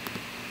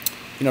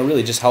you know,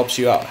 really just help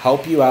you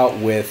out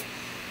with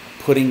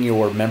putting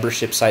your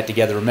membership site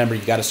together. Remember,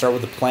 you got to start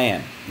with a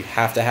plan. You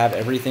have to have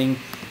everything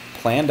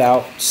planned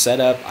out, set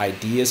up,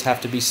 ideas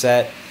have to be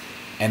set,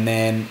 and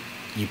then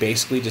you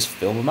basically just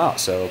fill them out.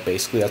 So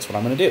basically that's what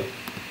I'm going to do.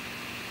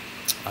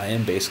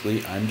 I'm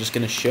just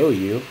going to show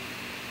you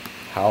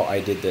how I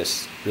did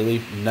this.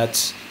 Really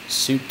nuts,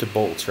 suit to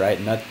bolts, right?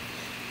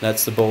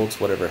 Nuts to bolts,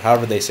 whatever,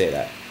 however they say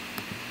that.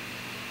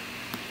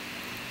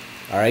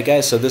 Alright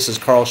guys, so this is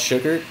Carl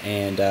Sugar,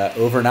 and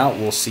over and out.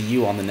 We'll see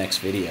you on the next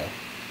video.